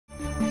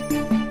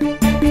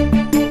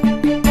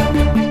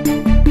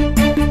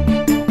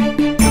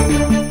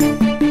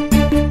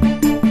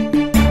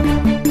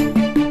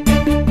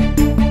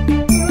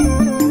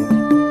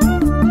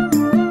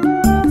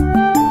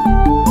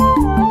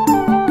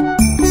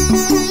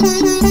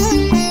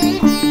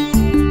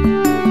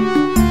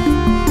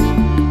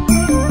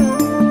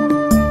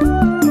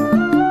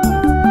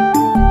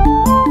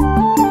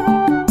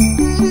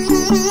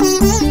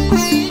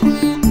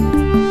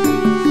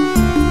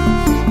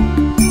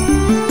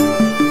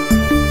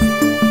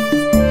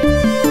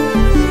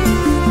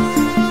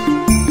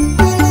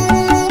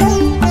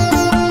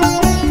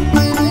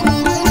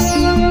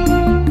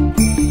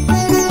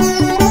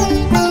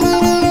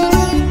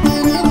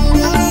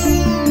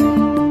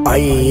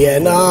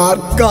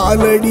ஐயனார்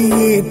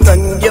காலடியே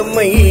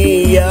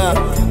தஞ்சமையா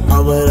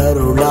அவர்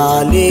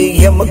அருளாலே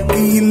எமக்கு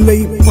இல்லை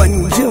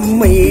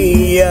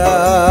பஞ்சமையா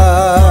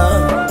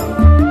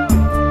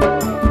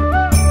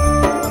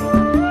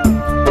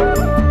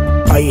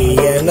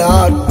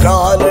ஐயனார்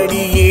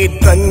காலடியே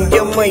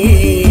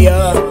தஞ்சமையா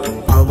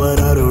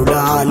அவர்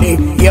அருளாலே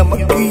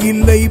எமக்கு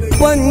இல்லை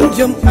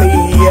பஞ்சம்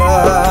ஐயா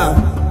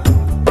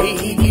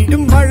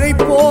பெய்திடும் மழை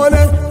போல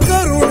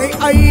கருணை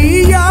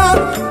ஐயா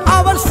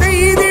அவர்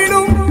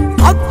செய்திடும்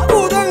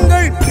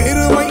அற்புதங்கள்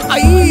பெருமை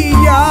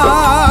ஐயா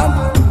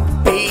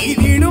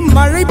பெய்திடும்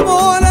மழை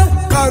போல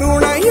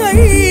கருணை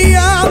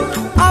ஐயா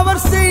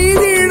அவர்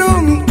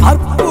செய்திடும்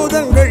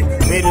அற்புதங்கள்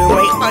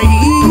பெருமை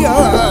ஐயா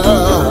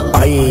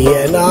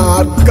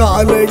ஐயனார்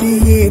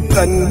காலடியே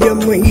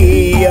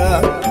தஞ்சமையா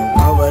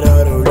அவர்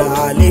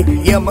அருளாலே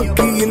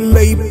எமக்கு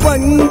இல்லை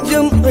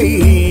பஞ்சம்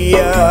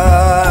ஐயா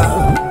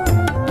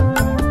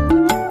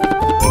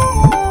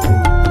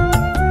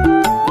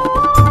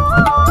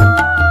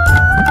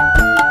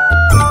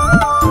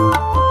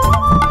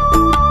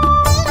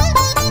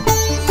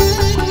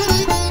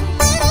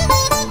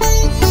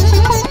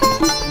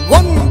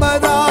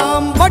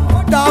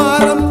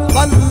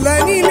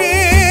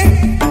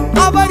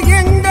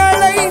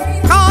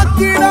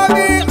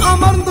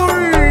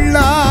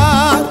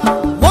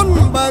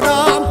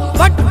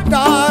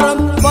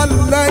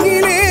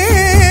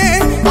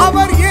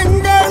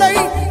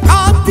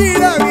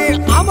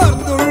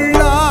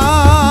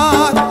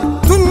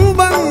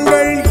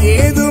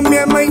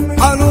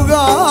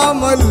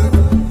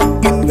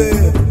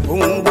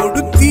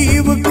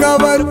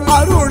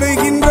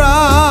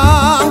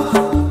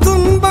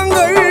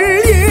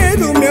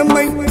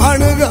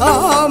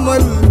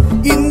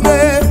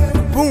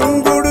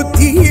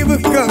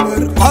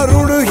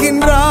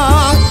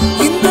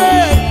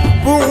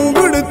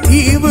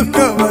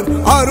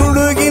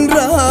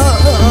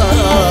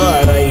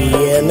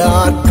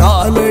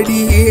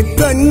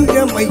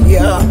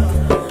தஞ்சமையா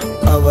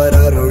அவர்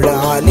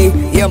அருளாலே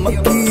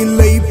எமக்கு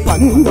இல்லை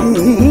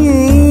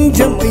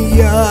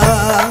பஞ்சமையா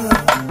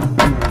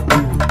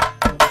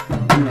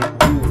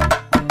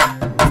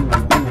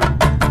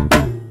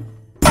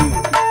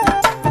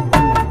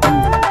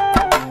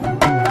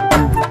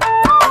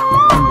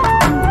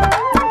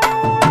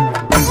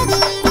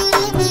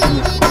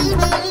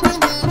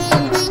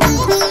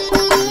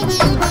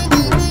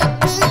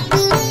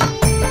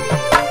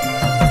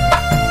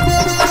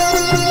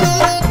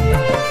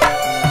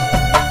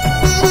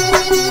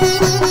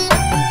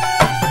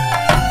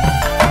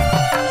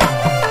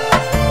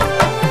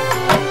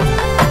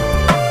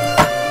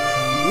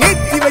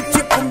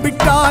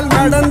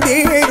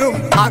நடந்தேறும்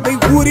அதை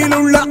ஊரில்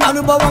உள்ள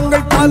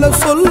அனுபவங்கள் பல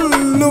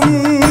சொல்லும்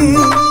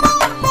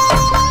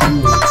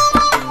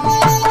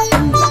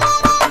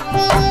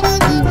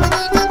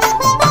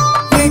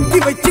நெஞ்சி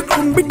வச்சு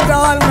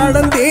கும்பிட்டால்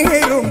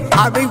நடந்தேறும்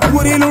அதை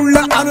ஊரில் உள்ள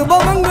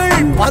அனுபவங்கள்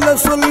பல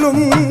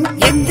சொல்லும்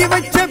எஞ்சி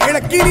வச்ச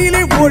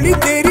விளக்கினிலே ஒளி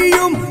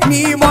தெரியும்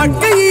நீ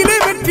வாழ்க்கையிலே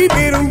வெற்றி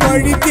பெறும்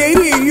வழி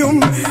தெரியும்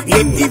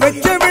எஞ்சி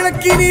வச்ச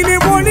விளக்கினிலே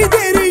ஒளி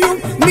தெரியும்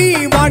நீ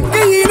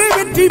வாழ்க்கையிலே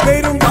வெற்றி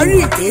பெறும்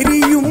வழி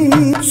தெரியும்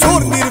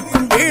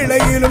சோர்ந்திருக்கும்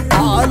வேளையிலும்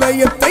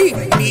ஆலயத்தை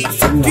நீ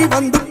சுற்றி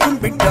வந்து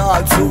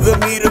கும்பிட்டால்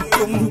சுகம்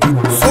இருக்கும்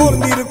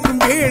சோர்ந்திருக்கும்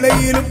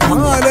வேளையிலும்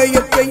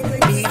ஆலயத்தை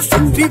நீ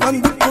சுற்றி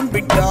வந்து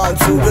கும்பிட்டால்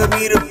சுகம்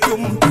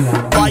இருக்கும்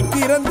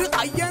வாய்த்திறந்து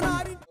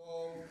ஐயனாரின்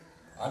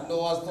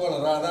அன்னோஸ்து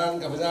நராதான்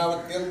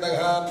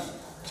கபிஜாவத்யந்தகாம்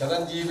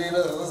சதஞ்சீவேன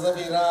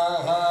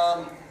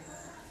ரதசவீராஹாம்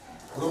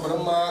குரு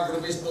பிரம்மா குரு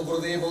விஷ்ணு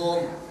குருதேவோ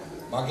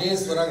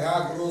மகேஸ்வரகா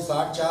குரு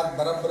சாட்சாத்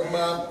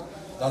பரபிரம்மா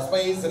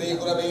தஸ்மை ஸ்ரீ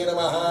குரவே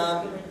நமः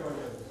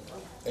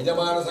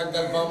யஜமான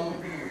சங்கல்பம்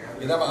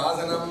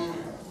இதமாசனம்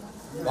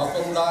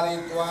வஸ்தும்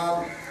தாரயித்வா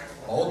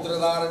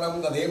பௌத்ரதாரணம்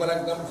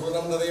ததேவலக்னம்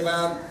சூனம் ததேவ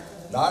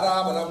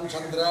தாராபலம்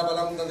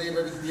சந்திரபலம் ததேவ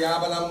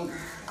வித்யாபலம்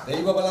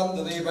தெய்வபலம்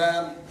ததேவ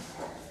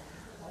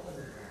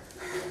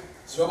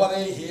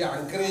ஸ்வபதைஹி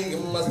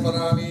அங்கிரீகம்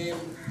ஸ்மராமி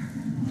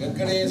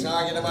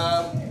கங்கணேசாய நமः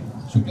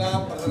शुक्लां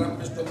प्रधनं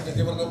विष्णुं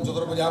शशिवर्णं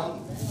चतुर्भुजं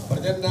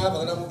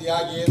प्रजन्नावदनं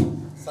ध्यायेत्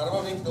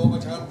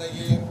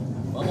सर्वविघ्नोपशान्तये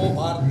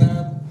ममोपार्थं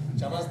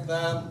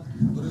चमस्तं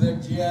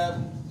दुर्दक्ष्य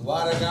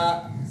द्वारका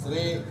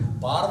श्री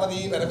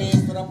पार्वती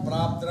परमेश्वर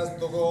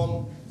प्राप्तरस्तु ओं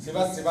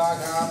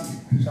शिवशिवागां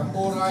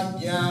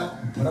शम्भोराज्ञा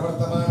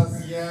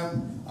प्रवर्तमानस्य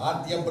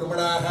आद्यं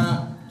ब्रह्मणाः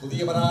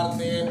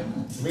तुदीयपरार्थे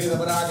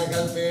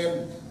वेदपरागकल्पे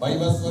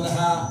वैवस्वनः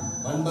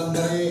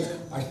मन्वन्तरे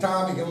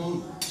अष्टाभिकं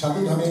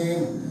चतुर्धमे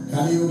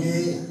कलियुगे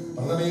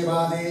प्रथमे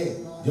वादे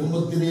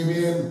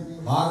जम्बुद्वीपे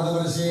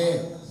भारतवर्षे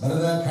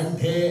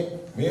भरतखण्डे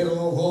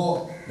मेरोः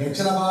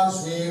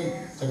दक्षिणपार्श्वे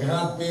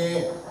चक्रहात्मे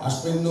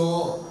अस्मिन्नो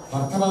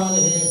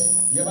वर्तमाने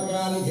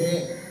यमकालिके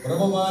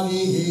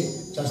प्रभुवादीः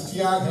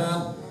षष्ट्याः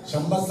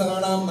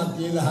संवत्सराणां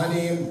मध्ये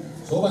दहने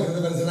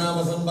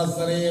सोमकृतवर्षनाम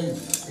संवत्सरे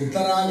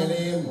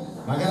उत्तरायणे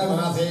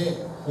मकरमासे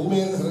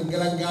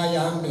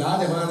भूमेन्द्रशृङ्खलङ्कायां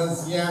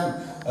विराजमानस्य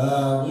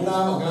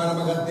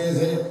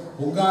वीणामकानमगर्तेसे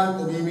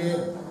पुङ्गाट्टुदीपे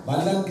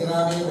वल्लन्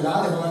ग्रामे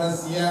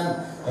विराजमानस्य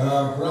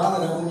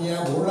पुराणपुण्य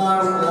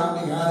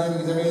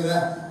पौराणिकादेवी समेत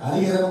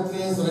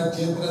हरिहरमुक्तेश्वर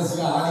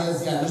क्षेत्रस्य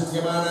आलयस्य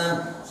अनुष्ठ्यमान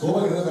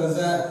सोमकृतवर्ष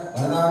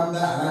वरदानन्द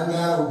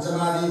अलङ्कार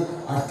उत्सवादि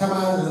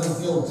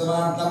अष्टमादिवसस्य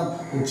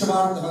उत्सवार्थम्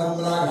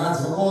उत्सवार्थपरम्परायाः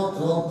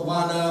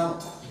सर्वोत्तरोत्तमानां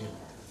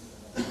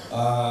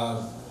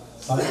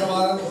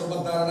संस्कारं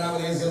कुर्मतानां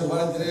देशे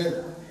उपाधिरे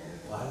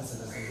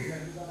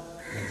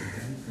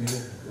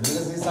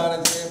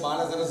विलसिसारचे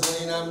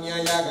बालसरस्वती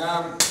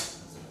नाम्न्यायागां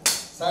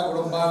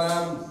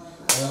सकुटुम्बानां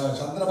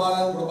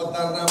चन्द्रबालन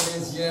कुटुम्बतानां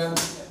देशीय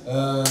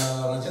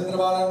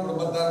रचन्द्रबालन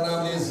कुटुम्बतानां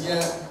देशीय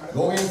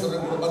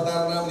योगेश्वरन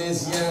कुटुम्बतानां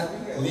देशीय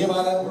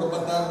उदयबालन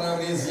कुटुम्बतानां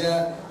देशीय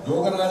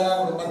योगराजा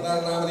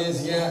कुटुम्बतानां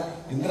देशीय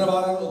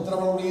इंद्रबालन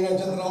उत्तरमौली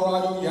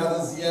नक्षत्रराजो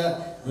यादस्य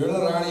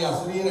वेलराणि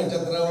असुरी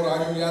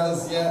नक्षत्रराजो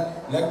यादस्य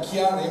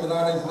लक्ष्य देवता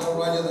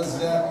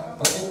नक्षत्रराजस्य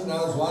प्रतिज्ञा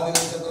स्वाति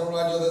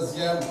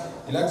नक्षत्रराजस्य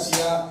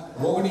इलक्ष्य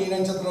रोहिणी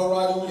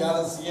नक्षत्रराजो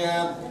यादस्य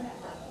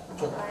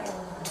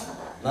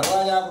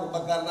नरराजा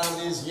कुटुम्बतानां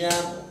देशीय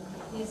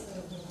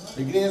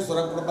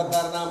विघ्नेश्वर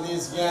कुटुम्बतानां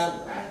देशीय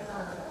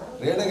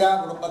रेणुका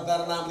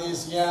कुटुम्बतानां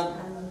देशीय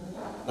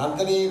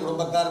नंदनी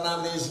कुटुम्बतानां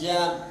देशीय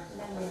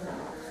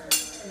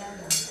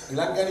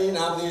इलंकनी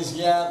नाम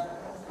देशीय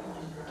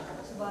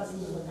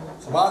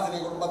सुभाषिनी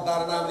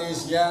कुटुम्बतानां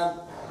देशीय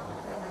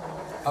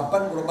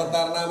अप्पन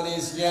कुटुम्बतानां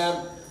देशीय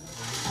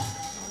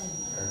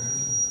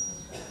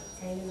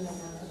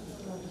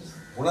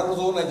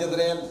पुनर्वसु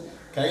नक्षत्रे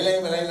कैले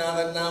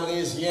मलैनाथन नाम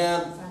देशीय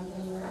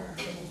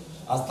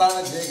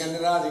अस्तानक्षे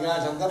कन्यराधिका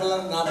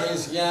चंद्रबलन नाम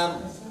देशीय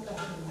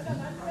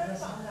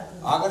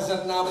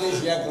आकर्षण नाम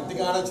देशीय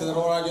कृत्तिका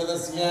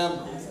नक्षत्रराजस्य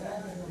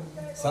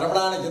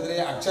श्रवणा नक्षत्रे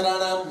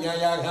अक्षराणां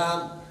न्यायाः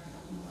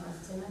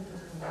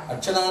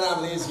अक्षराणां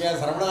देशीय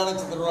श्रवणा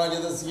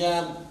नक्षत्रराजस्य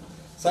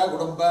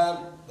सकुटुम्ब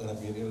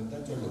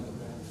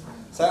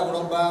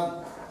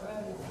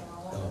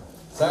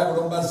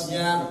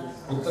सकुटुम्बस्य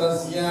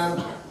पुत्रस्य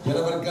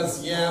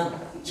जनवर्गस्य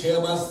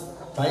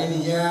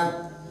क्षेमस्थैर्य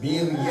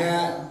वीर्य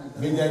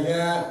विजय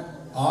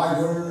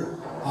आयुर्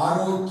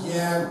आरोग्य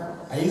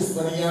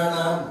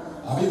ऐश्वर्याणाम्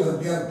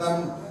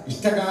अभिवृद्ध्यर्थम्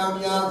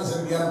इष्टकाम्यार्थ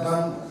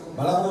सिद्ध्यर्थम्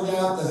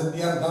बलपूजार्थ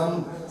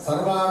सिद्ध्यर्थम्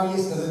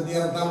सर्वाभीष्ट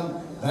सिद्ध्यर्थम्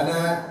धन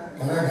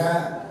कनक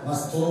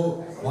वस्तु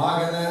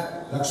वाहन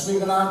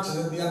लक्ष्मीकटाक्ष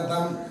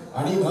सिद्ध्यर्थम्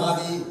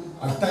अणिभादि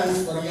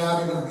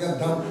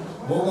अष्टैश्वर्याभिवृद्ध्यर्थम्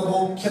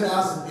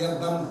भोगमोक्षदा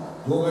सिद्ध्यर्थम्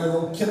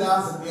योगयोग्यदा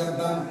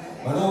सिद्ध्यर्थम्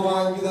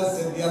मनोवाङ्गिद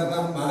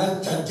सिद्ध्यर्थम्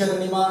मनश्चञ्चल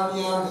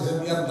निवारण्यार्थ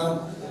सिद्ध्यर्थम्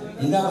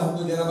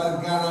इदबन्धु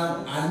जनवर्गाणाम्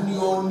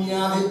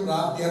अन्योन्यादि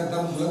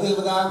प्राप्त्यर्थम्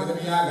सुदेवता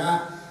गिरव्याः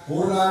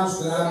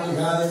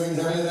पूर्णानुष्ठानादेवी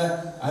समेत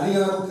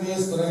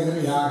हरिहरमुक्तेश्वर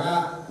गिरव्याः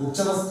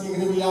उत्सवस्य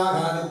गिरव्याः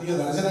नित्य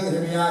दर्शन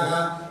गिरव्याः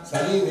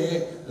शरीरे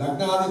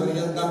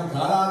लग्नादिपर्यन्तम्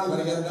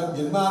कालादिपर्यन्तम्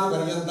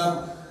जन्मादिपर्यन्तम्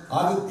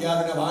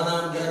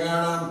आदित्यादिनवानां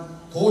ग्रहाणां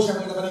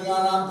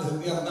दोषमीनपरिकारां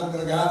सिद्ध्यर्थं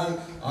ग्रहादि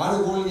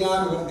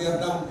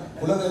आनुकूल्याभिवृद्ध्यर्थं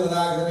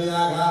कुलदेवता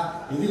गिरव्याः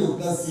इति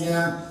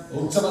उक्तस्य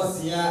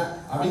उत्सवस्य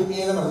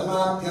अभिज्ञेन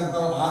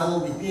प्रथमाप्त्यर्थम् आदौ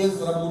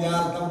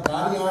विघ्नेश्वरपूजार्थं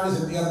कार्याणि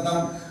सिद्ध्यर्थं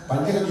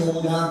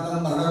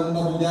पंचकव्यपूजार्थं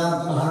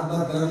मरणकुम्भपूजार्थं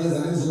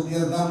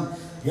महात्मद्रव्यसन्निधिशुद्ध्यर्थं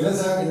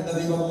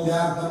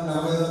गिरसकण्ठदीपपूजार्थं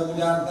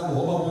नवग्रहपूजार्थं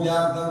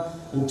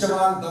होमपूजार्थं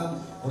उत्सवार्थं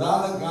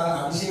पुरातनकाल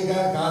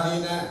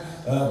अभिषेककालेन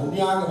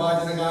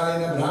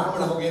पुण्यागवाचनकालेन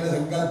ब्राह्मणमुखेन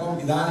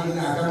सङ्कल्पम् इदानीन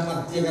अहम्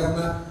अत्यकर्म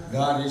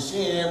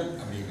गारिष्ये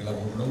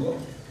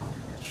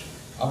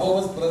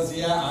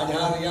अपोस्पृश्य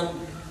आचार्यं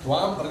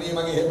त्वां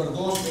प्रणीमगे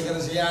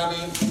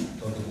व्रतोऽस्मिकर्षयामि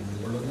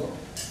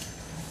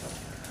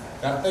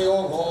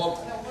कर्तयोः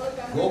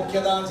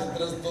लोक्यदा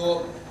चित्रस्थो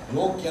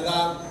लोक्यदा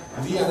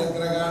इति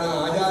अनुग्रहाण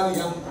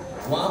आचार्यं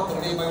त्वां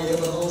प्रणीमगे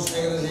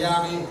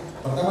व्रतोऽस्मिकर्षयामि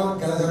प्रथमं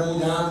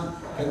कलशपूजां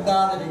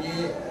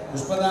गन्धानविगे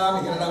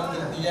पुष्पदाभिकरणं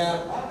कृत्य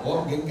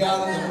ओम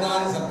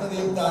गंगानंदनानि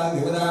सप्ततीर्थानि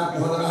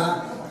देवताभ्यो नमः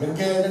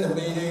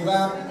गंगेजनमुनेजैव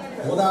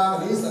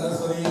गोदावरी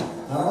सरस्वती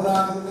नर्मदा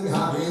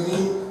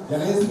गङ्गादेवी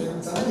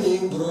जलेस्मिन्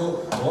सन्निधिं कुरु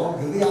ओम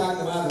हृदयाय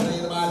नमः हृदये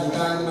नमः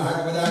जिगाय नमः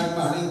कवचाय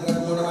नमः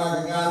नेत्रभ्यो नमः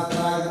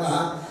गंगास्त्राय नमः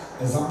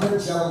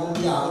संरक्ष्य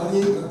वकुण्ड्य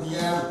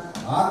आवलीकृत्य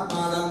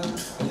आत्मानं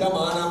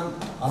यजमानं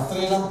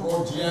अस्त्रेण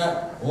प्रोच्य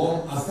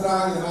ओम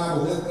अस्त्राय नमः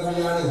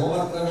भूतद्रव्याणि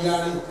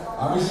होमद्रव्याणि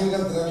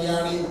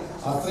अभिषेकद्रव्याणि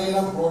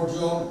अस्त्रेण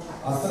प्रोच्यो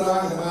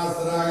अस्त्राय नमः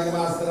अस्त्राय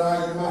नमः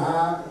अस्त्राय नमः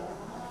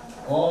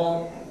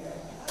ओम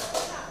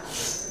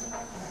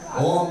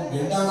ओम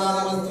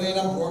गंडानामस्त्रेण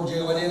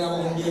प्रोच्य वजेन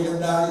वकुण्ड्य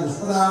गन्धानि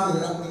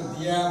पुष्पदाभिगणं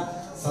कृत्य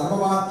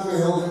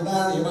सर्वमात्मयो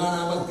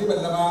गन्धानिमानामस्ति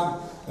वल्लभा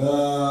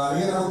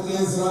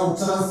हरिहरमुक्तेश्वर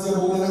उत्सवस्य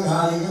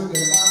पूजनकार्यं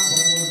गन्धां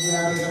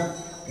सर्वोद्यानयं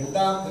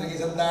गन्धां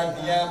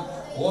त्रिगसन्दाट्य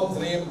ओम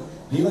श्रीं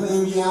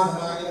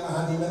दीवदेव्याय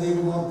नमः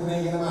दीवदेवीमूर्तिने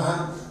नमः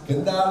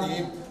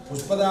गन्धानि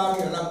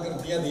पुष्पदाभिगणं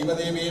कृत्य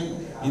दीवदेवीं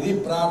इति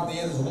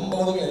प्रार्थयन् शुभं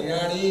भवतु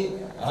कल्याणी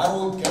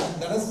आरोग्यं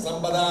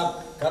धनसम्पदा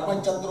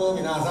कर्मचत्रो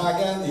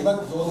विनाशाय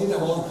दिवज्योति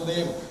नमोस्तुते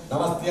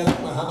नमस्ते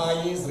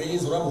महामायी श्री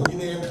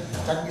सुरभुजिते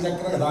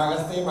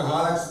चक्रगदागस्ते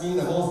महालक्ष्मी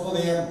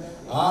नमोस्तुते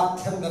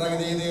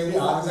आद्यन्तरगदे देवी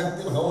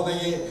आदिशक्ति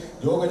भगवदये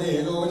योगजे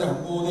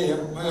योगजम्बूदे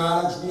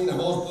महालक्ष्मी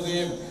नमोस्तुते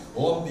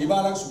ओम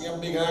दीपालक्ष्मी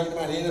अंबिकाय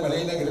नमः अनेन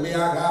बलेन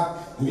कृपयाः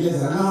दिव्य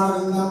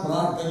शरणारविन्दं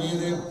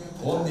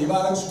प्रार्थयेत् ओम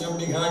दीपालक्ष्मी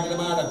अंबिकाय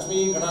नमः लक्ष्मी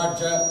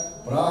कटाक्ष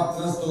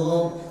प्राप्तस्तु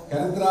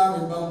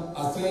करिद्राबिम्बं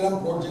अस्त्रेण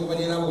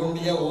प्रोज्जलवनेन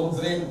गुण्डिय ओम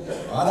श्रीं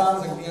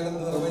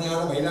आधारशक्तियानन्द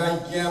सर्वज्ञान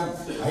वैराग्य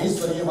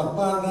ऐश्वर्य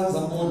पद्मानन्दं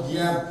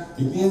सम्पूज्य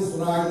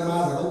विघ्नेश्वराय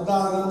नमः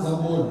सदुत्तारणं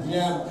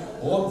सम्पूज्य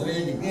ओम श्री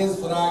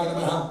विघ्नेश्वराय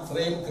नमः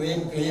श्रीं क्रीं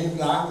क्लीं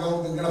क्लां गौं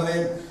गणपते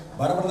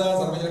वरप्रदा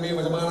सर्वजनमे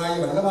वजमानाय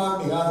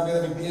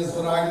वल्लभाम्बिकासमेत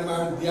विघ्नेश्वराय नमः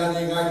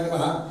विद्यादेगाय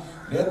नमः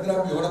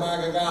नेत्रं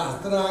योगमागगा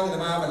हस्तनाय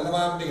नमः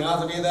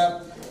वल्लभाम्बिकासमेत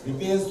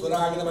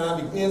विघ्नेश्वराय नमः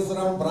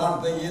विघ्नेश्वरं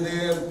प्रार्थयेत्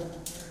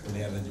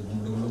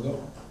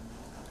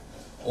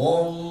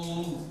ओम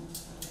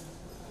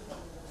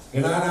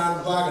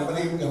गणानान्त्वा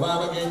गणपतिं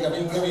गवामहे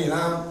कविं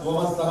कवीनां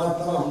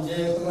त्वमस्तमस्तमं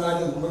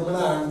जयत्राजं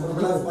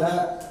ब्रह्मणास्पद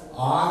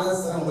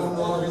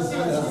आनसंगन्नो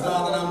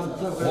विश्वदस्सादनं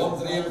ओम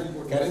श्रीं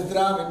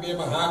करिद्राबिम्बे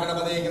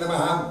महागणपते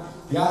नमः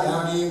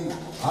ध्यायामि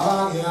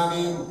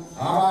आवाहयामि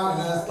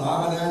आवाहन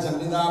स्थापन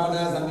सन्निधापन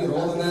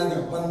सन्निरोधन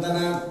दिग्बन्धन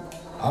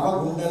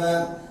अवकुण्डल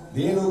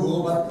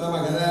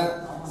धेनुगोपद्ममगर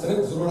श्री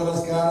सूर्य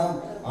नमस्कारम्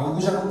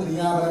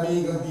अंकुशमुद्रिया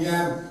परमीकृत्य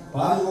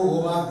पादयो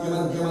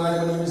होमाद्यमध्यमाय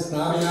मणिं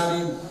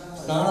स्नापयामि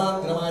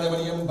स्नानान्तरमाय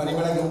मणिं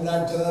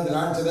परिमलगन्धाक्षत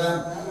द्राक्षत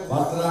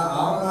वस्त्र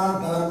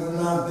आवरणान्तरं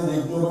गृह्णार्थ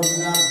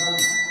यज्ञोपवीतार्थम्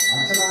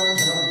अक्षतां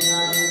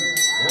समर्पयामि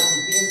ओम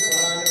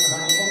विघ्नेश्वराय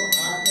नमः ओम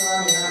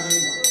आज्ञापयामि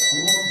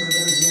ओम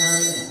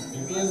चन्द्रदर्शयामि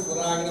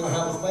विघ्नेश्वराय नमः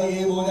पुष्पैः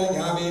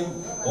पूजयामि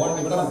ओम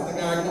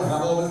निबडमस्तकाय नमः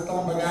ओम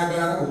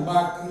स्तम्भकाकार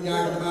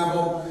कुम्भाकृत्याय नमः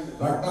ओम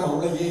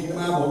रत्नमौलये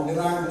नमः ओम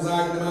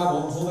निराङ्कुशाय नमः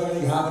ओम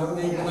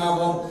सूदगणिघावरणे नमः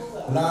ओम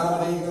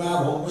उदारवणे नमः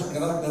ओम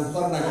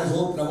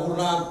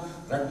पुष्करत्नस्वर्णघनसूत्रपूर्णां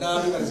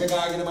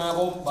रत्नाभिवर्षकाय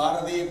नमः ओम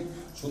भारती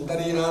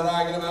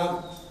सुन्दरीनाथाय नमः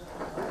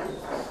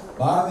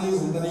भारती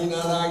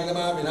सुन्दरीनाथाय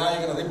नमः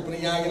विनायक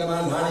रतिप्रियाय नमः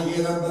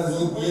नारिकेलं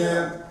प्रसूत्य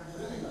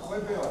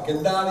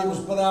केदारी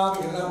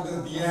पुष्पदाभिघृतं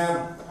कृत्य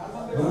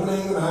ब्रह्मणे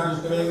नमः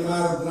विष्णवे नमः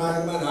रुद्राय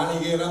नमः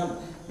नारिकेलं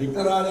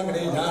विघ्नराज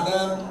गणेशाय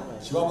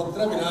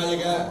शिवपुत्र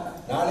विनायक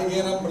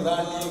नारिकेलं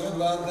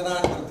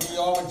प्रदानीकवन्दनान्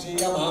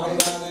कृत्योपक्षीय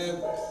महाप्रदान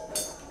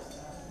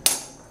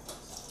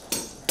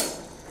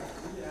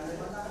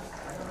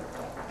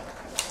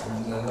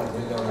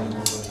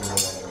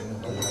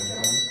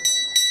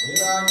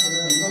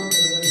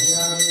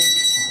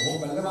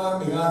ओम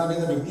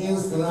वल्लभाम्बिकासमेत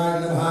विघ्नेश्वराय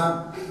नमः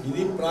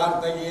इति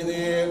प्रार्थयेत्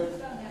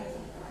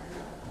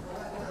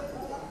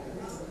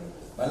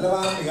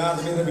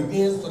वल्लभाम्बिकासमेत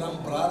विघ्नेश्वरं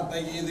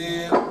प्रार्थयेत्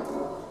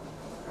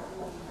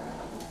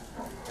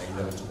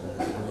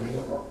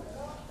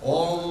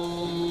ओम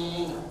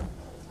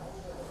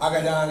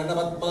अगजानन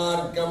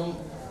पद्मार्कं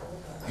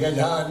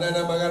गजानन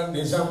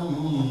मगर्निशम्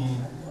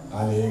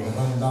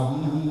अनेकदन्तं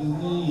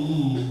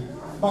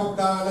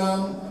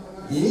भक्तानां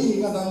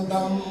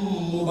ஏகதந்தம்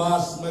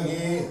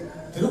உபாஸ்மகே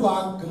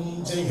திருவாக்கும்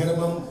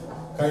செய்கர்மம்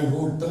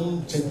கைகூட்டும்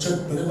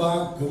செச்சத்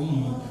திருவாக்கும்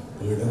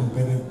பீடம்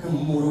பெருக்கும்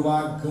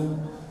உருவாக்கும்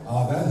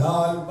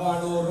அதனால்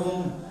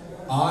வானோரும்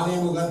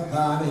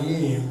ஆனைமுகத்தானே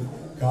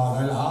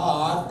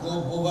காதலார்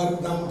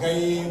கூப்புவர்த்தம் கை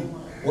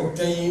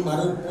ஒற்றை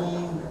மறுப்பும்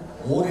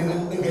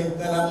ஓரிரண்டு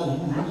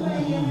கைத்தலமும்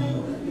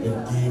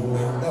வெற்றி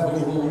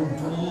உழைந்தபடி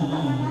மூன்றும்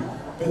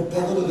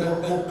பெற்றதொரு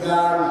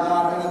தண்டைக்கால்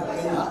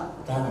காரணத்தை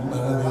தன்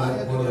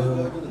மனதில்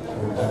பொழுதும்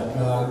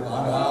உடற்கால்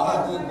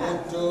பாராது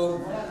போற்றோம்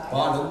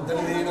பாடும்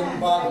தருதீனம்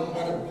பாடும்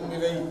பரப்பும்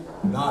இவை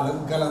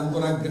நாளும்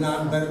கலந்துனக்கு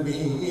நான்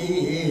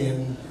தருவேன்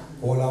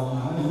கோலம்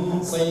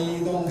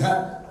செய்துங்க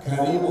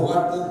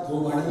கரிமுகத்து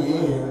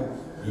தூமணியே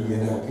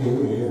எனக்கு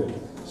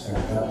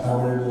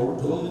சங்கத்தமிழ்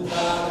ஓட்டும்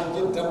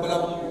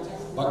சிற்றம்பலம்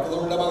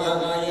பக்கதுள்ள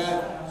மகாகாய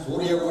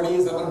சூரியகோடி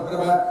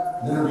சமர்ப்பிரப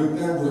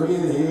निर्विघ्नं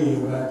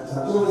गुरुदेव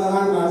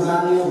सत्वनारायण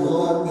वासानी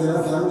भगवान देव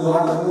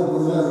सर्वद्वार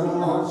गुरुदेव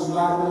नमः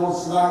शिवाय नमः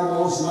शिवाय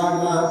नमः शिवाय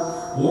नमः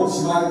ओम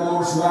शिवाय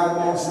नमः शिवाय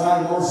नमः शिवाय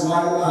नमः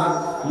शिवाय नमः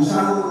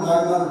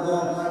ईशानमुद्रायनर्को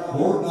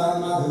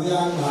मूर्धायन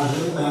हृदयाय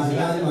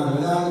महादेवाय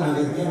महागजाय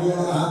नित्यभ्यो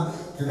नमः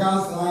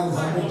ककास्त्राय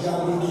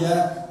संपूज्यामण्डिय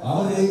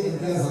अवधे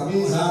कृत्य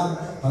सर्वेषां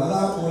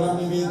परदापूलं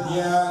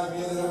निवेद्य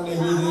निवेदनं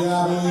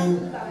निवेदयामि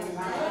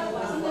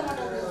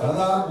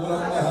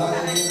परदापूलं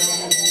महादेवाय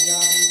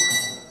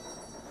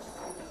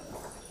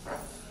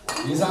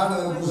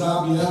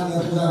ईशानदर्पुषाभ्यां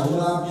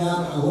दर्पुषाघोराभ्यां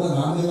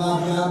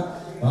अघोरधामदेवाभ्यां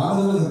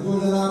वामदेव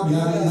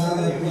सत्योजनाभ्यां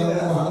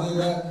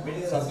ईशानदर्पुषाभ्यां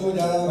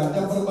सत्योजानं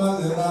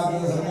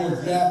पंचब्रह्मदेवताभ्यां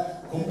सर्वोच्य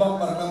कुंभं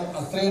वर्णम्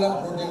अस्त्रेण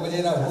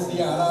प्रोज्जलवनेन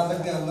भूत्या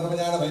आराधक्य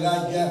अन्तर्वज्ञान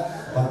वैराग्य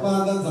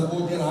पद्मानन्दं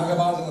सम्पूज्य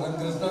नागपाशधरं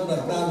कृष्णं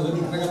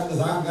रत्नानुविग्रहं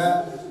दशाङ्क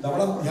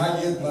धवलं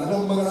ध्यायेत्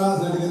वर्णं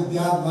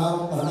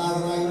मकरासुरविद्यात्मानं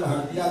वर्णाधनाय नमः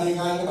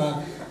हट्यादेगाय नमः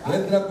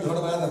नेत्रभ्यो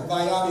नमः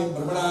दत्तायामि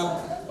ब्रह्मणां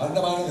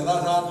वर्धमान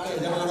यदासात्मे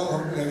यजमानो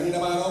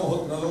गवीरमानो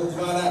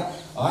भूत्रलोचमान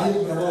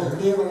आयु प्रभो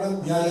हृदय वर्णं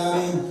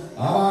ध्यायामि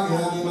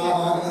आवाहयामि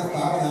मावाहन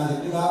स्थापना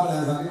जटिलापना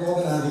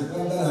संयोगना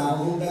दिक्वन्दना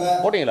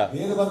कुण्डल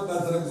वेदपद्म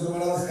सरस्वती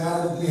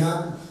नमस्कारमुद्रियां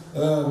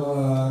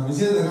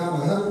विशेषः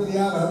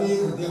मघनप्रिया भरमी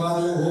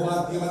कृत्यवादयो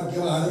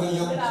होमात्यमर्घ्यम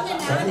आदिमयं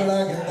परिमल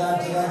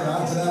गन्धाक्षर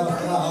द्राक्षर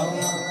वस्त्र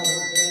आवरणा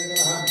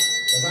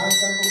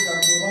दशाङ्कं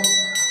कर्तुं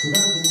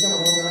शुभं दिव्यं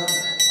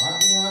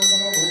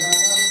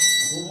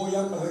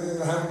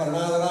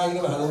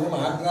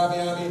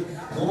आग्रामयामि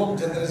ओम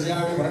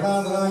चंद्रस्यामि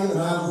वरदानाय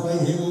नमः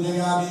स्वैहि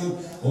पूजयामि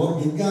ओम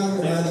गंगाय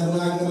नमः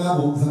यमुनाय नमः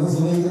ओम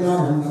सरस्वती नमः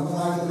ओम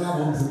नर्मदाय नमः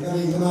ओम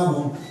सिद्धये नमः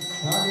ओम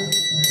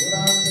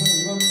देवांतं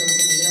दिवं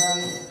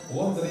चंद्रस्यामि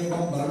ओम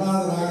श्रीमं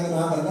वरदानाय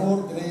नमः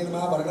वरदमूर्तये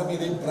नमः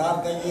वरदमिति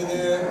प्रार्थयेत्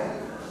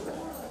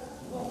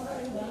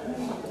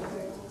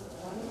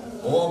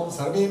ओम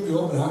सर्वेभ्यो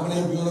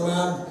ब्राह्मणेभ्यो नमः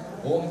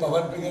ओम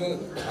भवद्भिः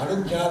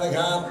अनुज्ञातः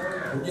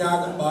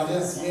पुण्यागं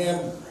वाजस्ये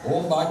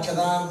ओम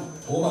वाक्षदाम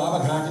ओम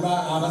आवघाजिवा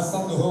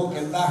आवसंदुः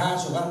केन्दाः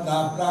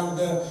सुगन्धाप्रान्त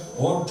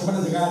ओम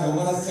चुमनदिगा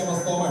यौवनस्य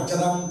मस्तोम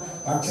अक्षदम्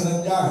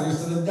अक्षदञ्जा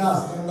हरिष्ठदञ्जा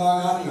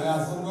स्कन्दागारिगा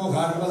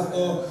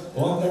स्कन्दोघारिवस्तु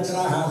ओम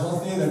दक्षिणाः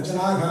स्वस्ति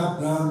दक्षिणाः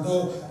प्रान्तो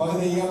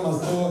पगदीयम्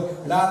अस्तु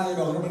इदानीं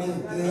बहुर्मणि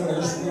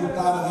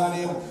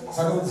प्रविष्णुतामदानीं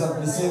सगुं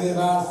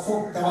सद्विसेदेवा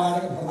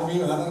सूक्तवाचक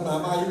प्रथमीं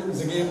आदरनामायुं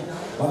सिगीं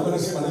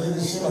मधुवर्षि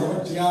मधुजिष्यि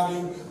मधुवक्ष्यामि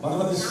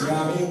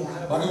मधुवदिष्यामि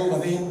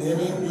मधुवदीं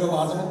देवेभ्यो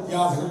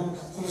वासमुत्यासनं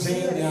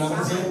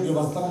सुषेण्यामसेभ्यो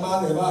वस्तम्मा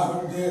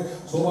देवावन्ते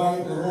सोमाय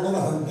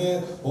पुरोणवहन्ते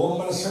ओम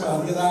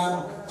मनश्यमाद्यदां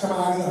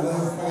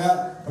क्षमागिरनस्मः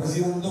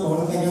प्रसीदन्तु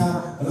भवन्तः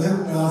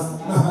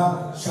प्रसन्नास्मः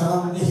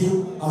शान्तिः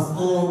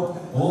अस्तु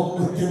ओम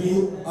मृत्युः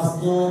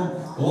अस्तु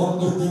ओम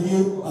मृत्युः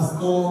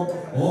अस्तु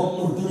ओम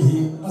मृत्युः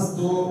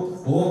अस्तु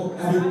ओम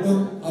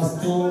अविद्यम्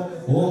अस्तु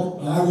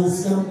ओम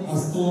आयुष्यम्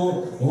अस्तु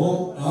ओम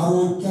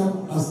आरोग्यम्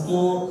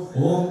अस्तु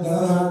ओम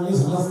धनधान्य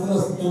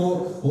समस्तस्तु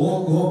ओम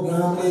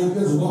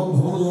गोब्राह्मणेभ्यः शुभं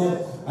भवतु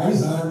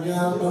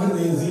ऐशान्यां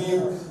महदेशे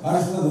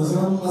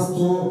अर्षदशरम्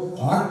अस्तु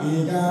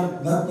आग्नेयां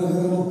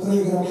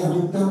दत्तगतमुत्रैकरणे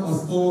अविद्यम्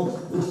अस्तु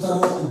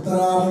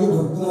उत्तराभिः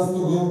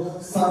भद्रस्तु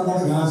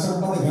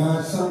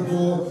सर्वदघाशम्पदघाशन्तु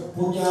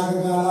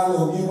पुण्याककाला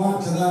लोके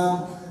वाक्षदां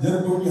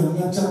जर्पुण्यं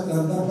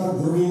नक्षत्रं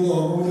तत्परध्रुवीतो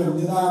भुजं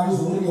यदापि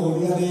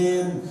सूर्योदयते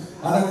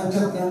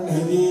अधनक्षत्रं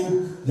नैति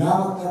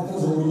यावत् तत्र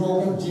सूर्यो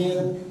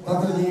गच्छेत्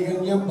तत्र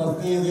जीगण्यं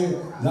वर्तेत्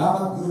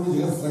यावत्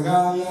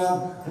गुरुविजयस्रगाय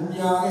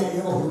पुण्याग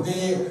एव हृते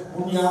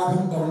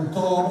पुण्यागं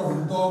भवन्तो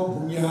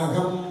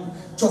पुण्यागं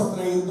स्वस्त्र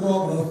इन्द्रो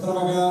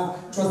बृहस्त्रमग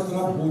स्वस्त्र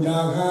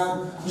पूजाः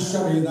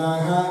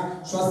विश्ववेदाः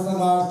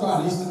स्वस्त्रदास्तु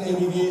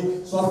अरिष्टदेविः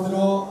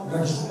स्वस्त्रो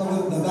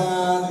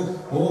रक्षितमन्ददान्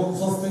ओम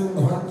स्वस्तिं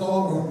भवन्तो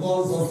वृन्दो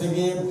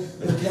स्वस्तिके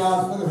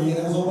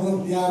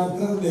इत्यात्मकवीरसोपदन्त्या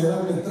मित्रं देवं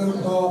मित्रं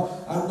तो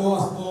अन्नो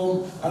अस्तु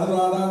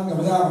अनुराधान्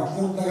गमजा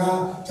भक्तन्तः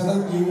शतं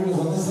जीविन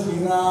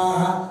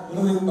सदस्यवीराः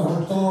उदयं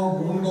भवन्तो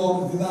वृन्दो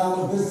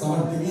मृतिदामर्तिः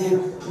समर्तिके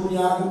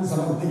पुण्यागं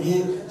समर्तिके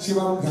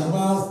शिवं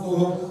धर्मास्तु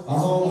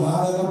असो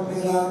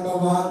महादेवप्रियान्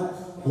भवान्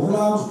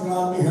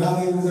पूर्णापुष्करान्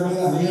विहारेण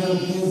समेत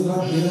अधिगमके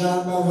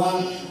सुरप्रियान्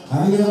भवान्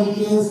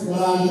अधिगमके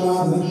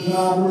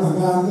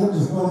स्मराजिवादनिद्रारुणहकार्यं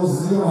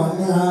दुष्परोस्य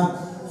वादिनः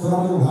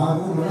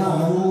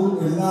सुरप्रभागुरुणायुः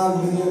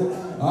वेदादिगे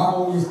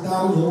आहो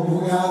इष्टाव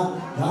योगभोगा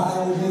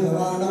दानमुखे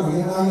ददान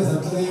भगनाय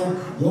सच्चदेव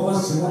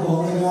योगशिव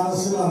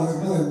मोहनगानशिव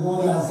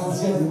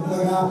अनस्मदगोजासस्य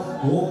चित्रगा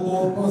ओम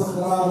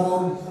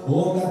मोर्पस्वरावरम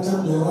ओम लक्षं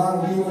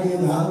जोरार्वीवगे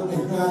ध्यानं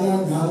यज्ञाय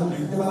ध्यानं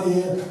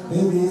यज्ञमये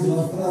देवी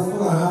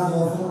स्वस्त्रस्वरः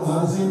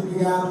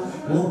स्वस्त्रमानसिक्रिया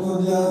ओम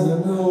तुर्या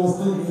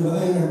जन्मोस्तु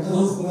विवदे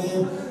यज्ञोस्मदे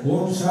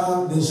ओम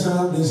शान्ति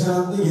शान्ति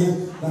शान्तिः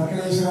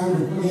दक्षिणेशाय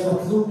विप्लवे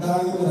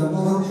वक्तुण्डाय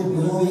रन्नसन्ति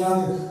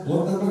प्रचोदयात् ओम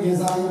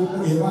तन्मकेशाय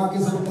विप्लवे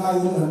वाक्यसुप्ताय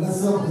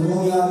रन्नस्य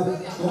प्रचोदयात्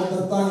ओम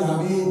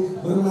दत्तायामि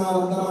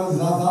ब्रह्मावन्दमान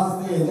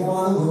सासास्ते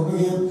यजमान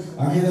भोगे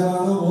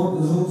अखिलमानो भोग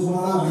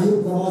सुसुमाना आयु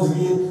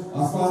प्रमोदगी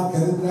अस्मात्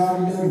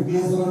करित्राविण्य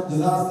विद्येश्वरं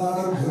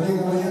जदास्थानं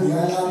हृदयकमले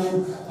ध्यायामि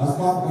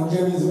अस्मात्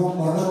पञ्चमीसुवं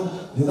वर्णं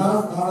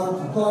जदास्थानं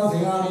कृत्वा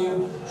ध्यायामि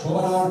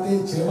शोभनार्थे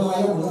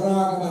क्षेमाय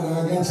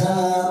पुनरागमनाय च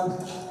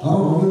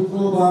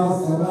अवभवित्रो भावः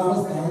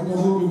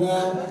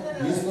विवान्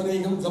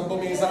ईश्वरैकं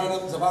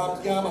सम्पमेशानं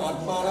सभाभ्याम्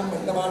आत्मानं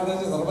मण्डमानं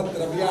च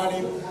सर्वद्रव्याणि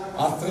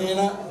अस्त्रेण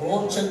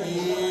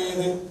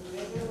प्रोक्षयेत्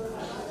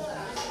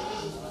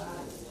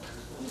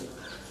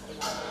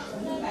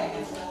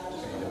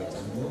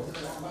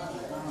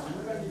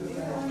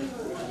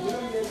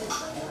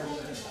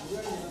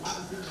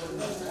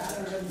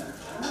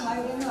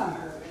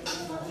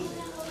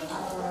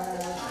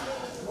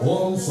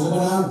ओम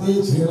शोभनार्थे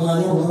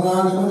क्षेमाय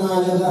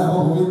पुनरागमनाय च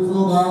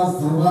अवभवित्रो भावः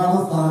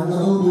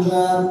सर्वावस्थाङ्गतो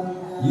विवान्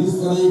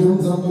ईश्वरैकं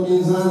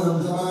सम्पमेशानं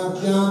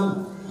समाप्याम्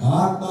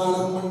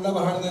आत्मानं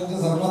मण्डमहर्णं च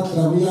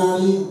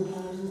सर्वद्रव्याणि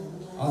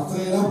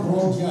अस्त्रेण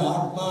प्रोक्ष्य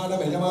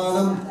आत्मानं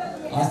यजमानम्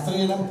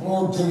अस्त्रेण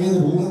प्रोक्ष्येत्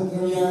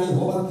भूतद्रव्याणि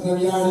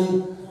भोगद्रव्याणि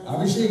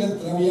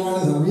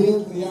अभिषेकद्रव्याणि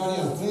सर्वेन्द्रियाणि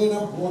अस्त्रेण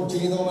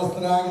प्रोक्ष्येत् ओम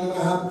अस्त्राय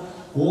नमः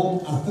ओम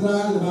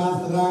अस्त्राय नमः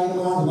अस्त्राय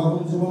नमः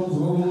शुभं शुभं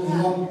शुभं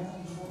शुभम्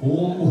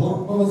ओम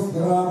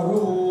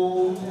मुहूर्तवस्करावरो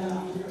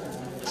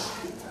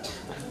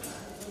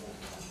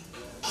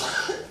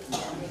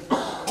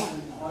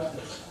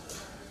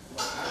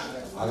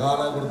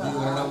अगाल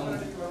वृद्धिकरणं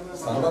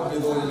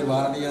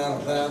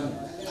सर्वविदोनिवारणीयार्थं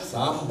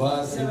सांब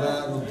शिव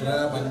रुद्र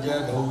पंच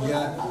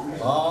गौर्य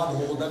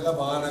पादोदक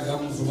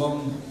पानकं शुभम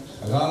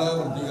अगाल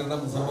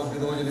वृद्धिकरणं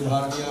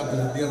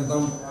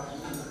सर्वविदोनिवारणीयार्थं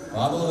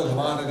पादोदक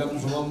पानकं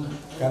शुभम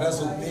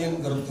करशुद्धिं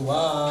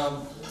कृत्वा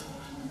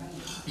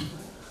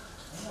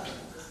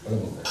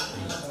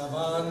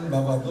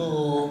भवतु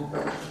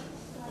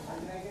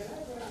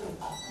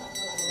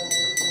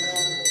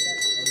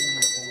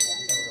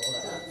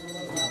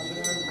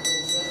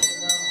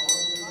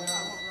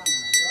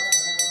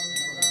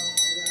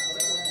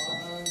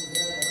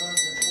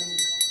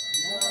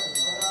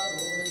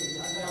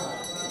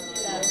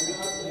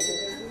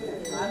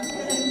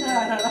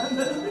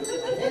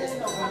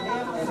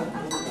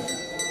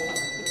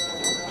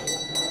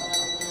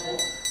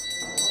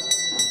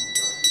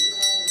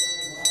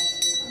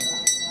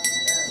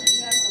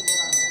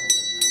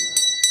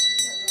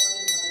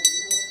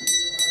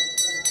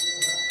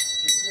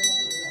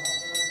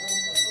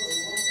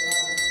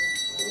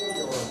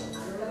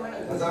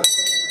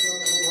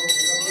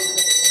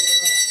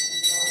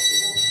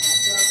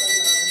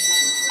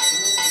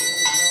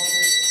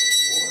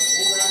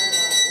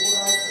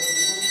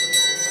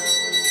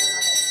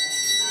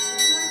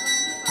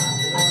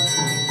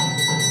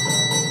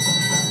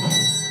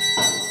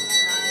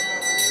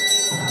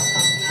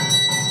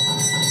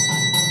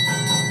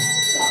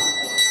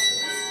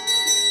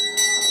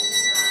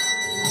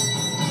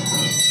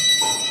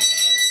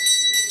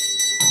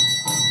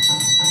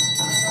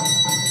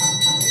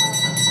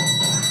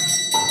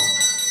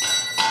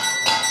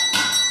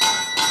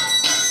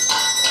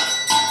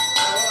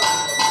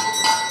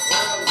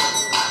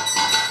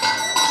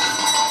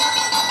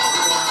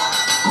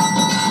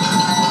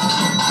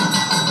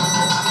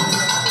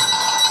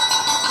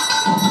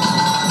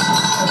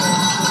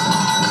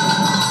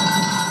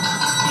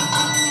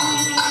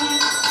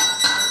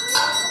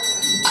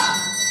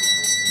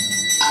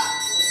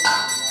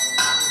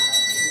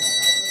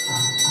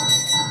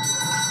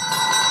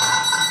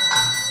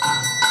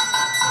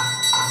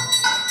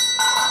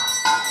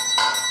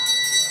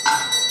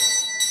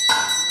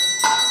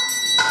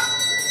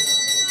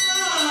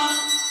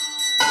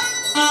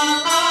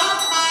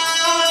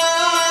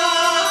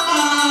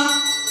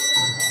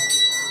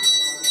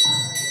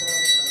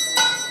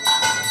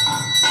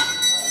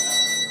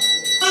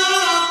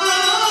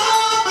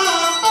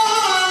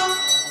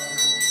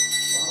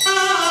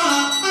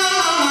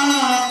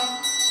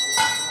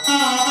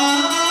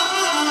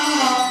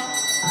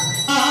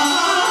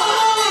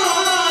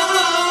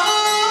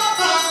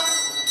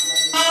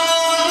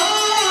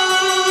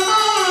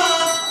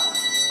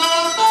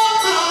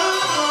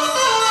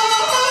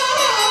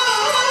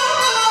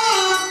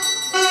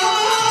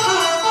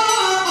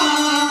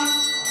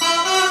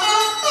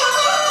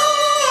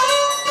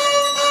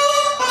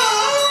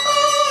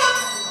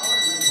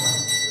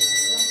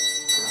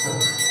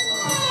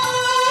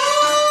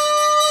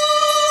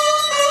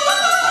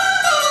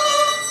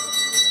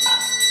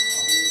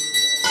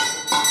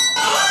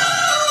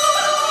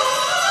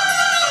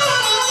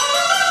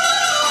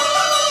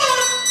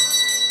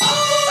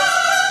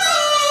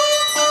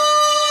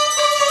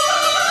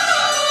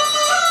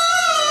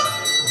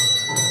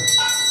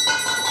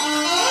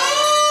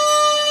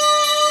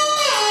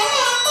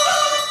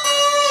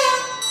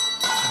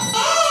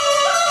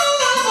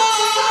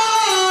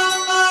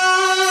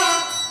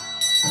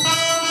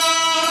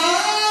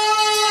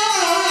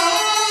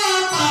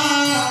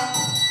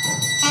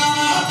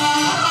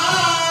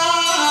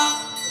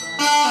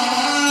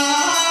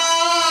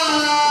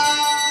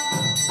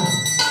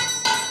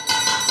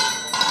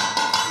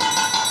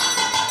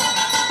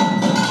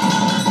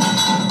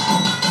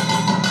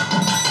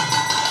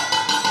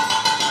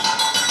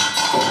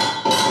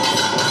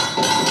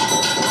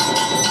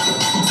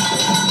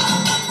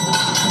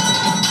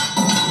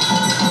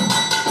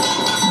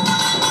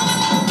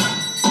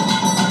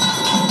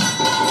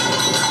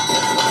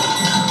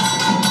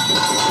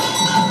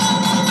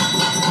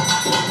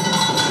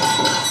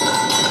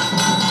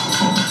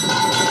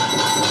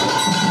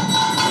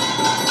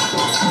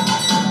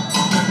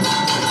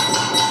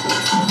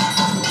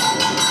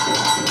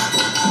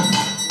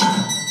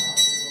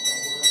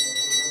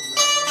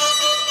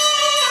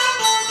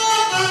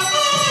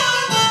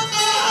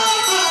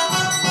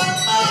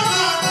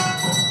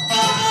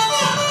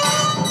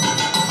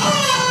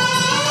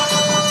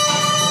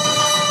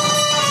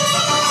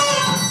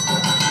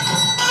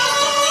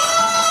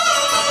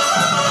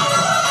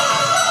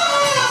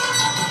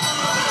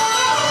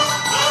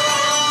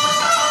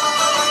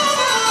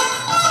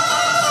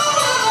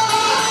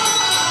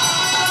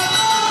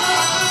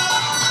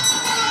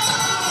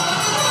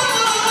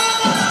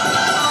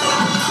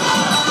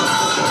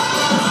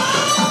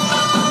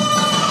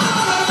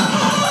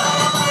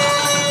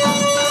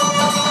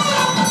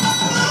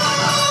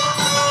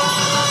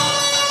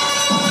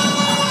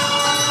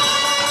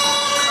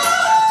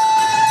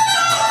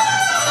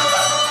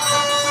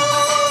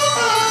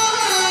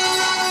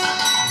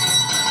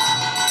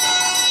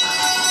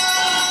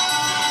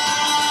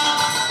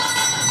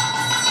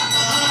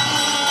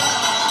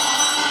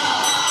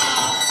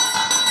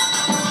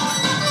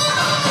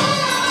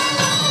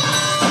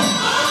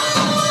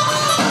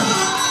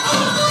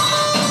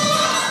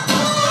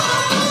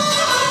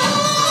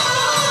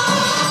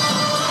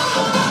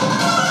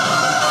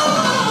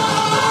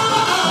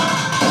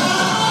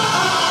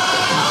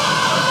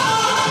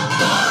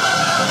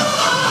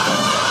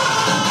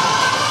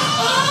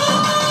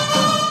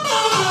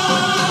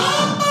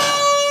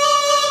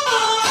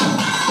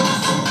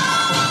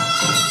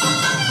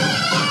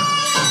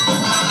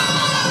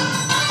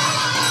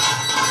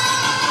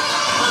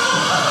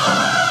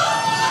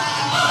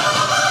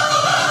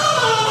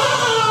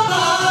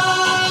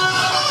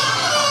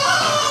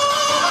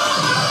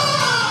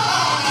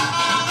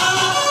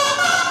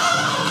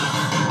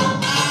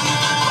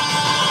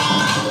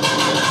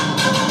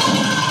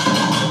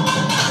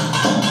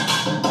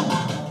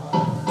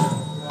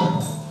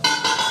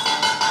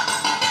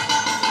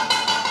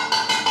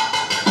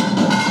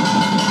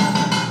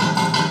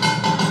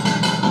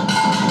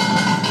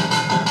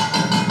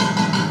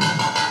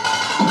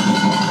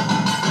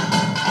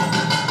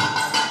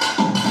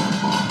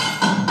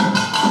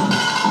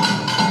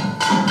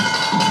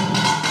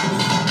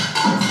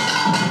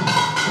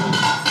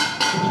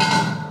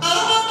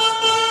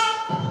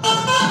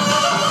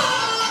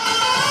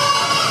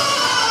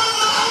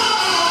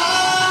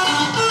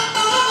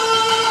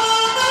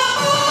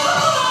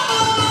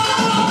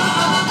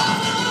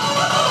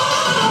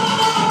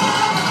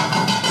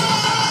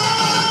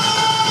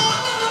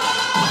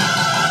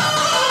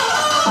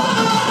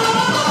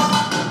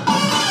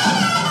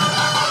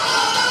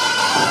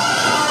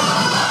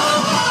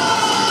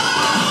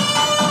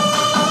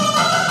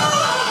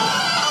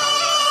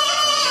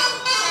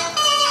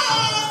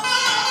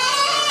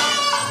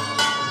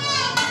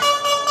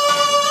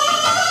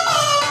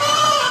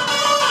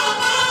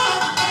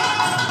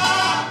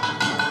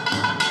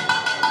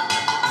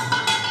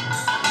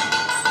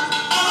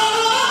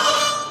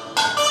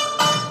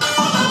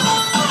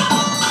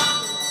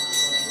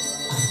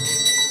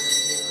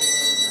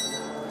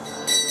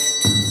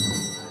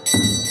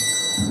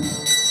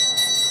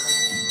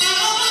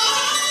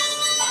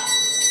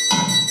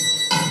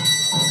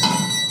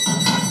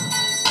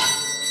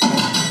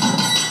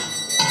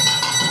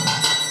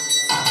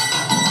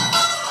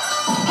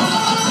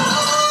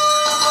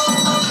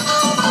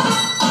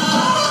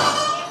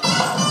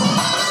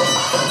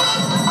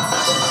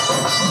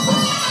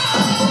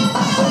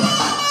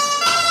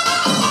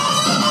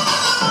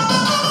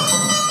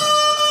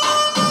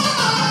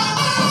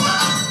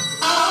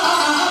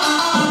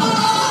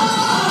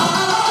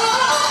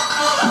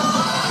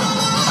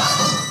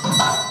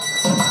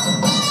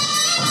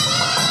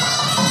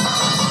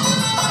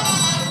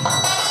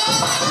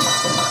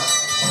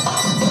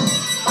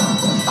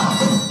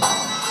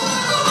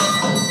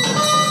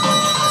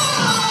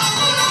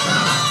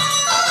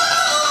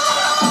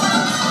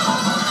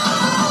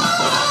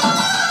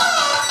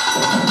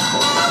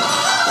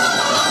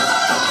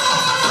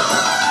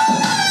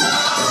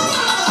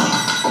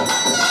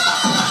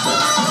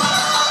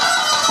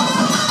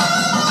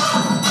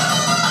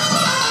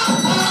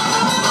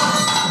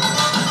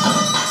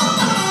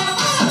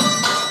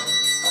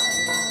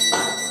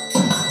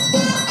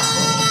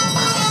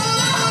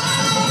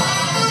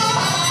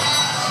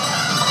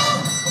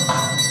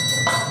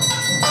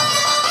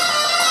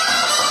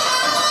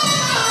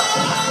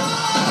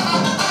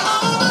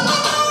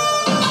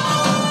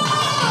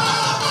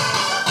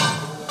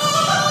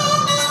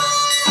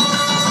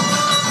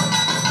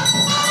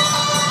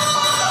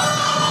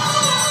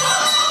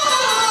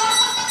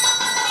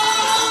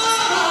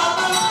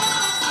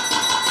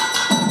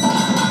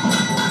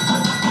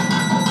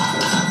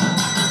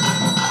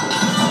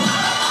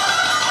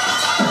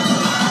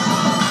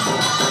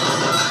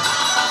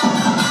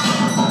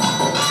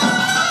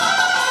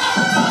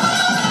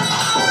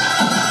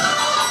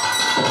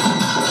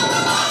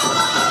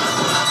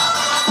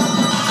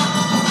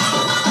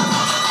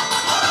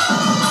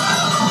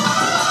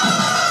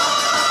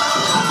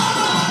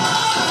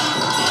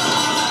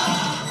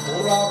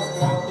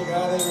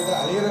அம்பிகாதே வித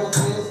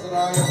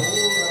அரியரவதேஸ்வராய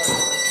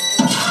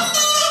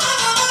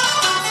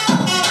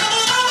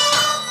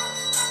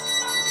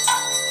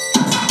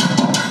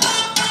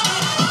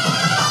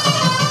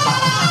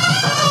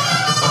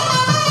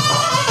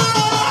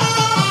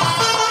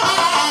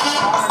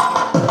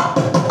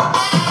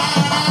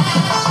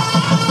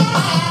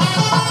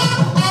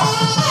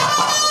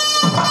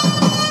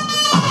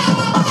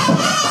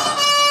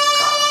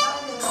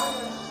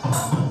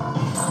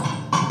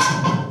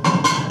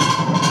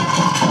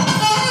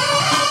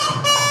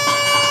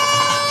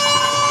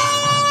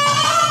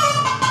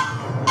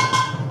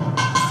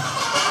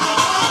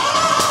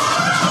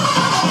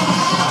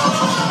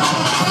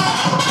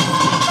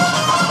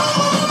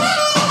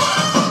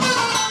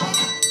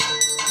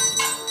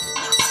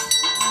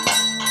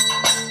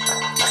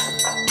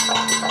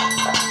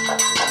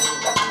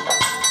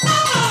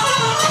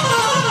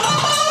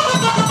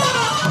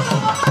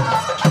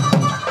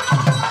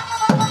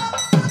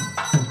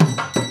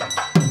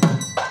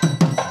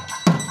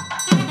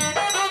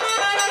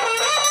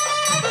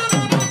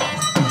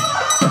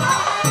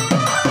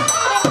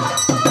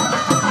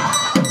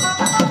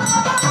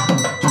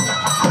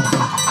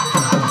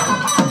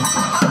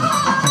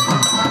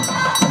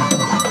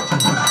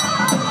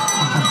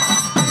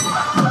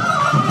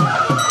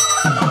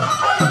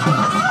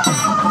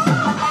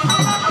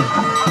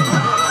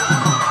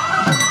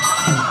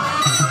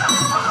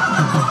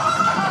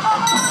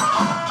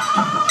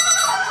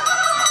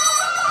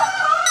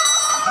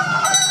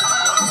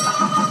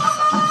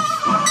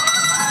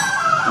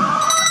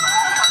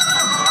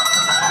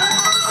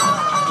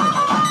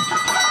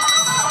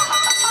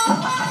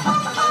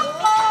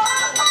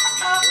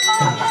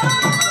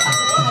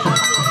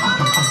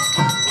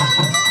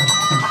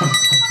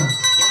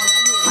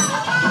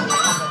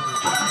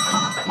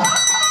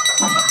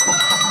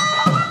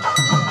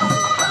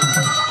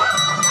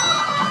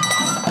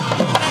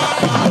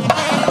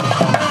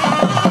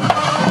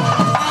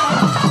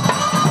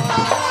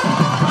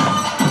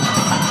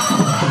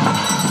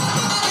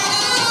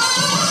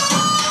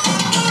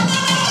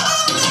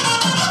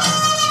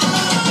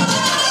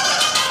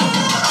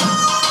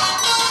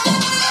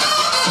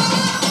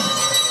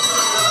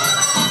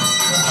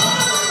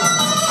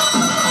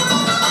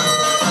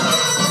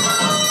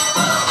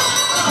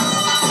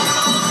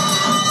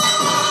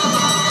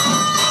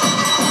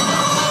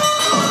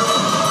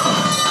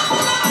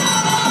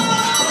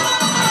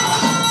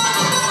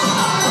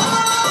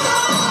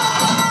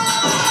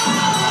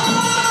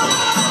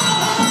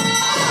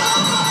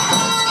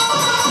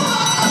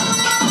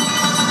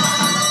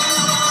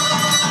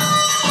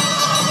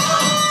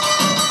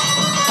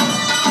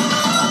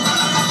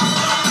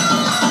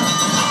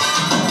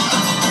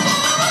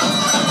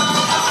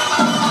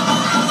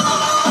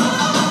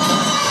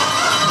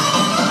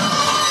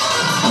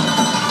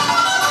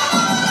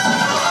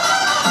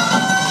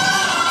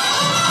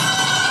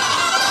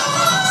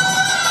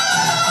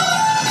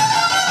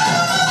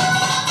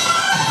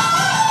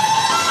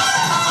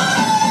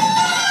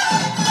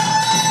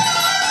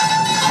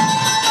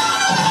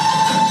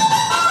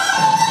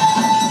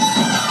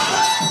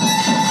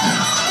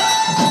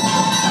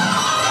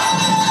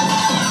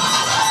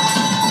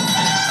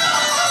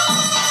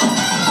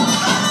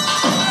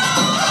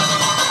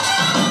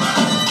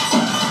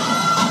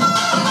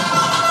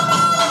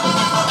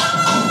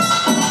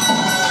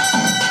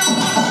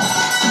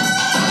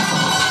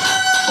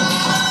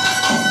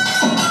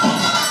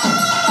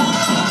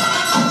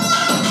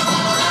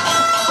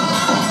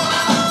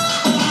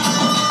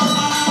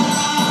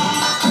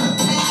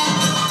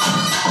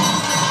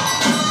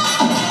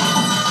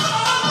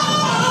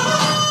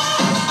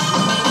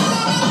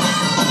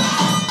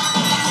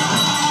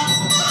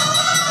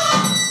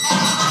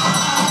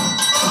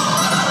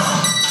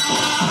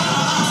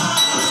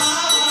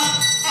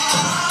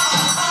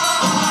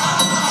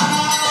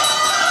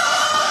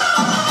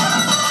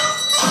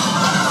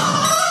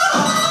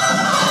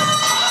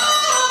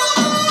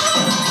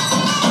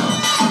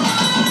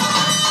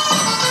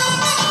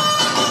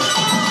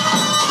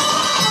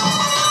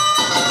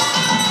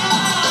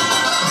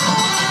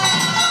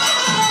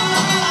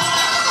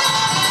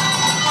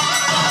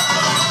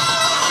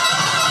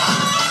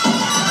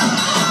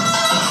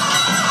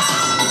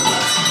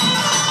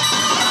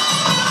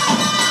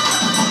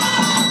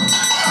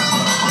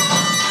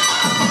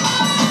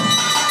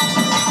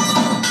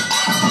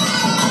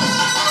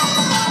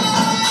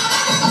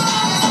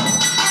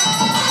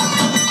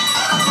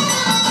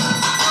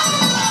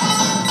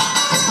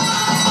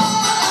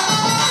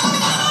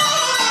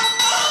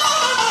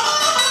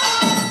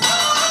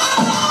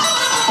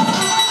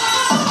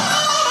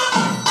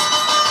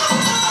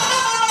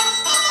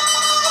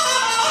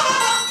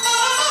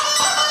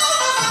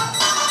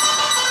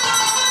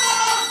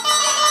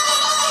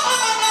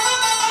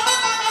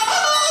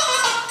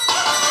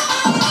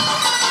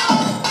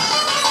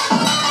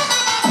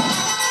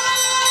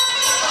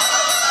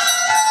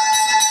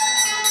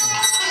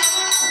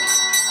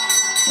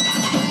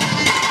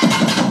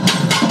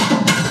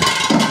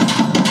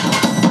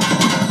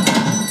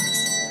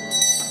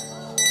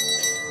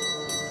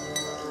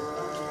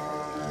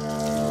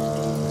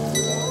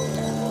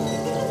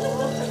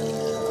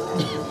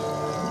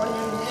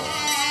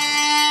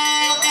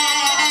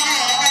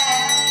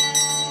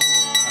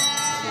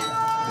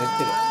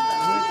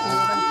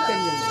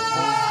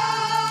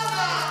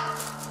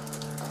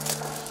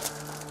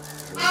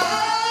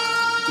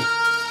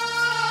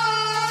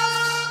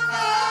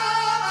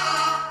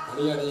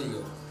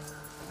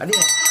அடி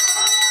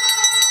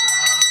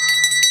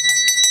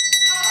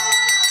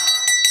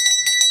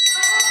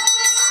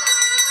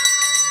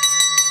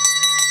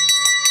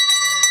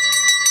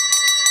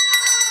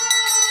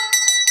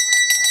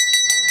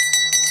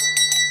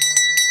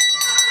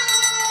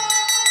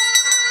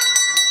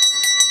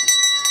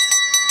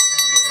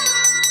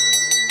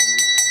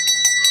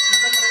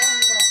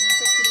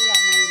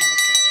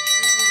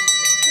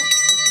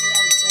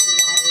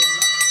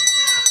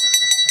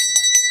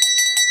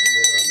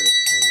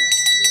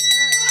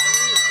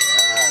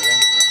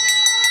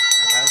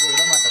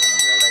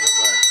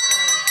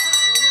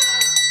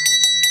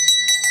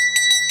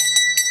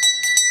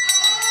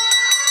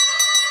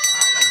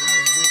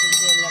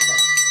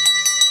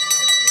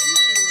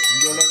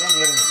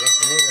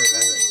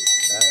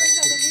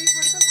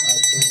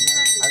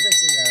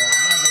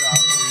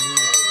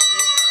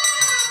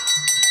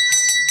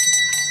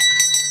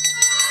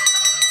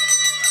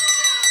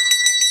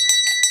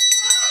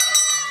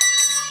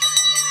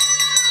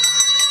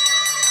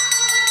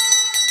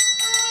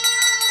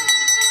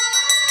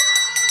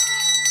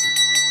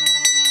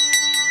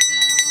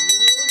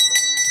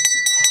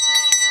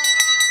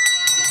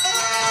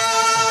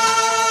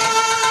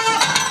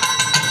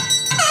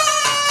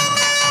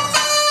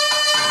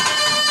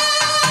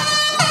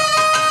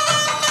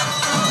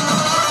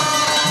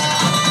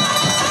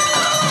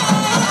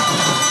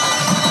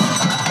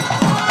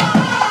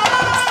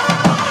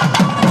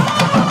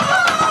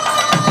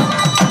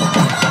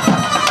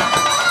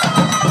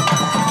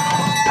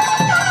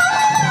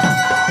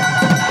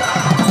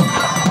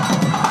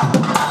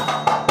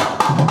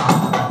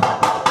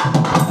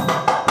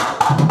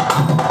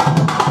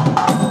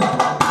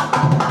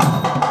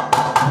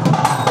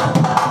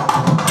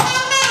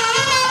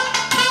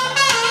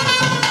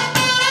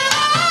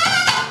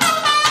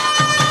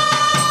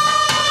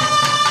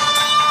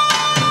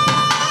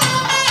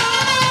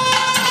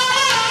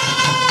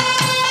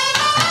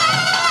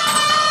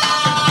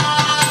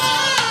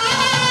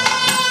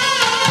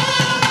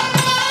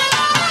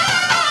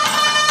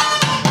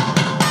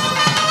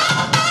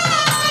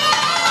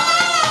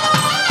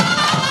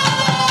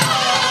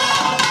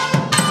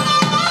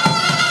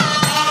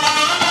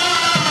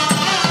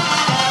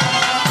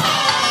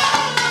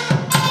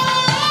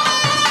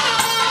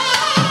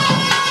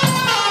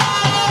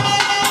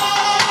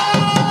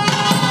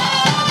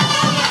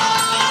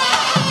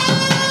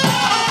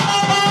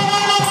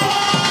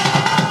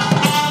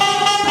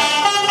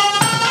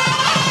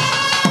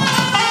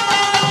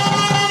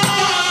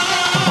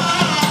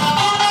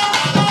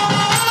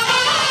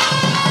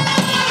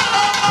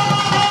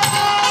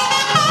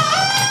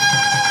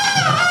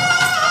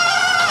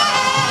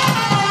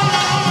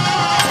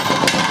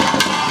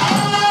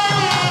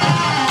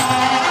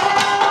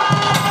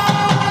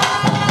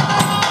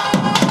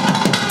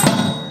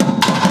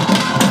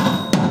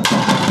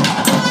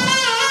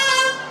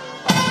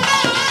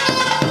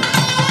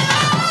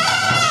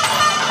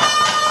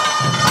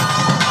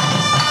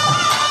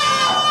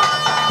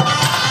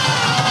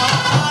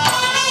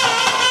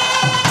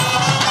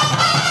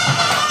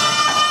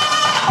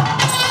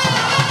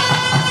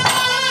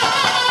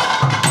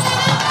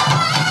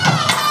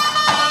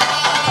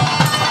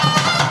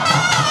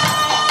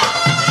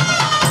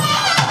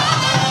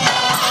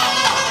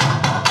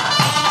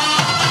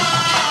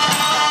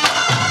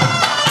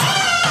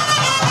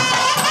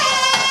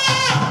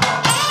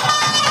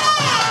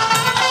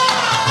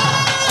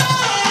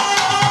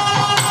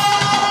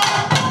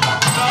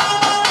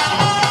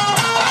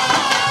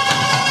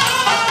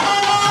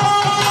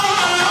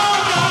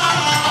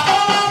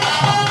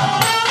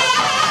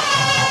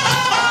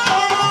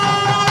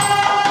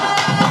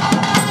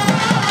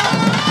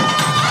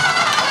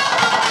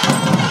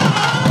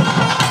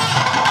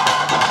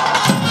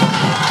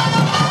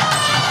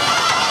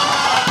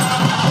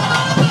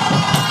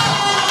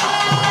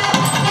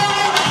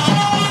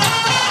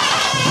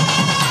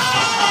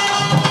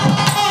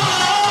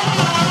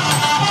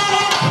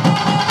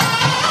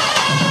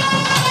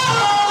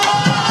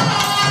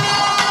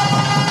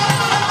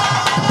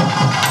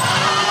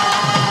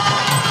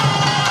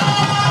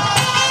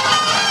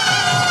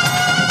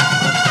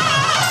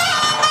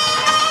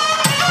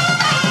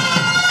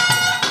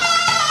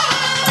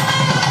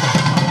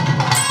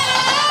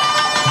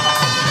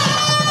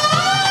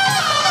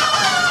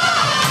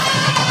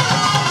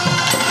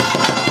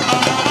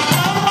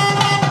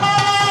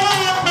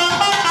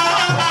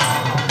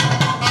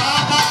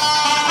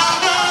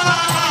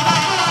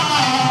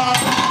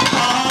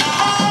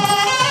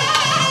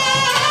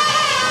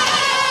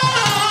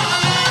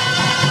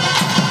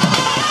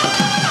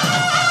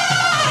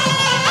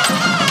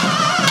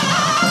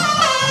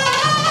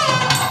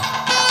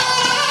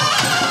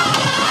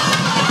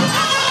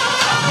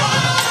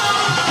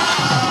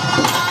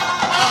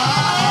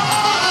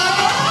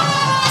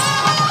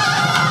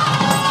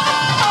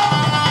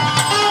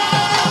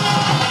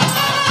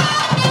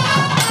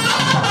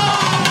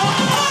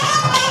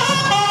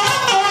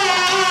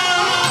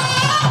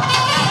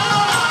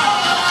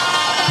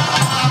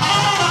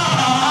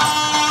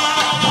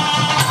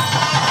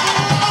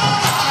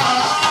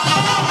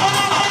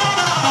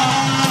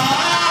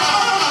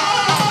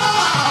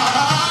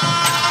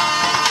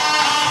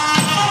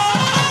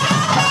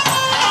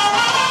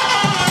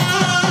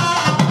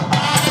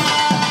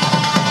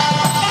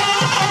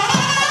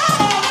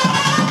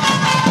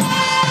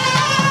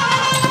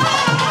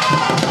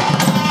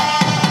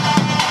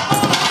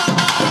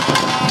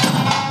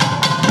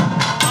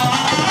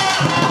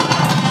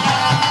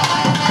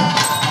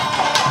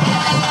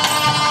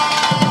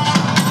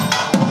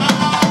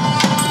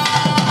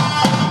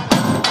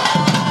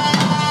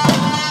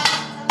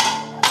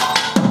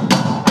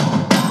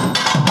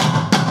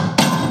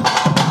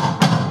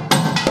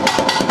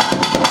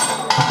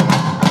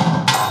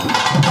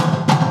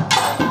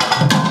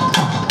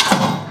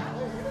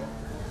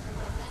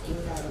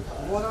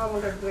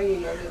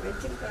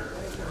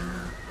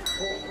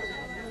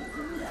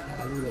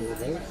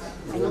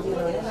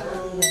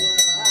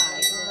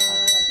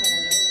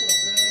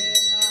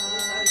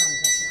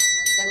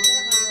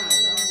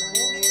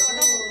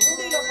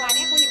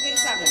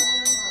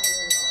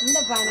இந்த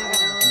பானை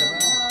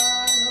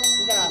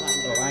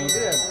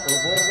வாங்கிட்டு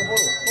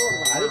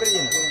போடுவோம் அது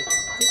பிரச்சனை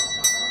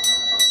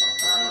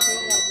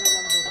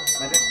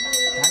மற்ற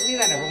தண்ணி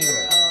தானே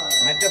பொங்குறது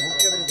மற்ற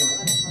புக்கை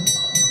பிரச்சனை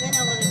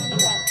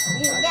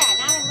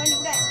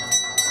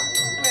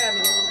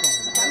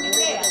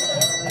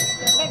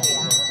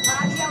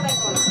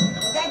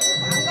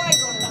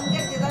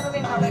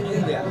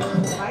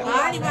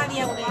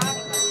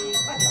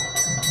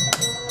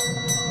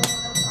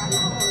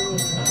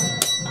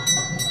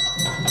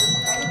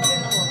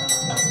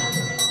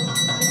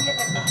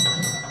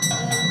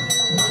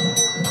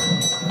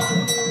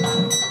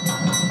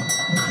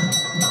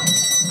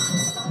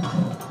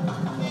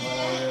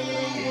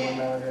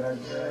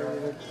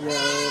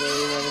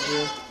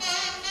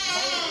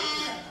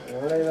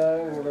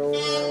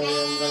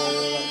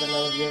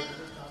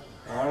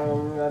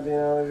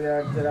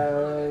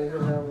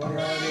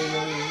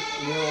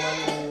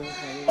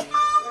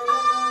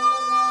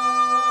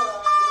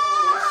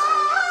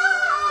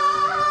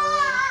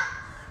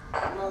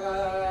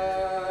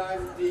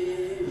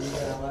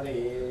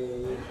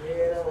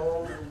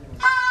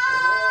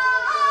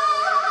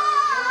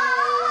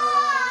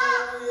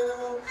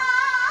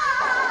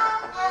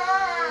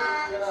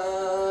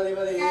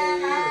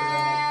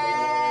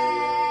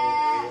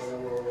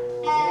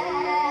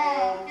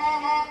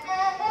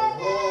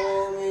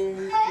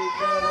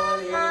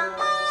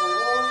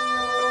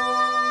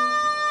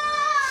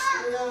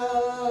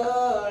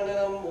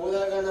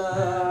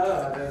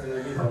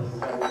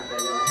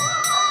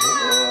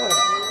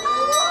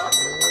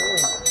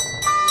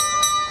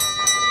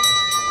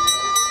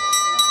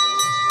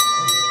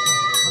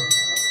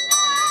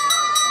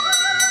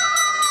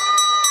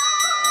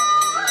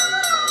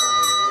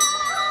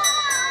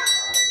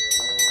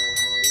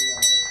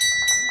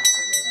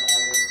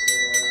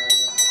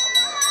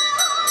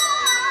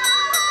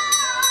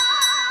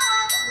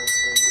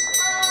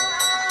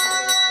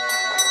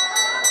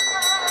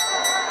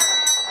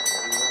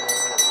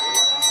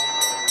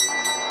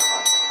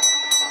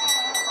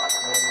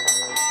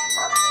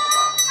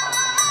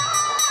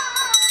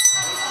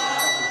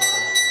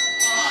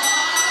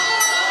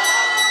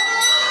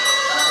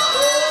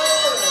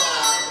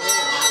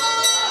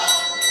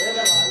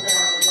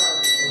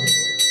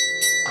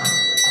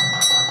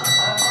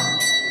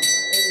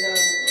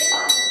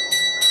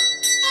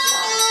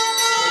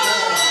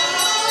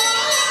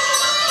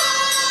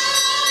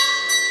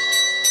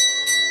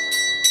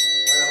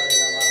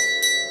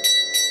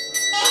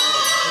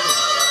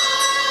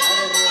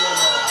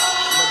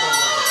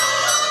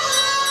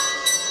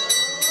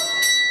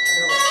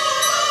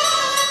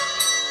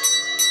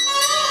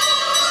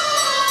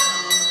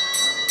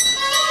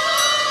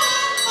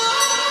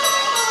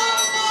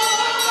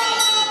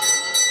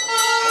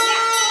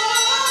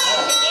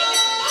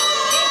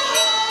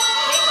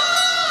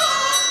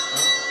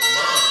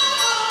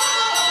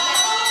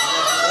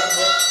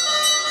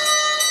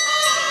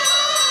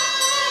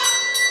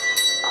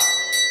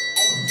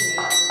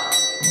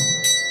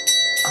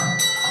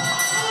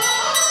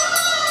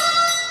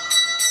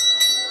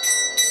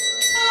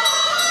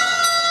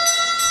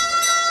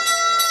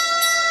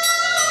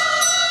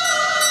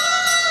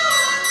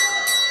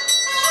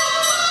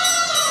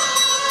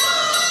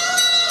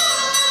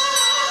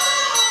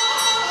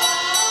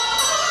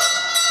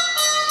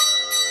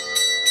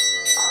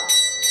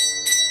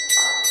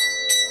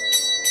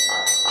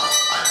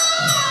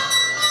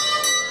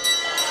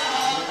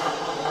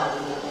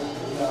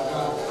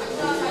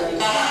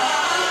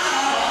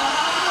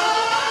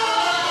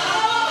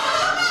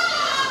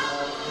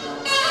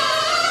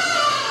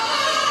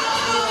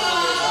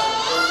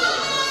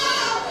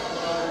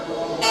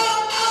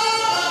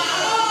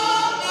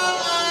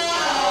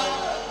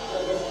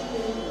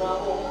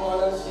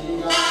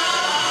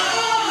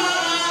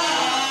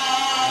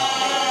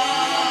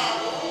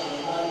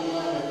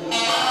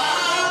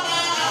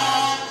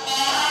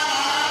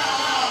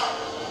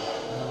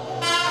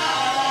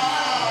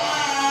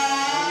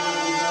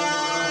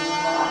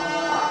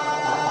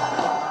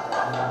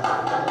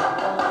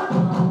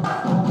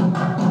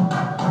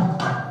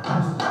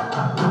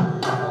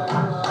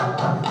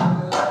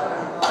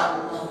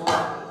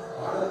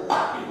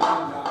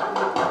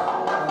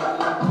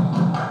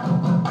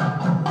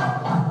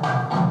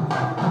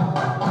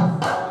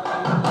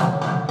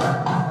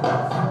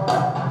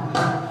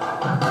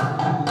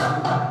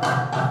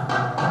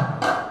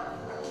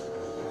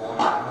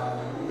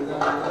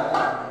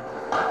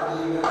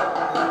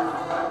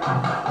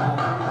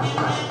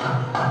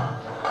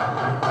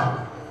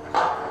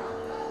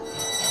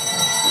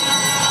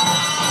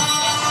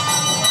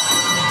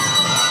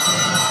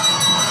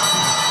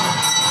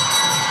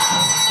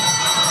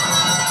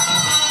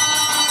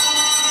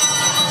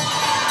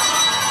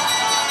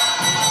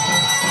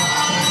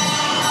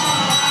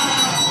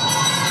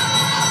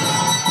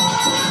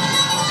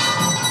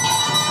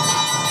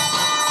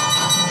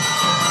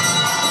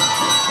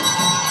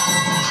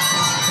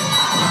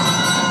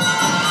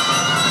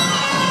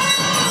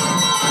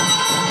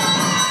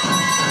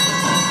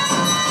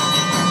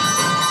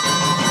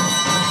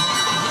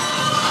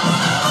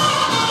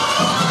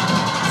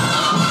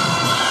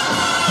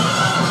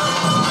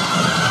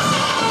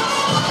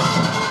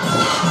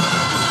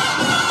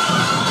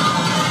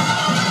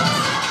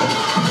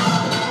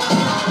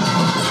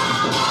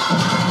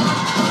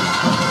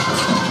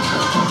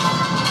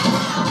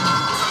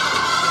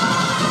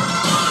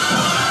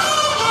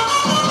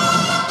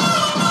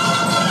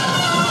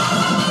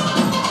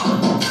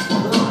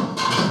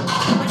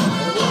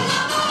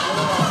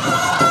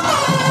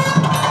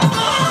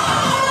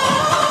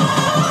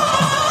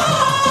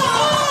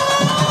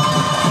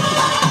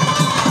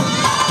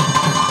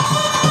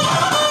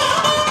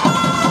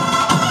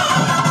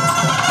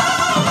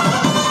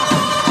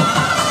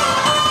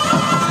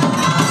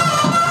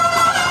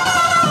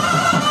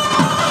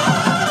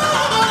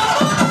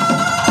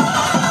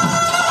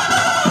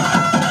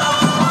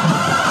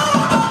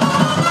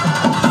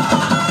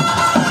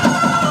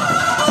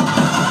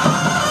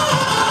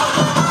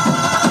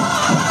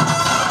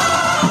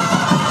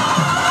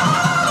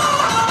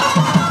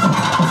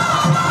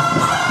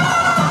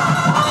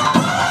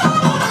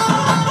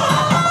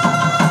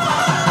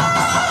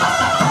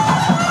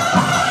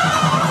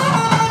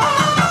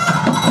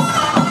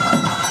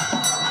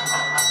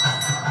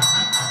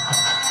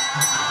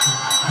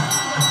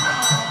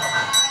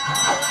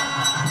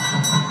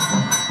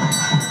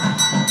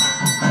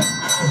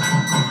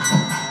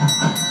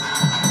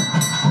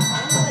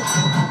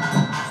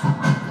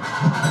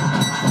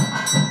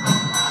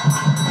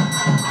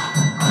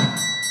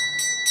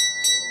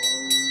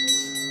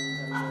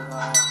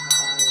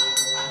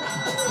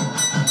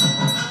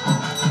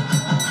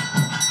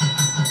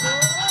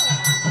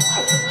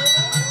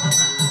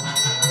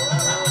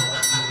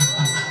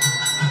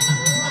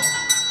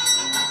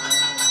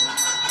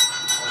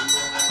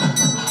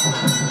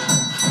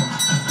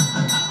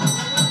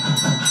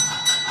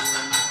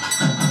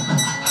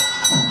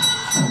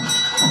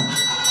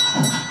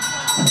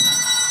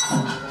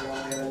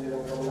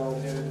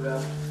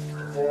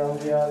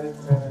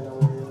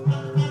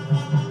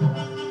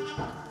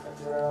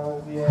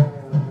Om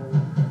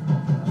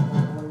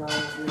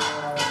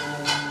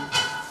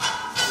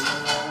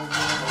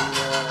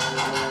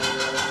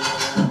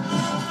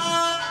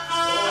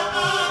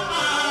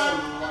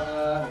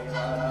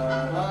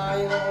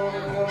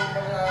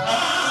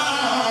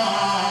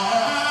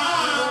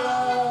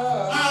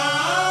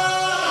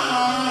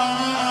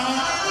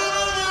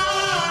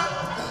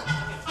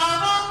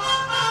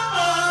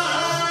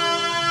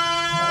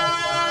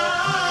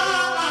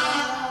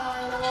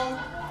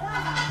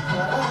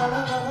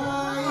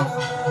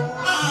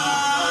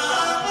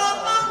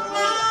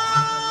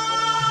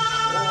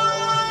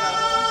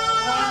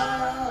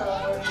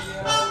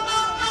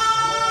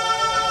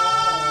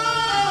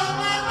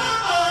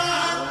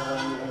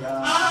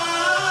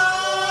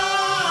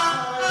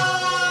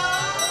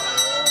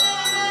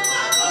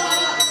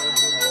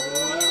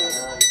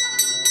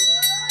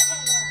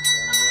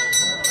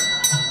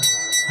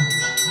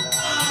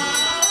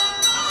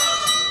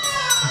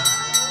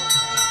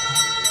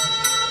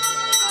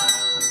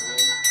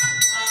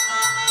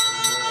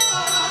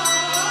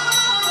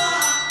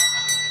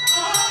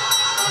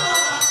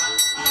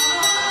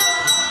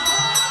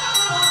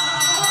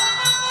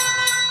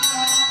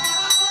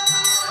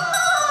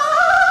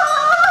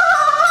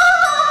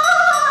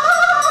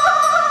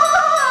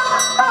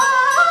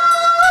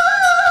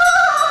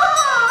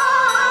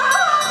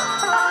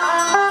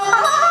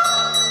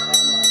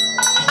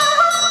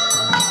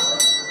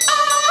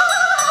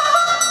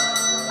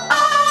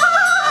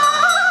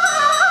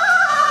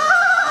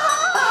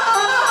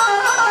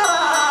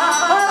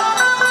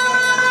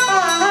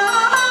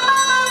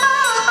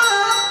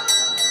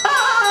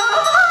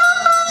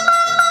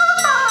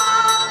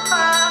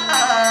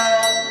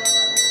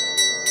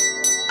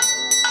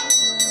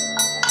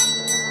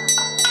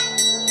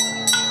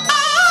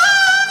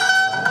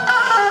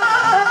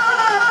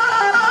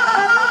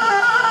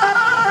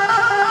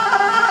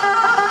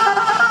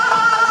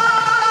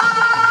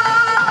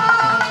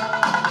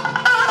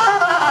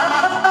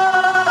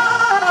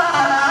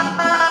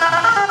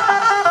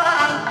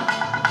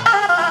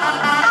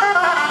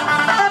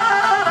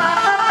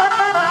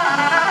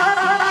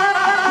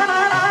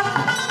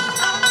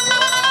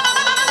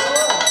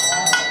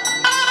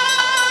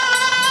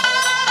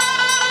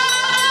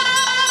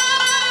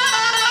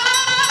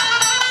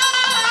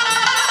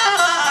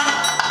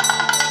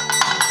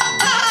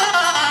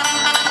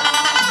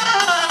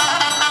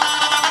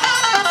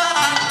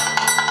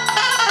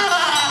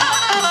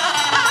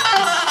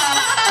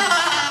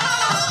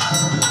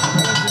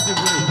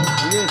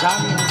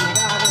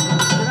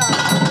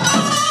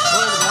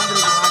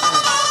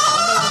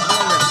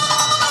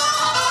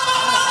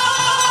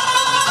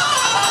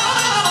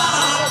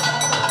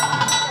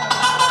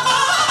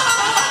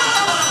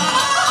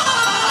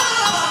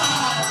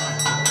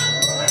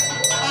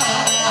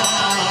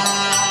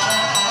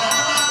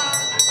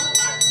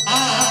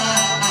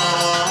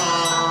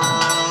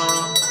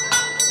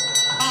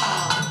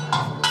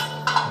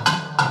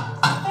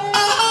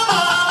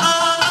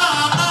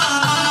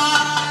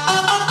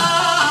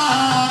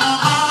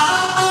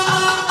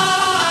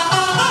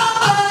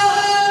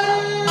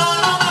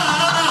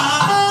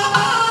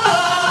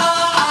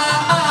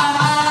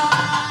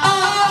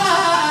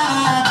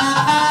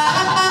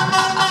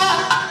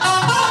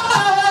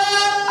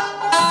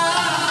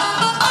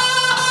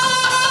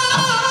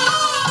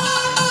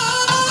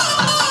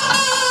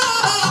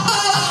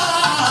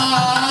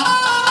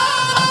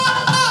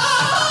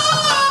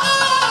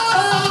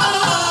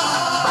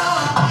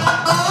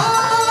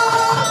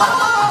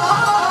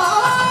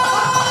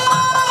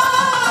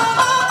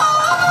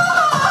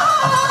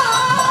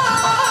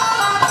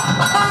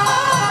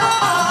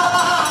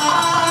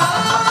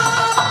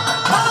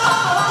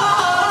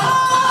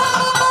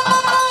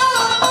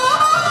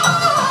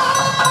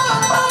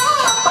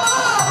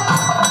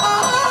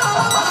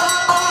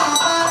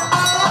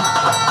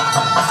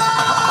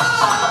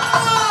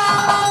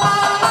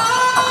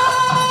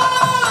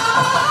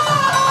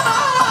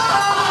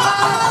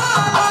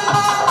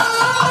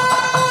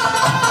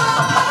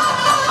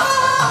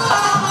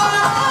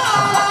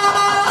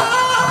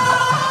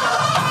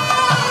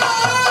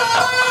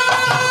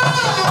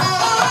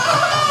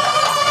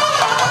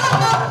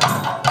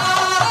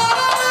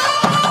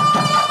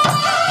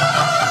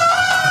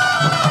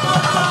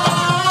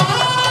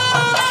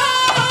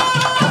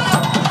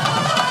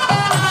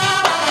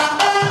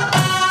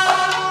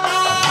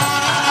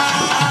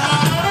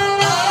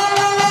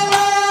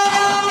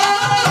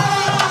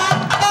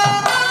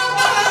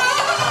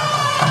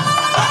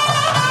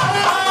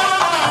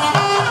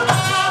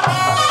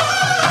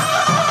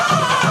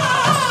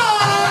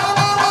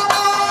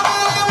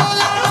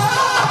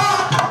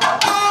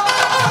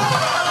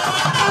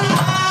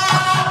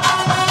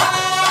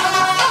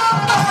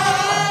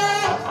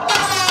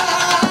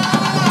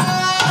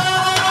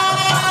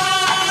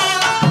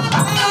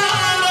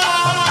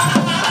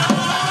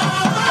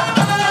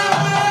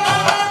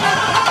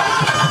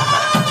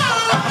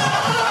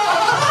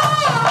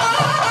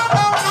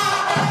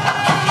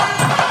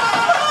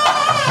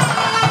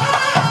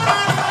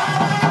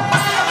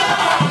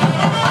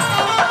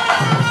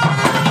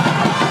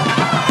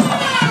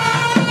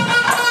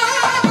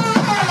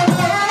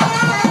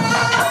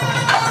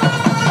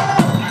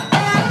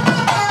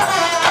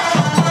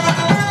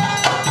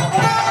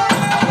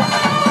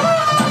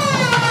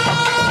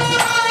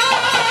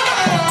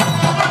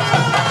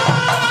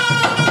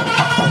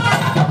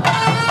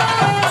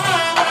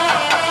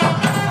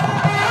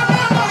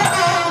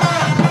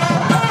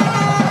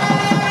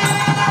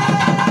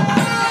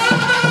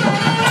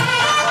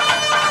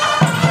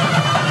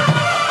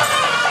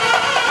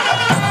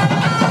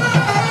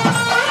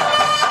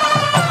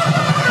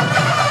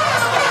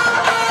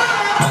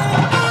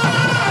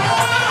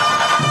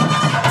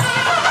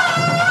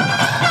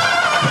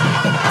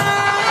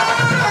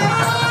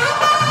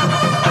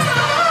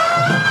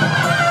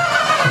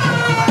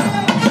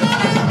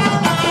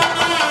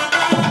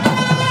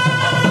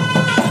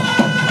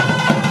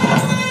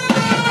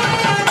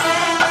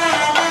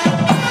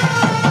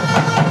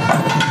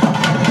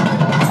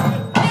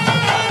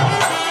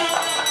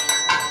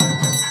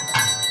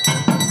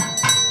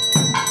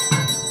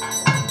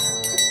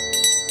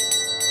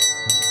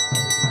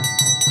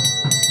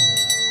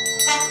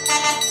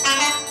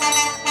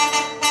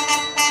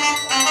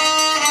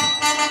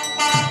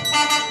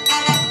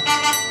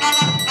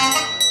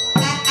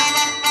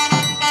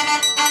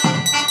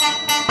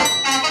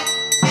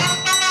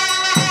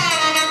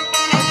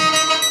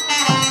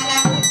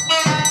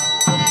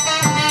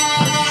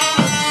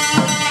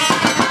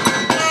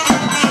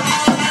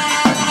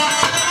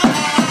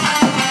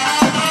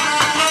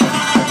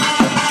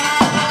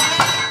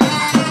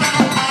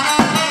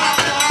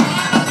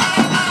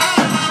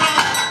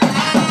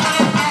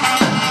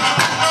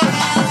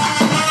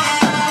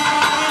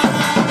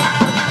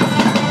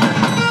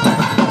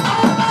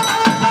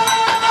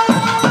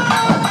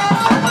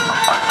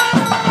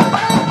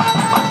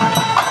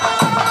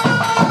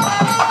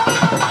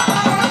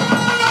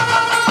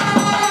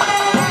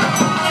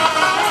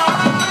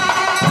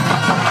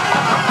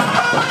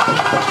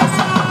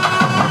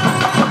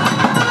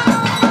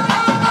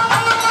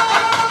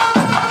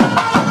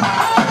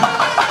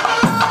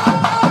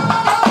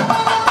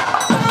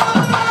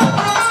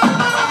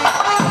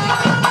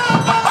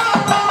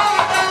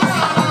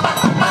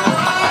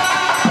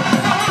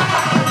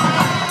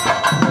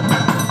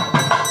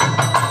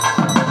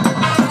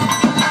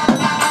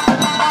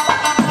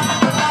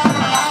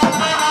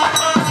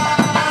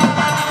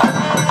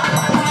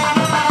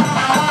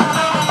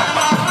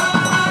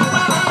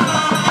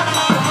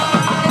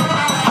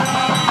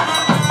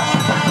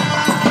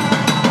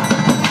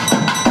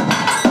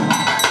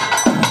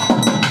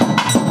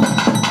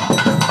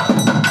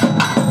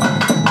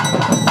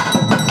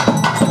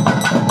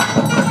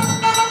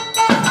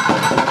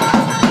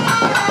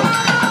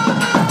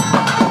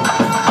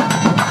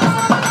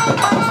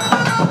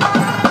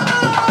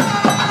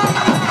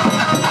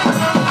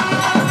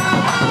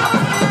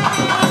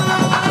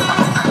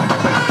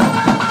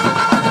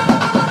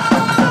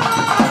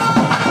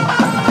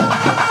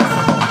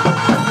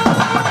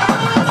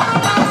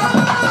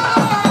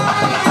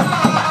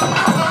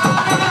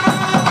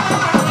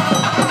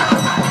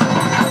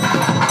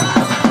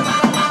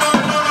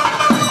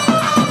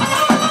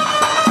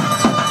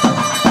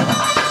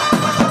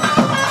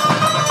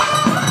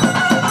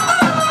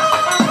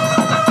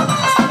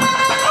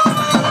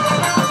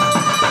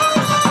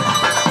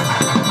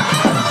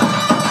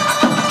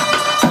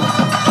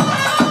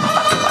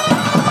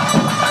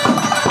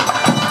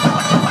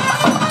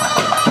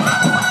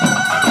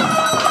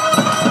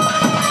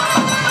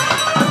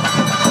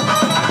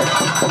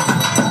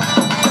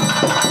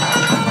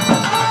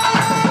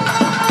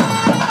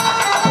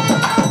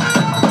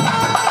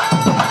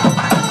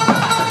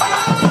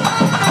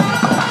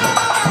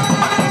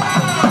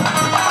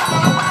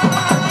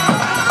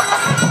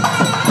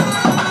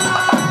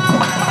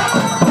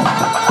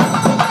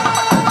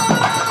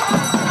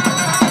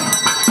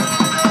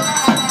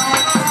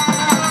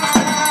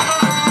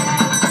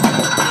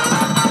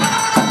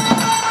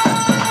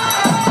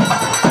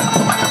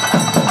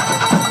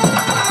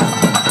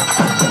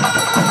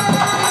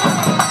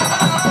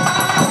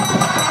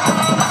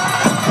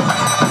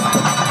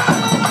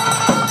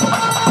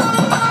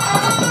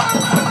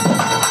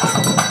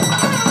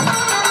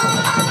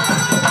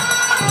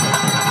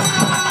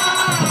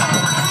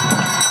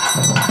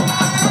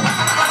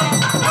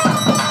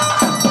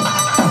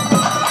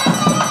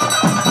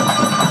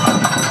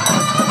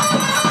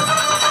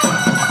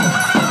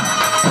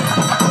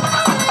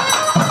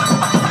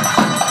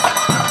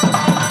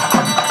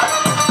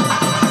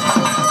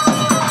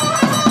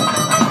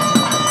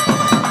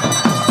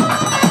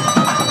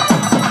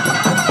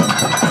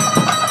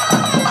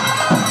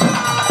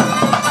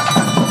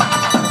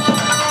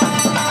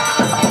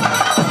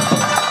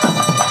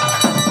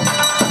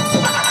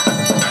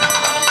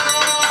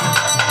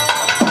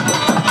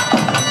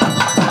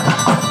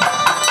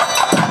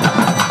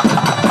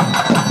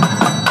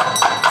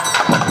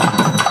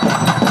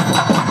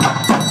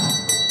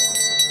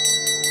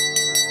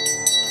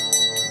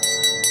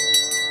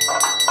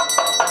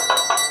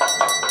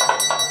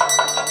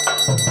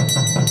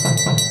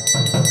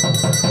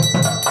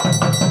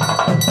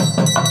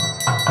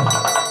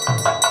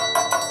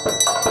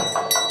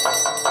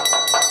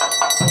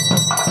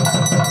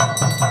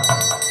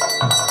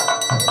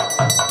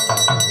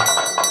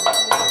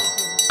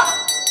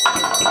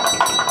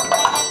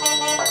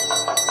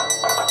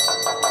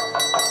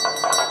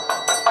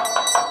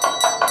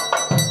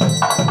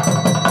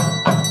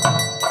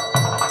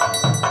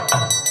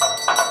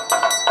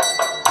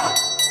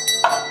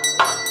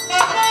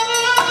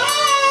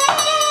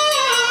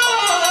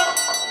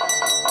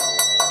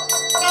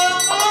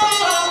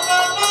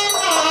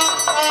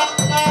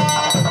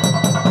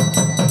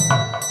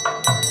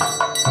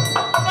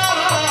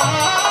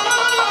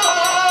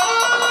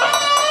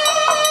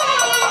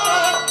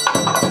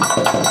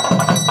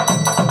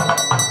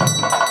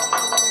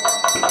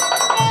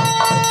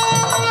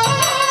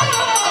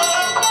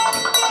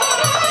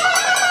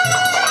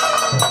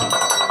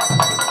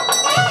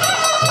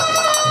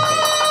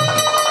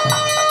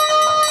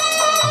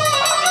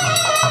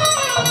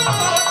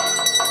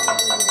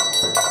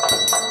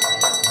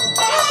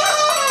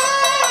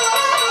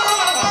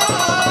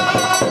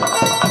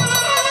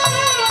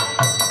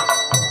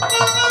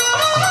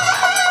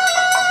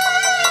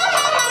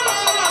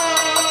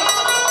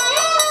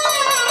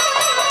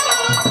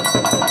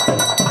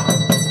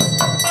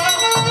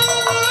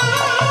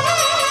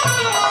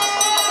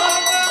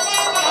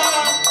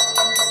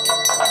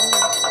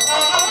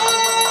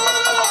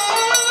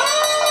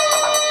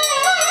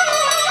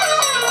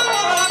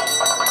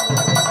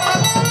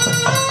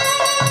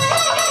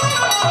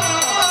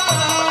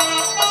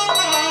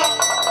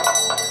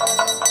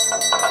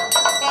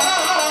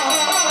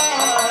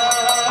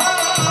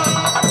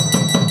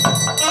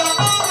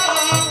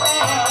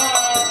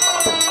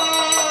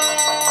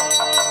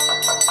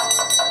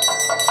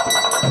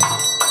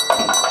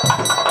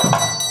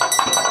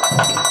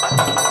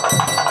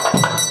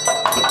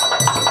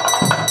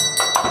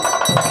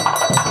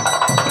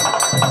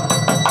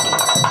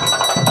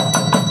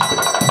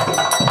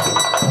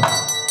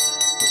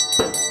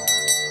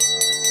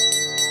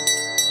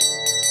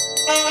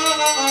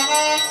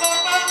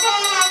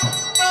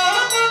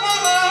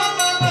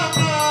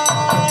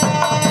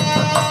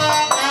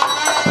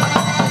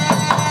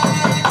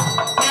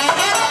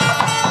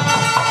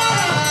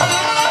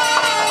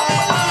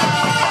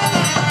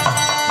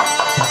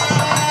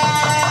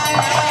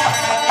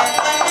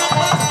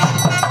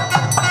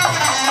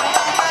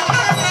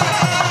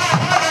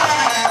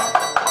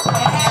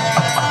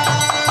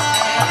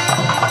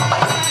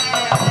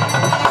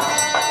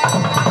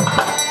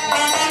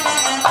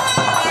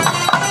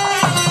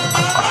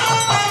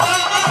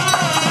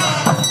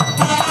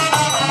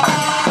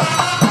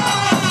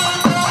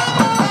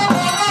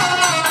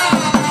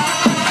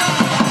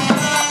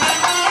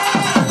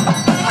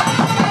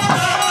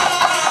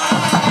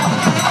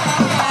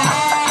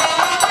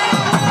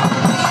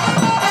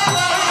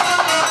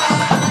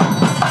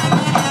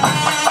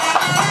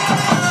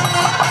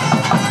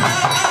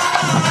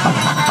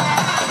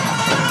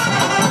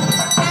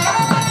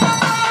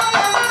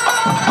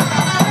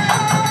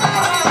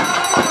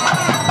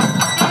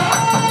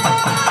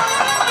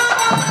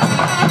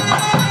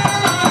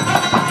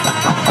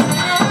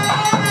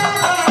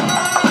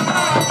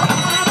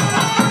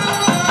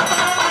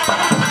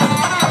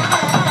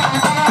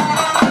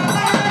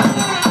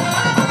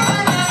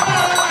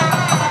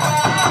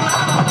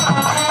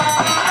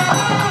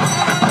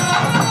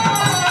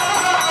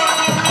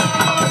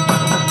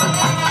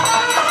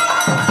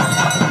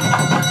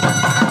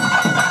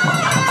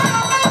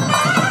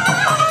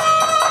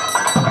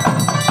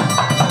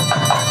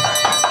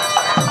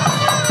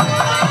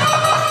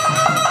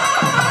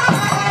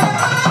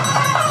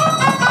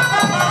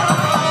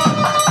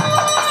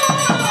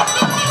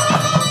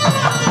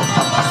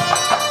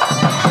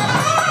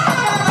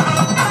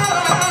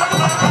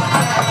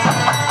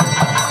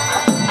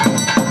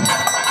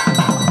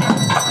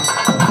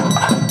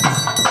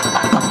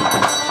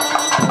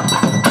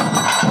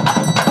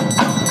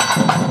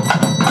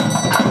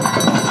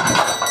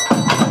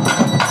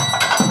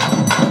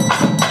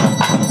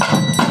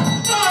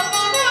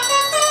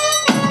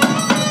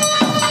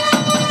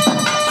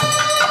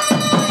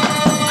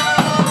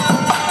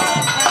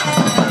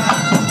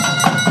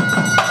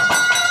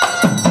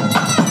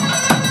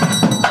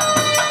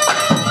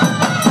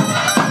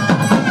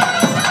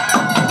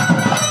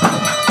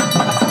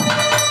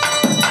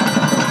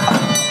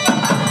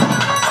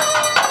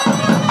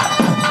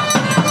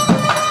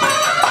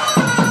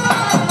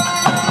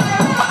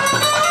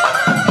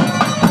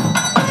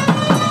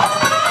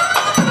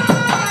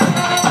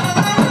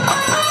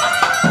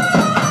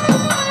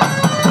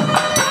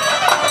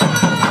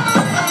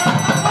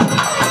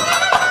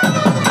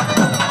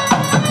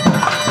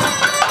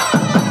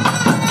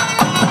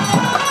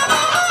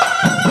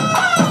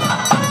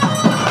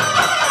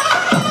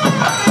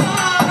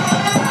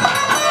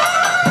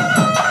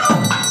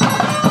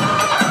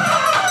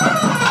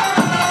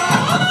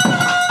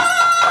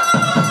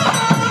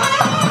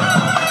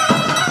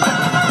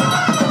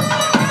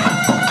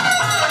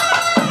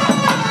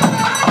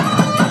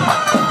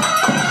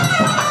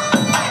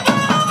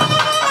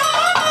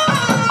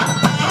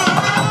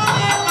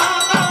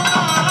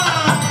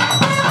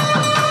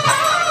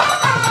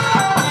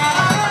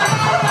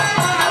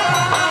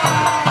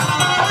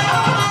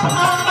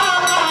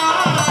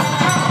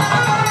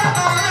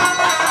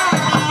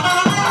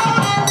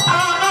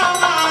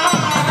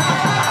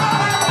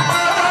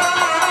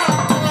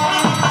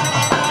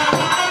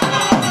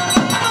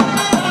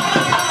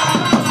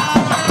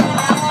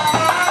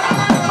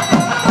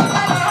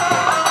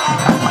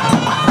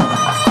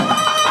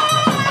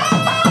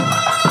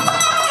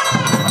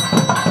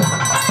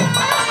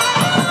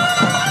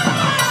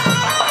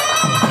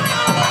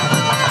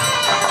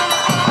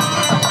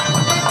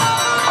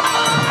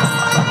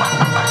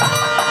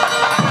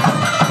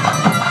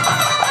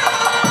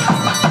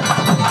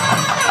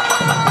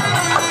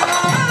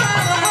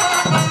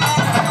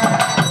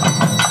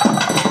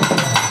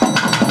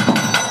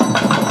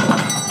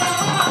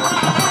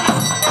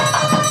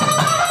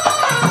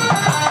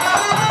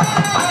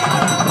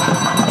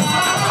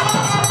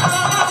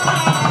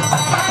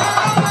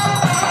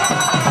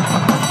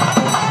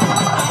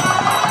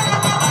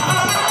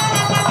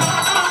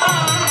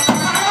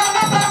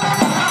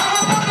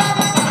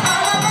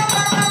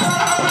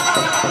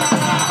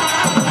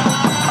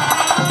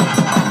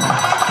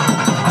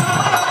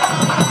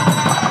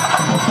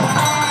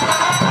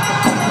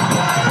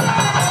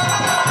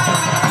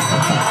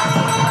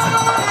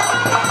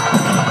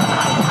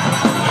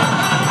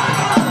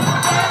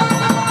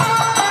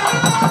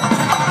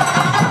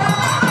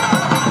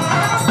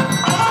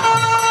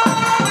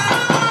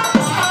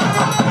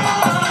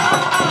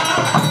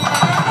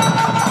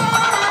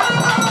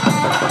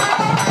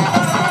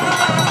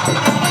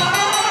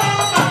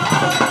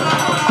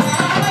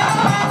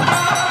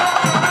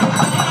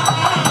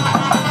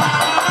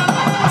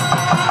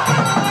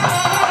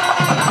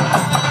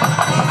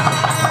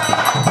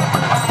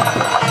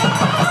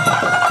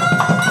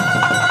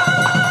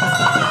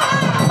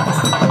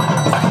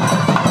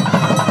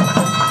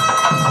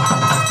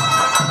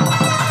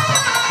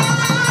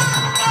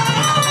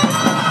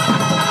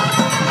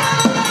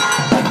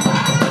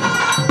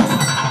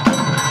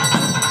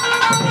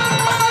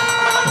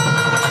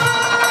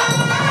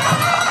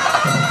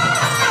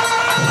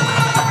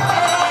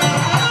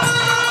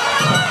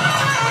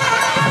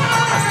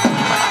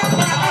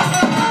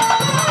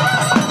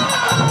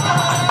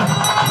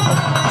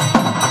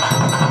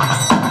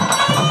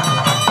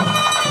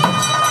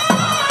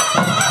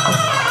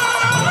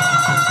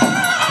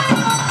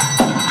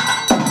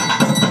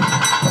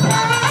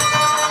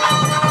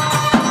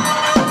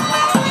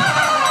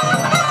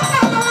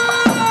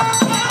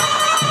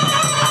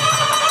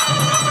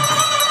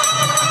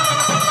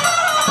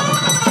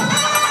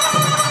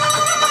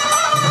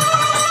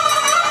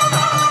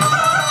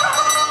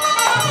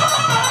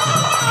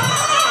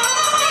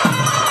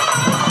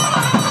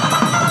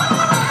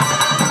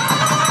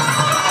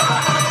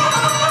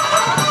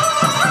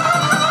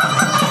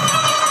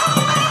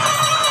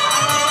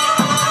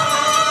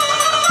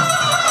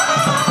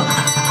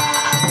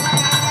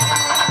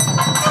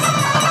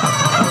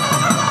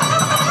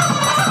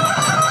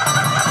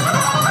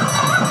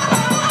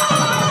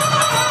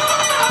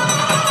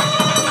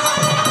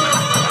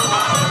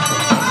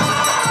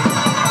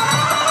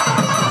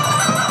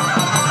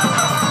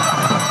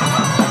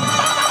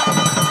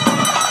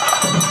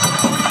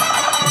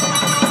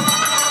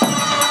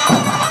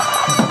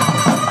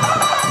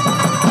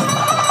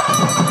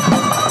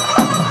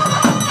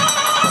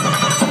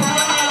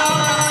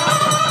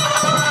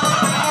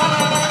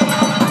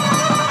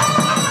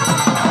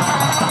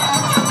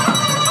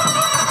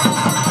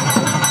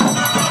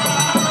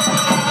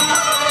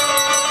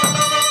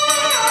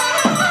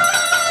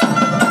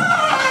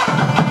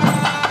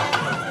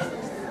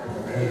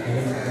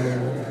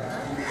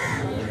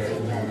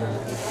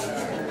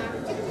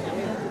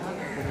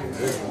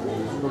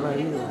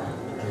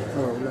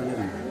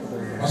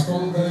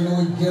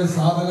अष्टोत्तरयोग्य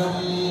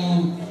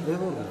साधनम्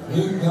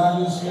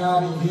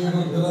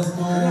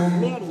दीर्घायुष्याभिवृद्धिरस्तु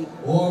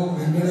ओम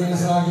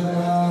वेंकटेशाय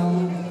नमः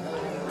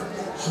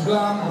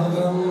शुक्लां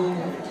भद्रं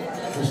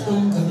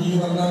विष्णुं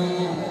सजीवनं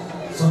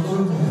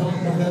चतुर्भुजं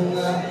प्रसन्न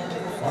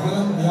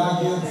वदनं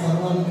ध्यायेत्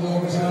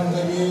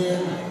सर्वविघ्नोपशान्तये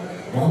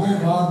मम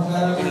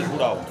पात्रं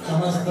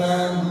समस्त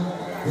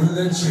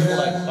गुरुदक्षिण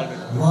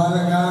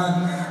द्वारका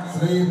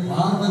श्री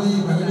पार्वती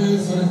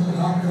परमेश्वर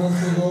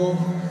प्राप्तवस्तु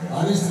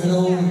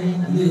अरिष्टो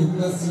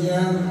नियुक्तस्य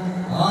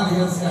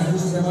आर्यस्य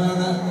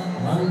अनुष्ठमान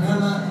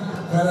मंगल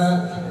कर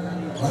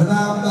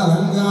वरदान्त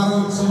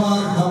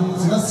अलंकारोत्सवार्थं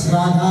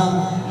शिवस्याः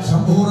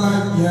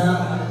शम्भुराज्ञ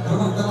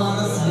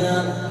प्रवर्तमानस्य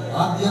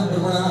आद्य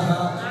प्रवणः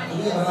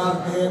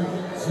इतिवरार्थे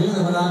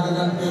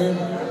श्रीरमणाककण्ठे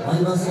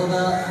वैवस्वत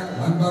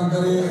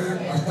मन्वन्तरे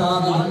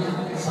अष्टादश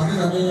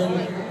शततमे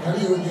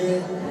कलियुगे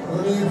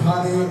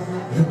प्रवेभागे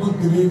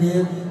विपुद्दिवीवे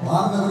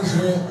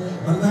भारतवर्षे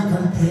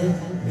वर्धकण्ठे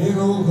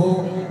मेरोघो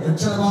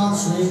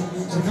यक्षवांशे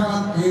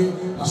चक्रात्मे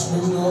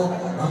अस्मिन्नो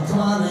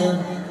वर्तमाने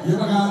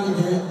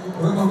युवकालिके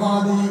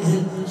पूर्ववादीके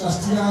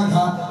षष्ट्याः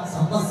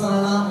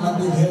संवत्सराणां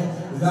मध्ये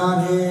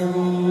इदानीं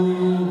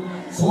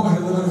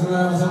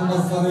सोमशतवर्षाणां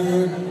संवत्सरे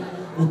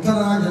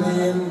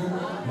उत्तरायणे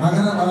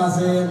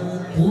मकरमासे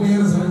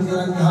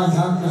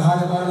भूमेरसरञ्जनङ्गायां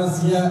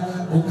विराजमानस्य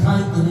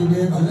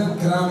मुखायित्वविभे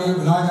भल्लग्रामे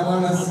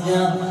विराजमानस्य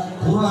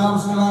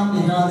पूर्णांशुलां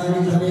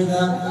निगादेवी समेत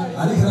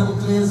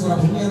हरिहरपुत्रेश्वर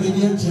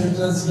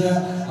पुण्यदिव्यक्षेत्रस्य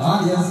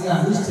आर्यस्य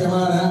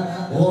अनुष्ठ्यमान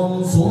ओम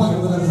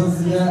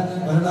सोमकृतवर्षस्य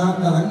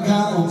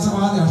वर्णाङ्गालङ्कार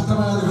उत्सवादि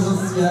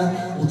अष्टमादिवसस्य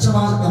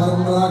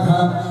उत्सवार्थपरम्पराः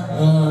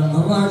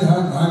नवराजः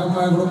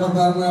नागम्मा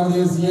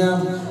कुटुम्बकारणामदेस्य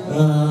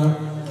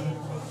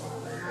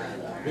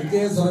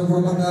विद्येश्वर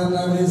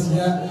कुटुम्बकारणामदेस्य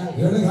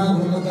रेणुका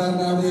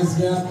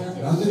कुटुम्बकारणामदेस्य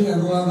नन्दिनी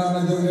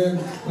अनुराधानगरे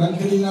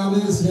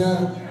रङ्किणीनामदेस्य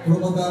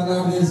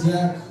कुटुम्बकारणामदेस्य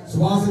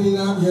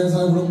सुभासिनीनाम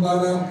येसा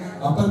कुटुम्बानां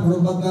अपर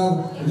कुटुम्बकार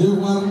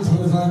देवकुमारन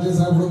सर्वसाज्य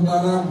सा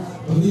कुटुम्बानां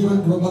प्रदीपन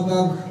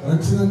कुटुम्बकार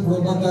रक्षितन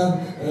कुटुम्बकार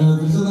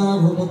विजदा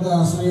कुटुम्बकार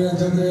अश्विनी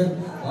नक्षत्रे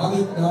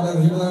आदित्य नाम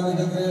रेवदा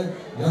नक्षत्रे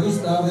यदुष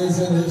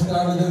नामदेस्य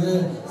ज्येष्ठा नक्षत्रे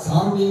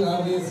सारुणी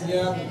नामदेस्य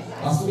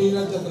अश्विनी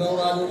नक्षत्र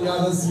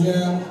राजुर्यादस्य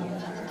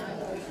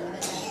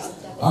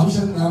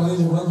अभिषेक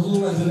नामदेस्य प्रभु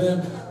नक्षत्रे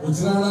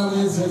उच्चरा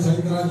नामदेस्य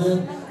चैत्राजे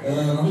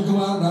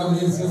रविकुमार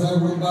नामदेस्य सा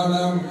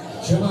कुटुम्बानां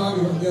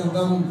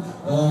क्षेमाभिवृद्ध्यर्थं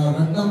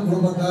रत्नं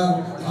कुटुम्बकार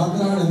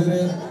आद्रा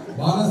नक्षत्रे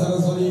बाल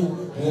सरस्वती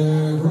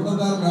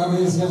कुटुम्बकार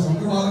नामदेस्य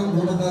शत्रुबालन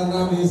कुटुम्बकार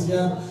नामदेस्य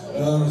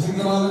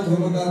ऋषिन्द्रबालन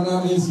कुटुम्बकार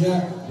नामदेस्य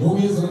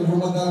योगेश्वर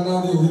कुटुम्बकार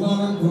नामदेस्य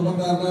उदिबालन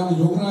कुटुम्बकार नाम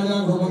योगराजा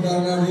कुटुम्बकार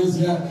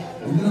नामदेस्य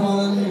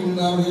इंद्रबालन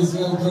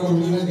नामदेस्य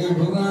उत्तरवर्णीनके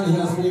पुराणी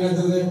अश्विनी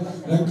नक्षत्रे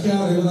लक्ष्या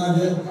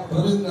रेवदाजे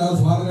प्रवीण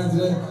स्वाति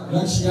नक्षत्रे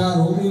लक्ष्या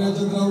रोहिणी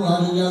नक्षत्र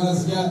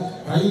राजुयादस्य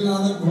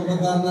कैलादन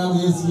कुटुम्बकार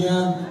नामदेस्य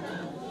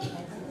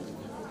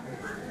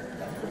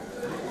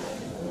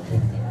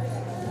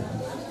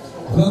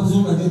प्रभु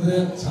नक्षत्रे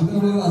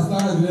चंद्रमंडल अस्ता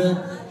नक्षत्रे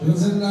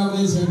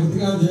तुलसीनामदेस्य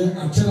कृतिकाजे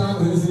अक्षरा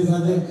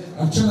भृगश्रीसाजे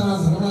अक्षरा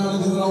सर्वना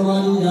नक्षत्र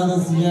राजु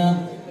यादस्य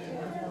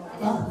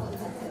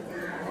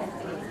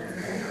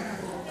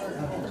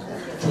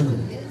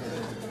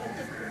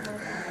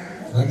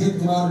रंजित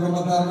कुमार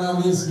कुटुम्बकार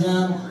नामदेस्य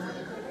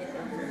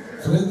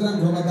सुरेंद्र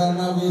कुटुम्बकार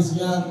नामदेस्य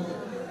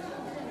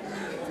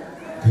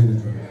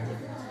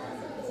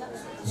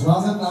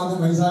सुभाषन नाम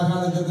वैशाखा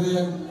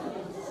नक्षत्रे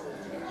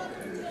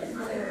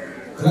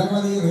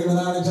क्रमदी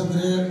रेवदा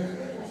नक्षत्रे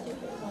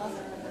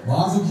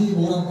वासुकी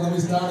मूल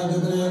प्रविष्टा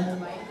नक्षत्रे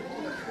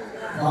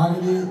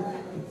वागिनी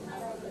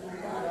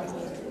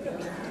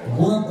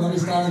मूल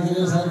प्रविष्टा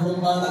नक्षत्रे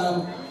सर्वकुटुम्बानां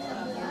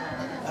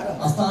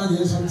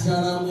अस्ताजे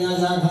संस्यानां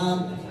न्यायाघां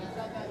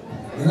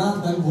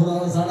विराटन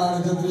भूरसाडा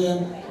नक्षत्रे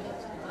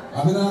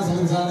अभिनाश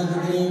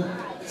नक्षत्रे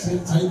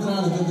चैत्रा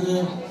नक्षत्रे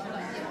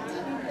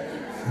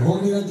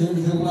रोहिणी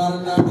नक्षत्रे कुमार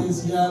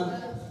नामदेस्य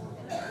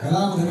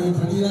कलावधनी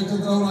फणी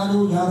नक्षत्र राजु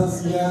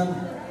यादस्य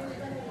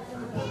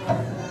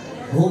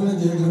रोहिणी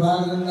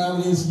जयकृपाकरन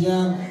नामदेस्य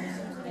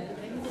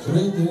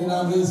सुरेंद्र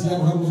नामदेस्य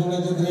भरभूषण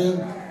नक्षत्रे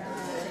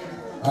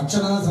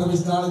अक्षरा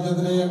सर्विष्ठा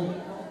नक्षत्रे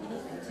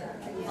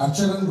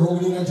अक्षरन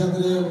रोहिणी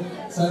नक्षत्रे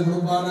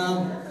सर्वकुटुम्बानां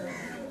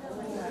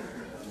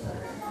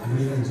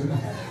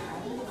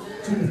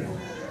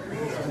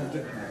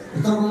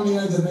उत्तरवर्णीय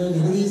नक्षत्रे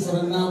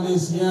जगदीश्वरन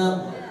नामदेस्य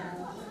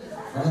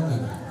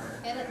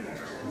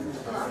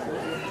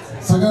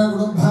सगा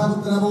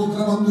कुटुंबापुत्र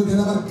पौत्र बंधु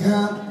दिनवर्ग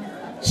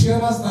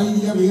क्षेम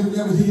स्थैर्य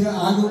वीर्य विजय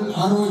आयुर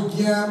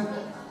आरोग्य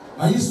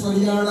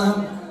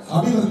ऐश्वर्याणाम्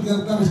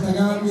अभिवृद्ध्यर्थम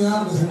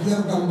इष्टकाम्यार्थ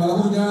सिद्ध्यर्थम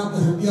बलभुजार्थ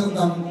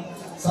सिद्ध्यर्थम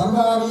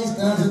सर्वाभीष्ट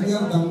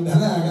सिद्ध्यर्थम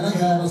धन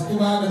गणक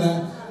वस्तुवागण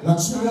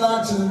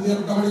लक्ष्मीकटाक्ष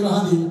सिद्ध्यर्थम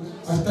निवहति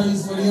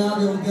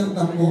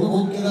अष्टैश्वर्याभिवृद्ध्यर्थम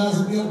भोगभोग्यता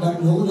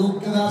सिद्ध्यर्थम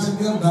योगयोग्यता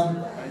सिद्ध्यर्थम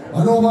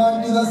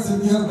मनोवाञ्छित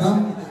सिद्ध्यर्थम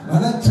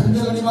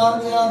मनच्छञ्चल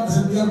निवारण्यार्थ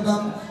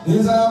सिद्ध्यर्थम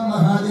देशां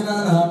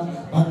महाजनानां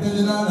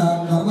भक्तजनानां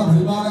धर्म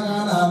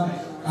परिपालकानां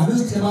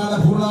अनुष्ठ्यमान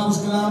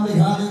पूर्णापुष्करां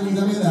विघादेवी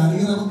समेत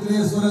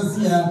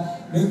हरिहरपुत्रेश्वरस्य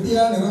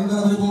नित्य निरंतर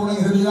परिपूर्ण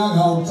हिरण्याघ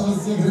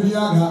उत्सवस्य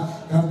हिरण्याघ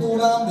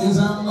कर्तूनां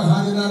देशां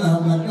महाजनानां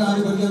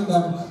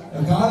लग्नादिपर्यन्तं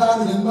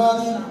कालादि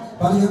जन्मादि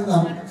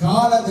पर्यन्तं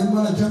काल जन्म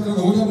नक्षत्र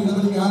दोषं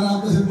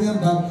इदपरिहारार्थ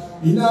सिद्ध्यर्थं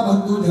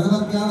इनबन्धु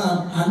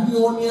जनवर्गाणाम्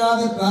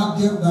अन्योन्यादि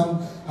प्राप्त्यर्थम्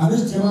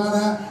अनुष्ठ्यमान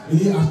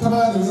इति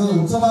अष्टमदिवस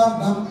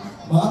उत्सवार्थं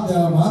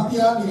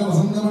मात्यानिक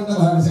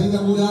वसन्तमण्डप विशेष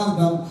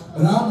पूजार्थं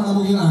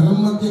ब्राह्मणमुखेन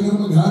अगम्यत्य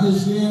कर्म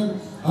घारिष्ये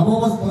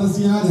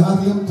अपोपस्परस्य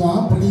जातिं त्वां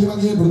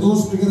प्रणीमगे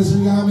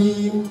मृदुस्पीकर्षयामि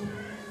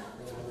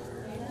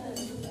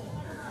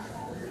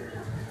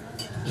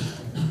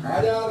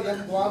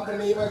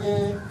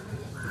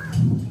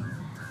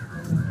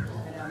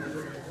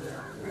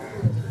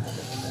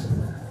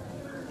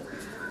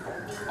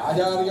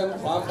आचार्यं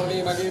त्वां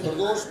प्रणीमगे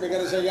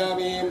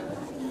मृदुस्पीकर्षयामि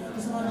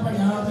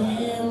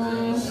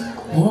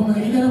ओम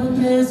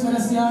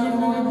हरिहरपुत्रेश्वरस्याय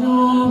नमो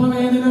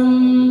भवेदिनं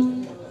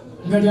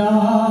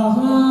गजाः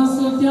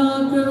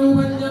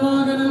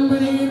स्तुत्याग्ररूपञ्जवागनं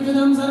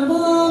परिकीर्तितं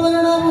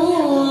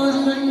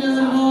सर्वाभरणभूषितं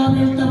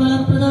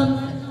सर्वाभीष्टफलप्रदं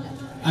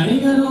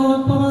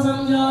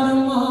हरिहरोत्पवसञ्जातं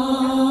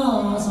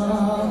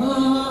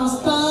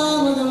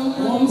महासास्तावकम्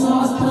ॐ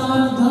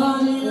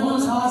शास्त्रार्थाय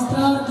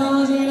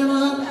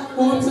नमः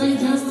ॐ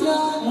सैध्यस्य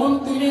ॐ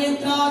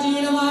त्रिनेत्राय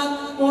नमः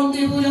ॐ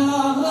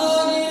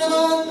त्रिभुजाय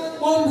नमः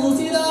ॐ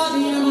भूषिताय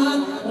नमः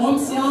ॐ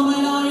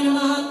श्यामलाय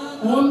नमः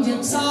ॐ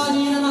जक्षाय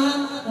नमः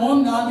ॐ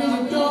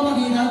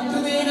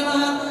नागजट्योपगीतकृते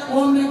नमः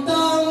ॐ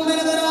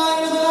रक्ताम्बरधराय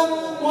नमः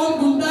ॐ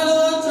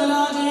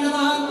कुण्डलोज्ज्वलाय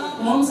नमः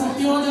ॐ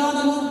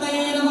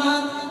सत्योजातमूर्तये नमः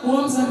ॐ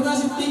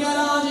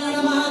सर्वसिद्धिकराय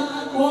नमः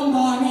ॐ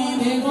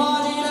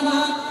वाणीदेवाय नमः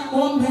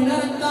ॐ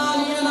भिन्नरक्ताय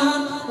नमः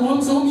ॐ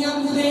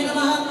सौम्यङ्कुते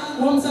नमः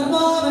ॐ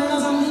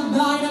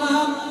सर्वाभरणसंयुक्ताय नमः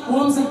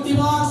ॐ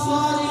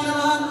शक्तिपार्श्वाय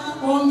नमः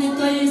ॐ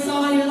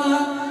विद्वैसाय नमः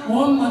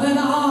ॐ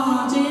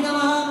मदनाय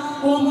नमः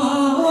ॐ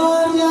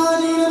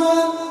आर्याय नमः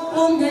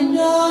ॐ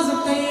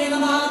गण्यासक्तये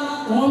नमः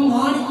ॐ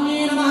माणिक्ये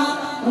नमः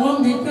ॐ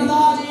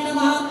विप्रदाय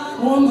नमः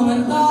ॐ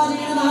अमर्ताय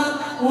नमः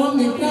ॐ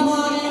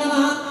विक्रमाय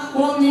नमः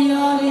ॐ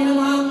वीराय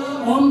नमः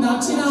ॐ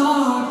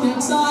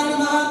दक्षिणात्यक्षाय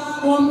नमः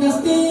ॐ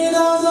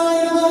गस्तीदासाय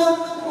नमः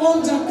ॐ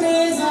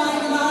चक्रेशाय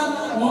नमः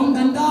ॐ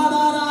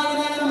दण्डाधाराय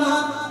नमः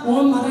ॐ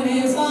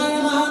मदनेशाय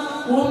नमः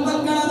ॐ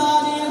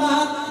मङ्गलदाय नमः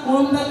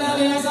ॐ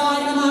दल्ललेशाय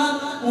नमः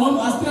ॐ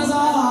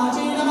अस्त्रसाय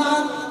नमः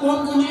ॐ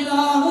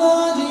कुञ्जिताय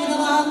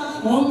नमः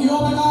ॐ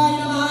योगदाय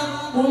नमः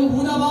ॐ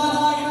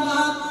भूतबालाय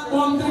नमः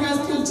ॐ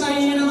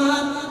त्रिगस्तुच्छये नमः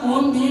ॐ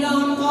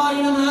नीलाङ्काय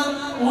नमः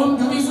ॐ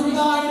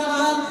कविसुताय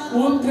नमः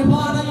ॐ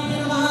कृपाणये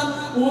नमः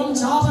ॐ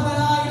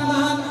चापधराय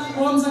नमः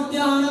ॐ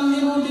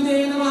सत्यानन्दमूर्तिते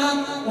नमः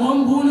ॐ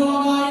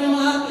भूलोकाय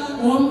नमः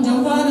ॐ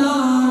जौवनाय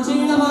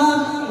नमः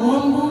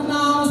ॐ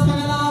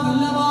पूर्णामस्तकला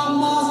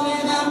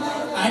वल्लभाम्बासमेत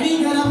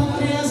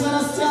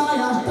हरिहरपुत्रेश्वरस्य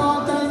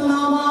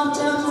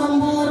अष्टोत्तरनामार्चनं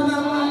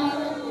सम्पूर्णम्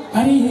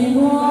हरिः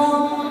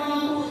ओम्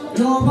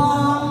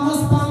जोपां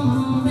पुष्पं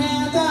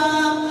वेद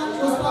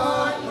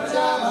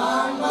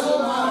पुष्पाञ्चवान्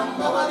वसुवान्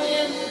भवति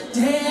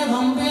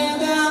जेवं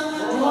वेद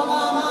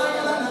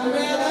जोपामायतनं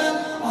वेद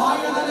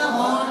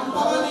आयतनवान्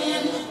भवति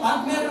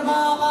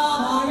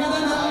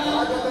अग्निर्वावामायतनं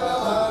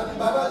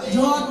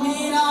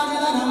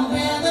ज्योतिरायतनं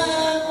वेद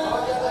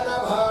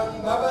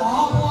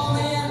आपो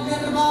मे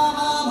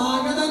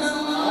अग्निर्वावामायतनं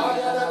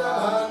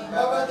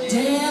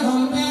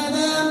जेवं वेद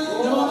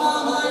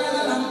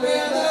जोपामायतनं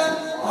वेद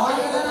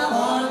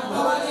आयतनवान्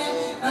भवति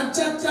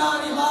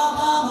नक्षत्राणि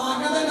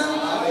वावामायतनं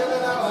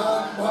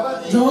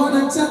जो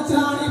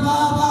नक्षत्राणि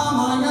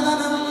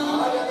वावामायतनं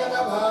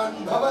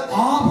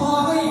आपो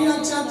वै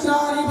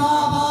नक्षत्राणि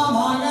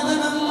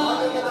वावामायतनं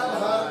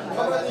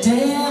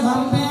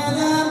जेवं वेद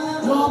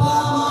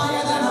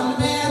जोपामायतनं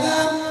वेद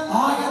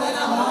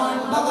आयतनवान्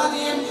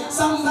भवति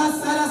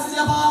संवत्सरस्य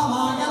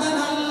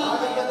वामायतनं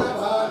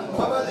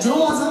जो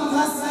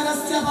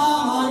संवत्सरस्य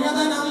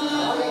वामायतनं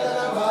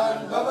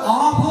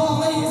आपो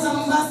वै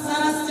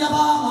संवत्सरस्य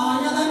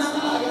वामायतनं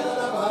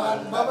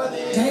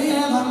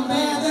जेवं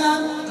वेद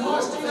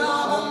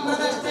जोष्टिनामं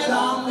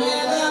प्रतिष्ठितां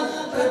वेद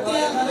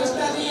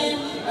प्रत्येकतिष्ठति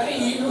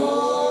हरिः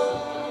ओम्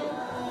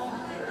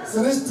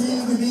सृष्टि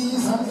विधि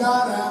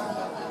संकार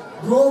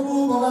द्रोभू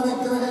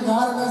भवनिग्रह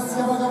कारणस्य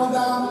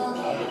भगवतां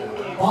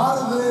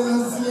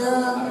भारतदेशस्य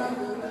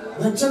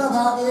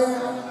दक्षिणभागे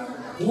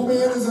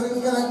उमेर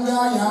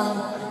शृङ्गलङ्कायां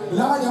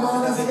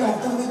विराजमानस्य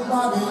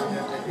उत्तरदिग्भागे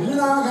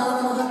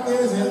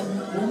वीणागानमगन्देशे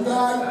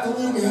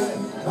उङ्गायितुमीगे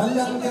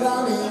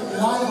मल्लङ्ग्रामे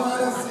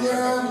विराजमानस्य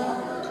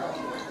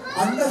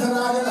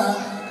अण्डचराचर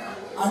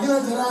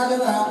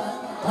अखिलचराचर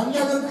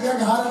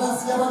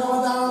पञ्चकृत्यकारणस्य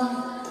भगवतां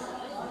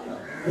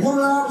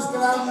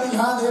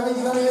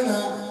पूर्णापुष्करान्विघादेवैरवेण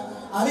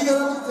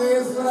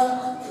हरिहरपुत्रेश्वर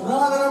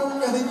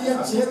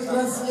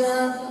पुरातनपुण्यदिव्यक्षेत्रस्य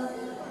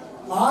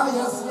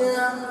आलयस्य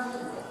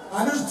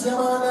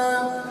अनुष्ठ्यमान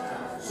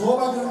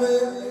शोभकृत्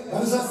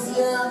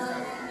वर्षस्य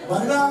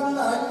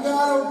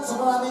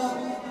वर्णालङ्कारोत्सवादि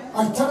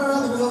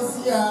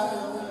अष्टमदिवसस्य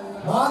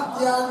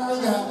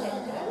मात्यान्निक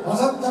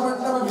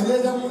वसन्तमण्डप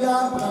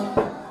विदेशपूजार्थं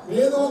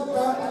वेदोक्त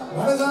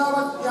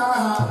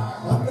मनसावत्याः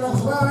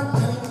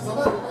मन्त्रपुष्पाञ्जलिं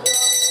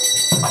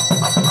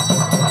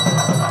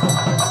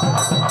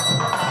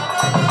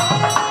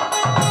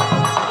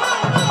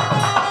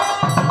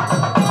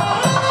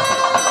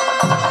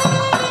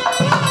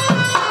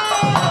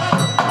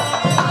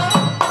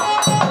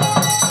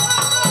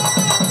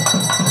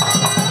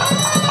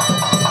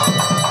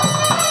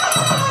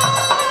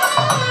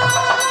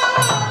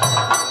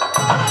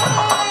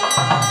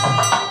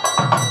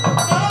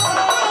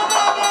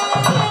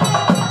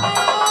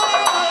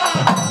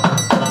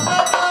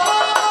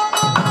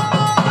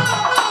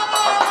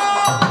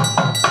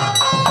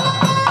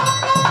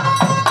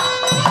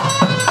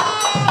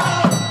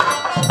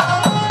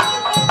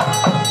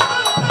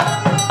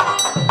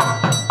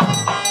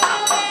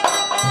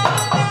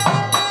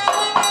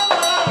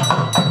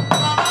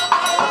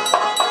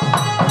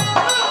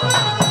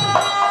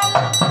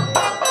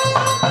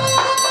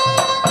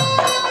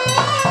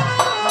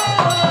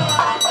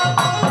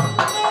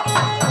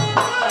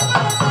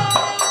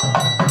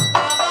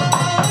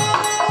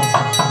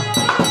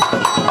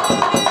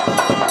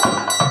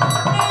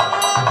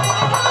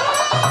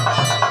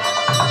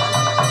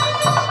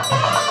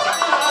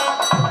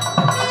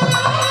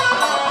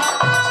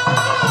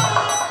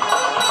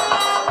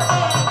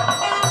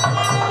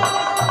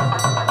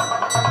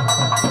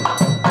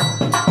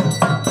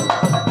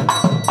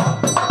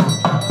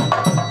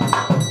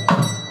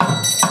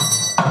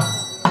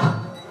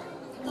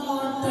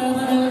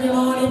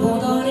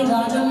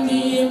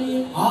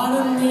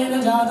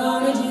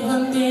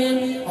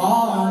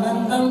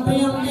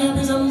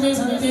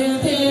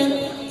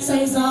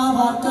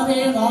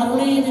भार्गवे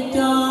वारुणी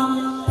विद्या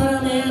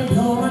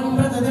परमेभ्यो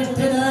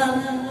मन्प्रतिष्ठित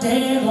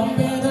जयं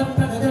वेद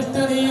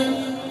प्रतिष्ठते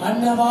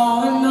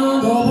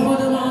अन्नवान्नादो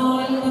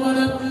भवदमान्भवद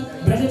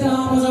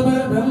ब्रजतामसपर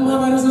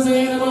ब्रह्मवर्षसे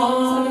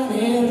नमः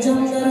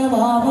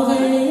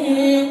वेर्जङ्गरवावहै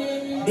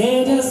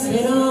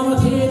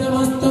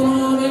तेजस्विनामधीतमस्तु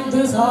मा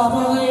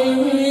विद्विषावहै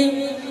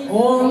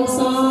ॐ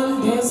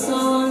शान्ति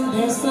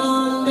शान्ति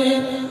शान्ति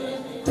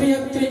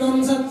त्र्यत्रिकं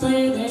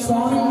सत्त्वे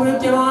स्वामिं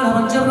मृत्युवान्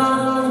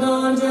पञ्चप्राणान्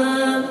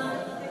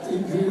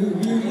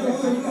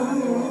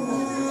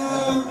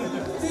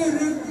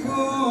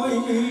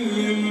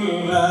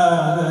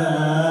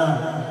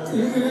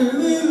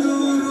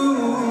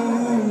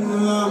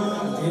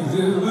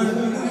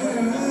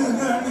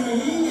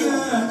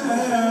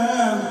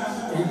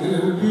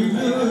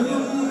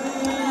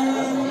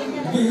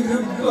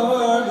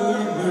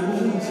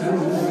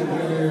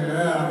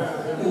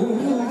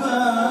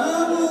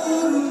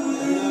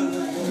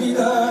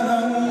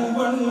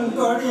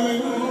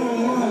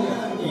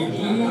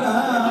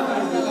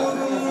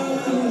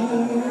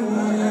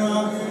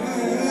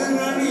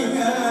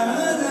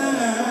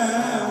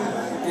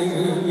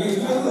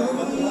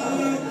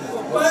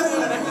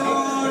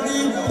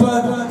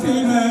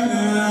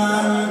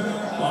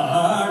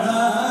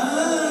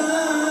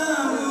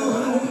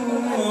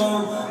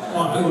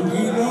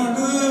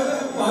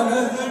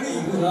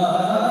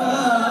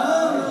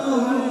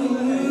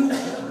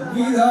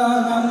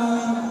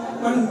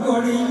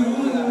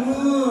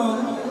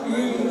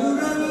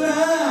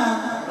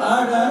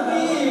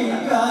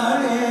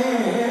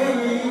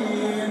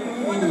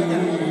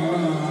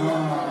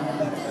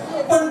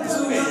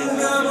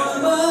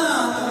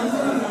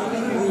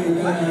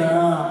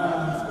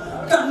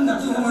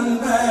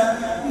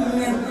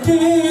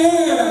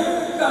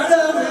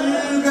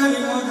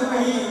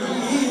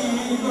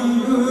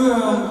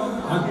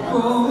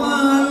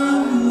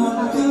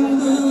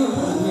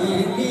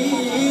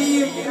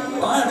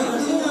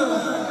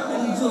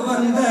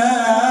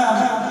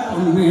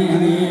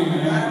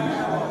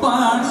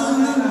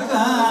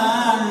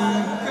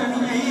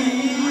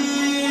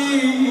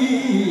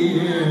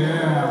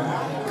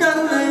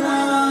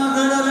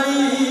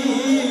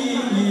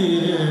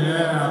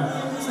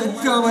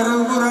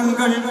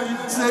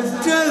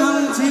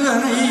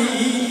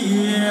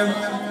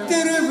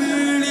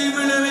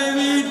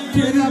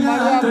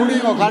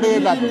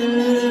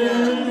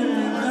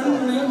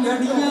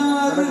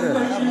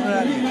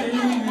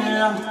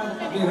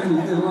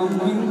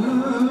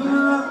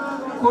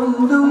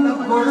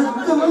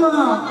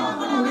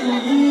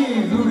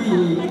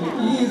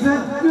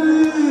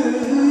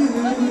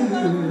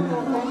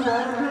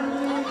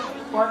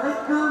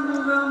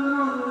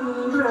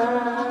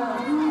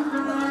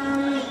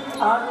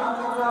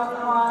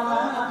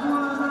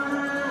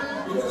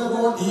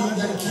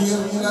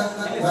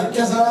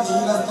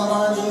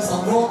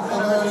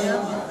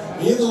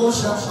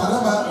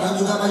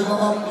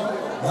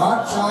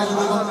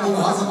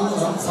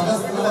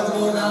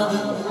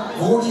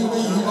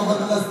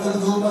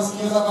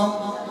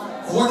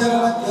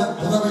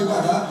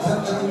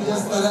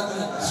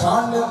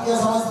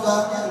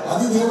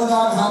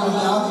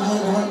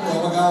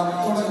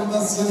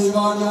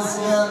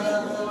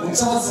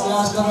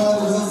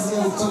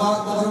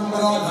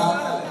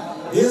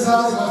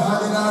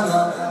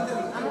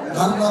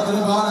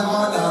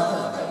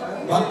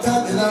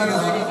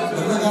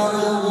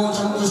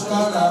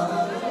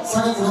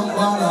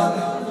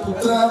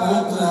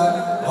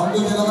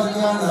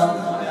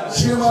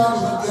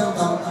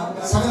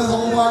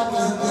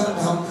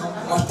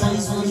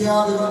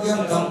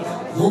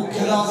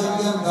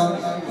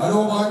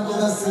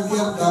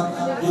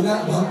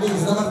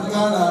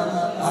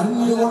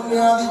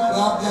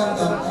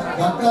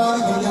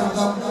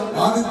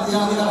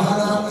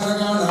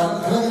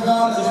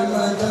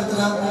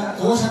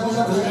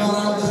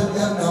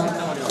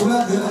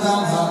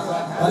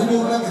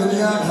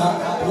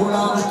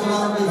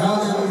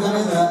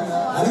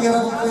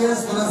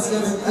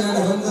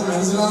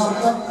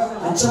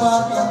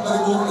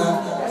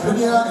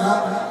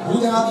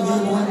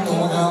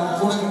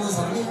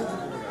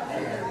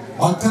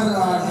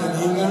பக்தர்களாகிய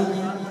நீங்கள்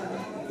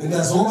இந்த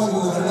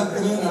சோமகிருத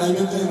வருடத்திலே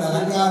நடைபெற்ற இந்த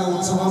அலங்கார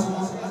உற்சவம்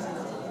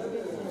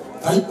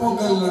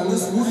தைப்பொங்கல் வந்து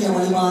சூரிய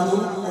வழிபாடு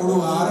ஒரு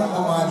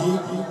ஆரம்பமாகி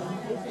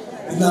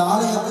இந்த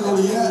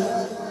ஆலயத்தினுடைய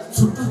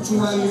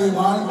சுற்றுச்சூழலில்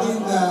வாழ்ந்து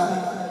இந்த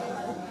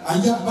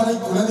ஐயப்பனை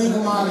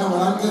குலதெய்வமாக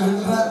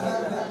வழங்குகின்ற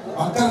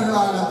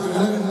பக்தர்களாக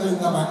திகழ்கின்ற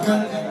இந்த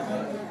மக்கள்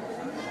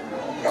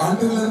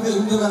அன்றிலிருந்து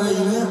இன்று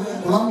வரையிலே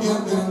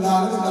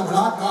புலம்பெயர்ந்திருந்தாலும் இந்த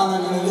விழா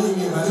காலங்களிலே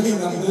இங்கே வருகை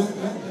தந்து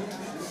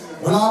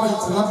விழாவை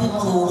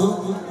சிறப்பிப்பதோடு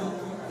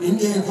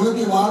இங்கே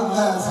குழுமி வாழ்ந்த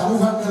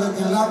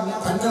சமூகங்களுக்கு எல்லாம்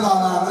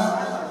தங்களாலான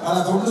பல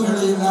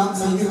தொண்டுகளை எல்லாம்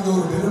செய்கின்ற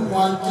ஒரு பெரும்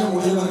வாக்கியம்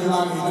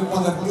உடையவர்களாக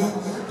இருப்பதற்கு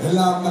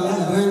எல்லாம் வல்ல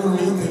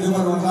இறைவனுடைய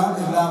திருவருள் தான்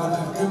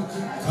எல்லாவற்றிற்கும்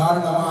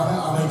காரணமாக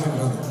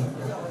அமைகின்றது.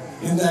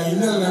 இந்த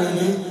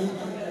இன்னல்களிலே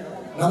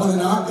நமது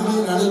நாட்டிலே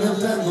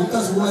நடைபெற்ற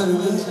யுத்த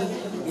சூழலிலே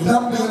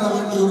இடம்பெற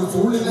வேண்டிய ஒரு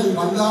சூழ்நிலை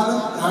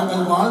வந்தாலும்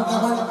நாங்கள்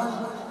வாழ்ந்தவன்,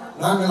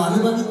 நாங்கள்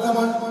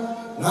அனுபவித்தவன்,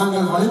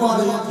 நாங்கள்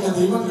வழிபாடு ஏற்றிய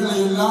தெய்வங்களை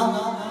எல்லாம்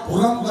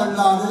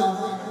புறந்தள்ளாது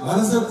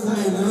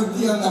மனசுக்குள்ளே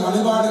நிறுத்தி அந்த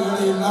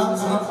வழிபாடுகளை எல்லாம்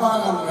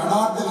சிறப்பாக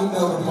நடாத்துகின்ற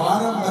ஒரு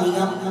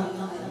பாரம்பரியம்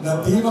இந்த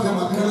தீபக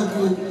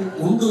மக்களுக்கு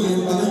உண்டு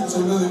என்பதை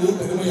சொல்வதிலே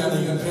பெருமை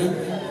அடைகின்றேன்.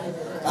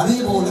 அதே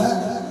போல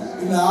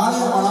இந்த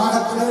ஆலய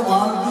வளாகத்திலே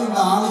வாழ்ந்து இந்த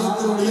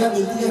ஆலயத்தினுடைய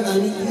நித்திய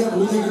நைவேத்திய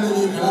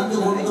பூஜைகளிலே கலந்து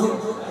கொண்டு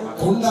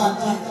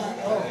கொண்டாற்றி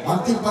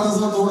பக்தி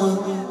பரசத்தோடு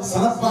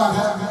சிறப்பாக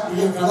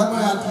இங்கே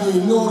கடமையாற்றிய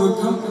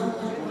எல்லோருக்கும்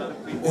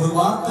ஒரு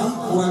வார்த்தை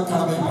கூற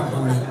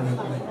கடமைப்பட்டுள்ளேன்.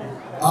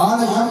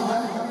 ஆலயம்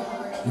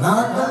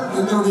நாங்கள்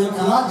எங்களுடைய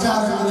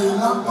கலாச்சாரங்களை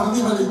எல்லாம்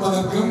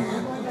பிரதிபலிப்பதற்கும்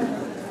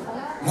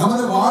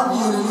நமது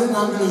வாழ்வியலிலே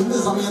நாங்கள் இந்து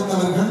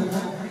சமயத்தவர்கள்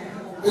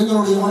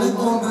எங்களுடைய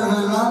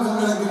வழித்தோன்றல்கள் எல்லாம்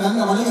எங்களுக்கு நல்ல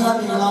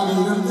வழிகாட்டிகளாக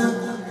இருந்து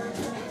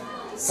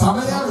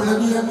சமய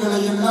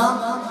விழுமியங்களை எல்லாம்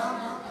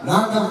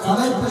நாங்கள்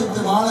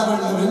கடைபிடித்து வாழ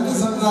வேண்டும் என்று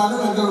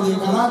சென்றாலும் எங்களுடைய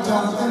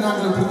கலாச்சாரத்தை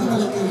நாங்கள்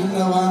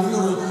பிரதிபலிக்கின்றவாறு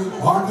ஒரு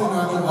வாழ்வை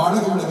நாங்கள்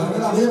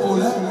வாழுகின்றவர்கள். அதே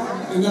போல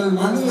எங்கள்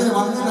மண்ணிலே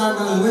வந்து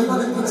நாங்கள்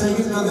இறைவனுக்கு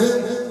செய்கின்றது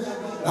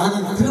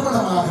நாங்கள்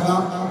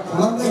திருமணமாகலாம்,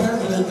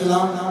 குழந்தைகள்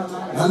கிடைக்கலாம்,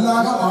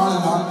 நல்லாக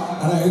வாழலாம்.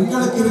 ஆனால்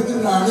எங்களுக்கு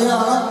இருக்கின்ற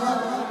அடையாளம்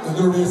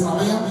எங்களுடைய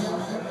சமயம்.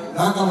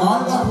 நாங்கள்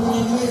வாழ்ந்த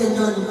பூமியிலே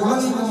எங்களுக்கு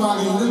குலதெய்வமாக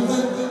இருந்து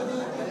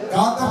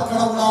காத்த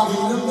கடவுளாக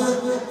இருந்து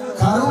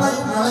கருணை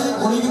மழை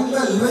பொழிகின்ற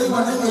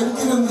இறைவனை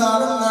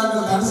எங்கிருந்தாலும்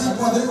நாங்கள்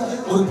தரிசிப்பது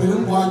ஒரு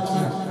பெரும்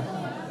பாக்கியம்.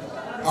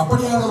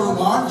 அப்படியான ஒரு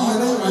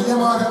வாழ்வியலை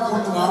மையமாக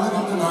கொண்டு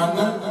வாழுகின்ற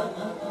நாங்கள்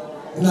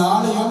இந்த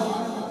ஆலயம்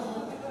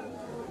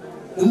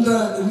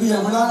இன்றைய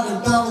விழா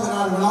 8வது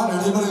நாள் விழா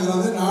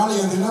நடைபெறுகிறது.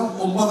 நாளைய தினம்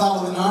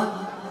 9வது நாள்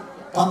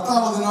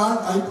 10வது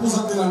நாள்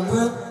தைப்பூசத்தில்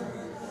அன்று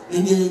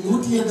இங்கே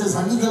 108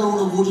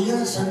 சங்குகளோடு கூடிய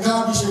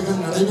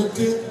சங்காபிஷேகம்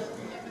நடைபெற்று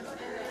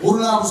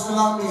ஊர்லா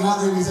புஷ்கலாம்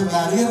மிகாதேவி சென்ற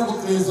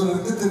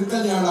அரியரபுத்திரேஸ்வரருக்கு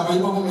திருக்கல்யாண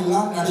வைபவம்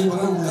எல்லாம்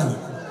நடைபெற உள்ளது.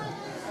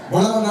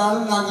 இவ்வளவு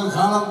நாளும் நாங்கள்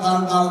காலம்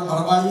தாழ்ந்தாலும்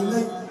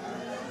பரவாயில்லை.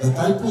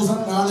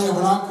 தைப்பூசம் நாளைய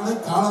விழாக்களை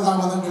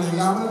காலதாமதங்கள்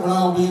இல்லாமல் விழா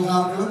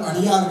உபயோகாரர்களும்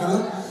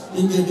அடியார்களும்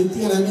இங்கே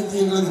நித்திய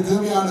நைவேத்தியங்களுக்கு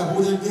தேவையான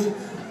பூஜைக்கு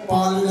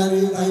பால் நரி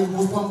தயிர்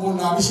புஷ்பம்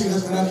போன்ற அபிஷேக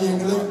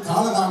திரவியங்களை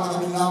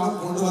காலதாமதம் இல்லாமல்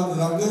கொண்டு வந்து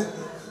தந்து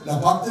இந்த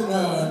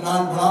 10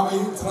 நாள் விழாவை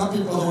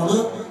சிறப்பிப்பதோடு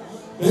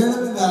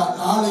மேலும் இந்த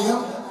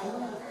ஆலயம்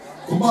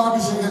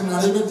கும்பாபிஷேகம்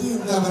நடைபெற்று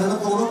இந்த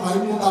வருடத்தோடு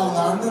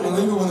 13வது ஆண்டு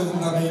நிறைவு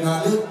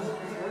வருகின்றமையினாலே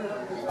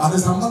அது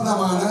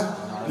சம்பந்தமான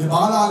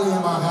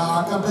பாலாலயமாக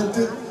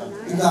ஆக்கப்பெற்று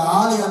இந்த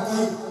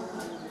ஆலயத்தை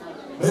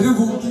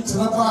மெருகூட்டி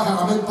சிறப்பாக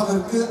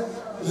அமைப்பதற்கு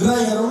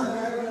இறையருள்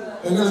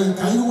எங்களுக்கு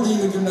கைகூடி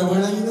இருக்கின்ற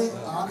வேளையிலே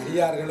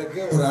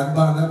அடியார்களுக்கு ஒரு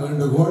அன்பான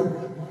வேண்டுகோள்.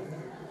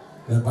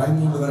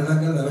 13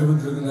 வருடங்கள்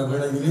நிறைவேற்றிருக்கின்ற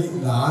வேளையிலே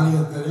இந்த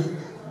ஆலயத்தை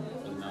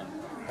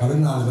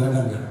 14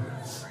 வருடங்கள்.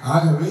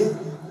 ஆகவே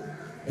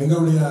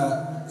எங்களுடைய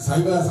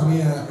சைவ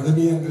சமய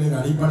விழுமியங்களின்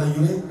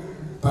அடிப்படையிலே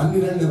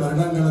 12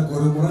 வருடங்களுக்கு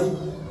ஒரு முறை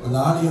அந்த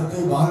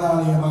ஆலயத்தை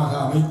பாலாலயமாக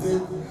அமைத்து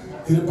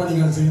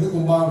திருப்பணிகள் செய்து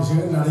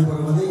கும்பாபிஷேகம்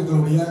நடைபெறுவது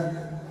எங்களுடைய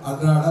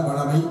அன்றாட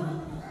வழமை.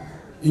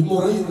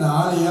 இம்முறை இந்த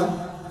ஆலயம்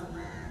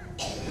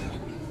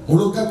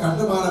முழுக்க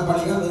கட்டுமான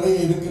பணிகள்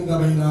நிறைய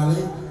இருக்கின்றவையினாலே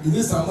இது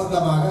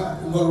சம்பந்தமாக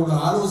உங்களோடு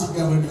ஆலோசிக்க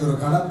வேண்டிய ஒரு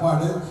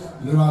கடப்பாடு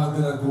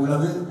நிர்வாகத்தினருக்கு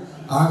உள்ளது.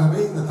 ஆகவே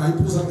இந்த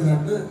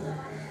தைப்பூசத்தினன்று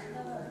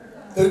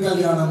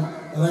திருக்கல்யாணம்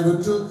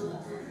நிறைவேற்று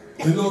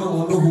எல்லோரும்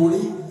ஒன்று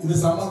கூடி இது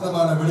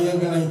சம்பந்தமான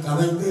விடயங்களை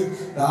கதைத்து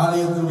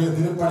ஆலயத்தினுடைய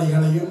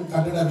திருப்பணிகளையும்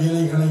கட்டிட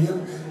வேலைகளையும்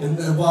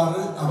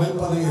எவ்வாறு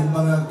அமைப்பது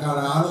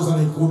என்பதற்கான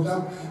ஆலோசனை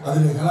கூட்டம்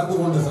அதில் கலந்து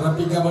கொண்டு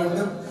சிறப்பிக்க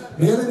வேண்டும்.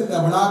 மேலும் இந்த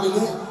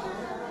விழாவிலே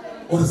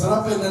ஒரு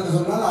சிறப்பு என்னென்று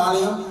சொன்னால்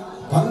ஆலயம்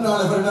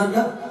 14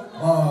 வருடங்கள்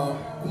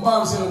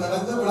கும்பாபிஷேகம்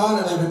நடந்து விழா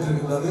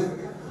நடைபெற்றிருக்கின்றது.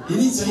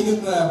 இனி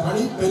செய்கின்ற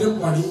பணி பெரும்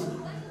பணி.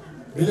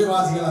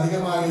 விலைவாசிகள்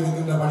அதிகமாக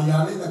இருக்கின்ற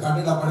பணியால் இந்த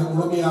கட்டிட பணி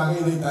முழுமையாக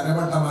இதை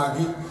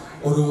தரமட்டமாக்கி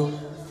ஒரு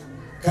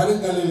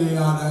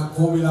கருங்கல்லிலேயான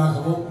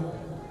கோவிலாகவும்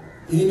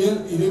இனிமேல்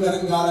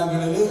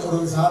இனிவருங்காலங்களிலே ஒரு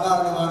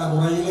சாதாரணமான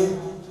முறையிலே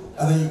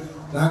அதை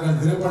நாங்கள்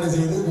திருப்பணி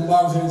செய்து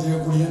கும்பாபிஷேகம்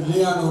செய்யக்கூடிய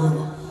நிலையான ஒரு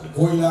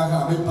கோயிலாக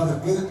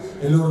அமைப்பதற்கு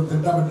எல்லோரும்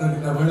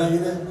திட்டமிட்டிருக்கின்ற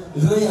வேளையிலே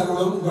இறை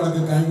அருளும்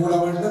உங்களுக்கு கைகூட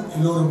வேண்டும்.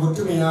 எல்லோரும்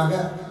ஒற்றுமையாக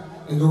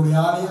எங்களுடைய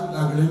ஆலயம்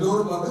நாங்கள்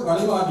எல்லோரும் வந்து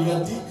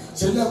வழிபாட்டியற்றி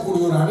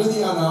செல்லக்கூடிய ஒரு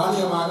அமைதியான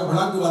ஆலயமாக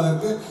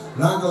விளங்குவதற்கு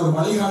நாங்கள் ஒரு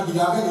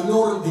வழிகாட்டியாக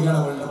எல்லோரும் திகழ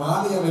வேண்டும்.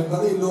 ஆலயம்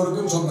என்பது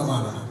எல்லோருக்கும்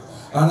சொந்தமானது.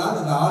 ஆனால்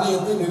அந்த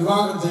ஆலயத்தை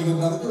நிர்வாகம்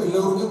செய்கின்றதுக்கு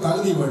எல்லோருக்கும்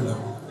தகுதி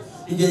வேண்டும்.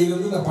 இங்கே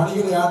இருந்து இந்த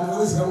பணிகளை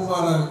ஆற்றுவது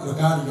சிரமமான ஒரு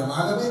காரியம்.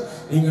 ஆகவே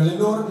நீங்கள்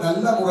எல்லோரும்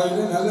நல்ல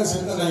முறையிலே நல்ல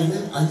சிந்தனையிலே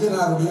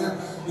ஐயனாருடைய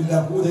இந்த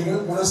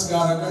பூஜைகள்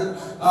புனஸ்காரங்கள்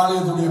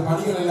ஆலயத்துடைய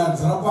பணிகள் எல்லாம்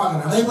சிறப்பாக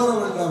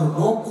நடைபெறும் என்ற ஒரு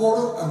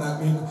நோக்கோடு அந்த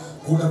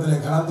கூட்டத்திலே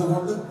கலந்து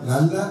கொண்டு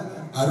நல்ல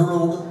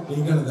அருளோடு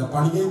நீங்கள் இந்த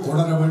பணியை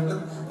தொடர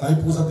வேண்டும்.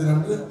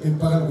 தைப்பூசத்தினன்று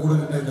பிற்பகல்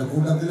கூடுகின்ற இந்த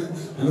கூட்டத்தில்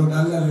எல்லோரும்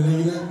நல்ல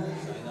நிலையிலே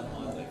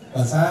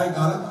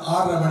சாயங்காலம்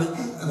 6:30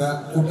 மணிக்கு அந்த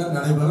கூட்டம்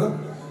நடைபெறும்.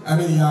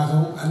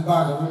 அமைதியாகவும்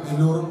அன்பாகவும்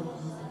எல்லோரும்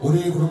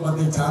ஒரே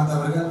குடும்பத்தை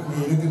சார்ந்தவர்கள் இங்கே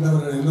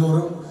இருக்கின்றவர்கள்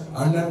எல்லோரும்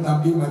அண்ணன்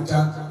தம்பி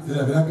மச்சான்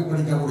இதில் விளக்கு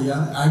பிடிக்க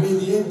முடியாது.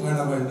 அமைதியை பேண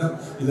வேண்டும்.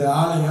 இது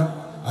ஆலயம்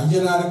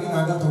ஐயனாருக்கு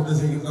நாங்கள் தொண்டு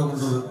செய்கின்றோம்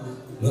என்ற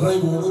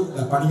நிறைவோடு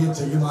இந்த பணியை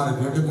செய்யுமாறு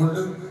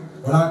கேட்டுக்கொண்டு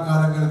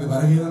விழாக்காலங்களுக்கு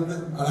வருகிறது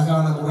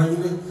அழகான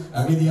முறையிலே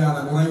அமைதியான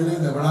முறையிலே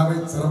இந்த விழாவை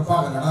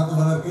சிறப்பாக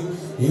நடத்துவதற்கு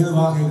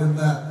ஏதுவாக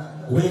இருந்த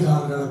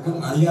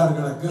உபயகாரர்களுக்கும்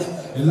அடியார்களுக்கும்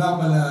எல்லாம்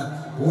வல்ல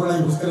ஊழலை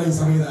புஷ்கரை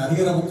சமேத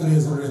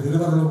அரியரமுத்திரேஸ்வருடைய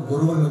திருவருளும்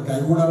ஒருவர்களும்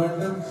கைகூட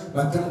வேண்டும்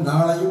மற்றும்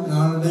நாளையும்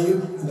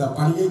நாளையும் இந்த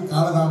பணியை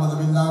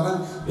காலதாமதம் இல்லாமல்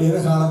நேர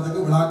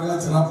காலத்துக்கு விழாக்களை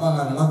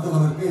சிறப்பாக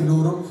நடத்துவதற்கு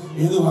எல்லோரும்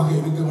ஏதுவாக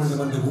இருக்க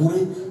வேண்டும் என்று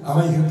கூறி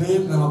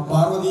அமைகின்றேன். நம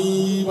பார்வதி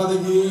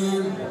பதகே.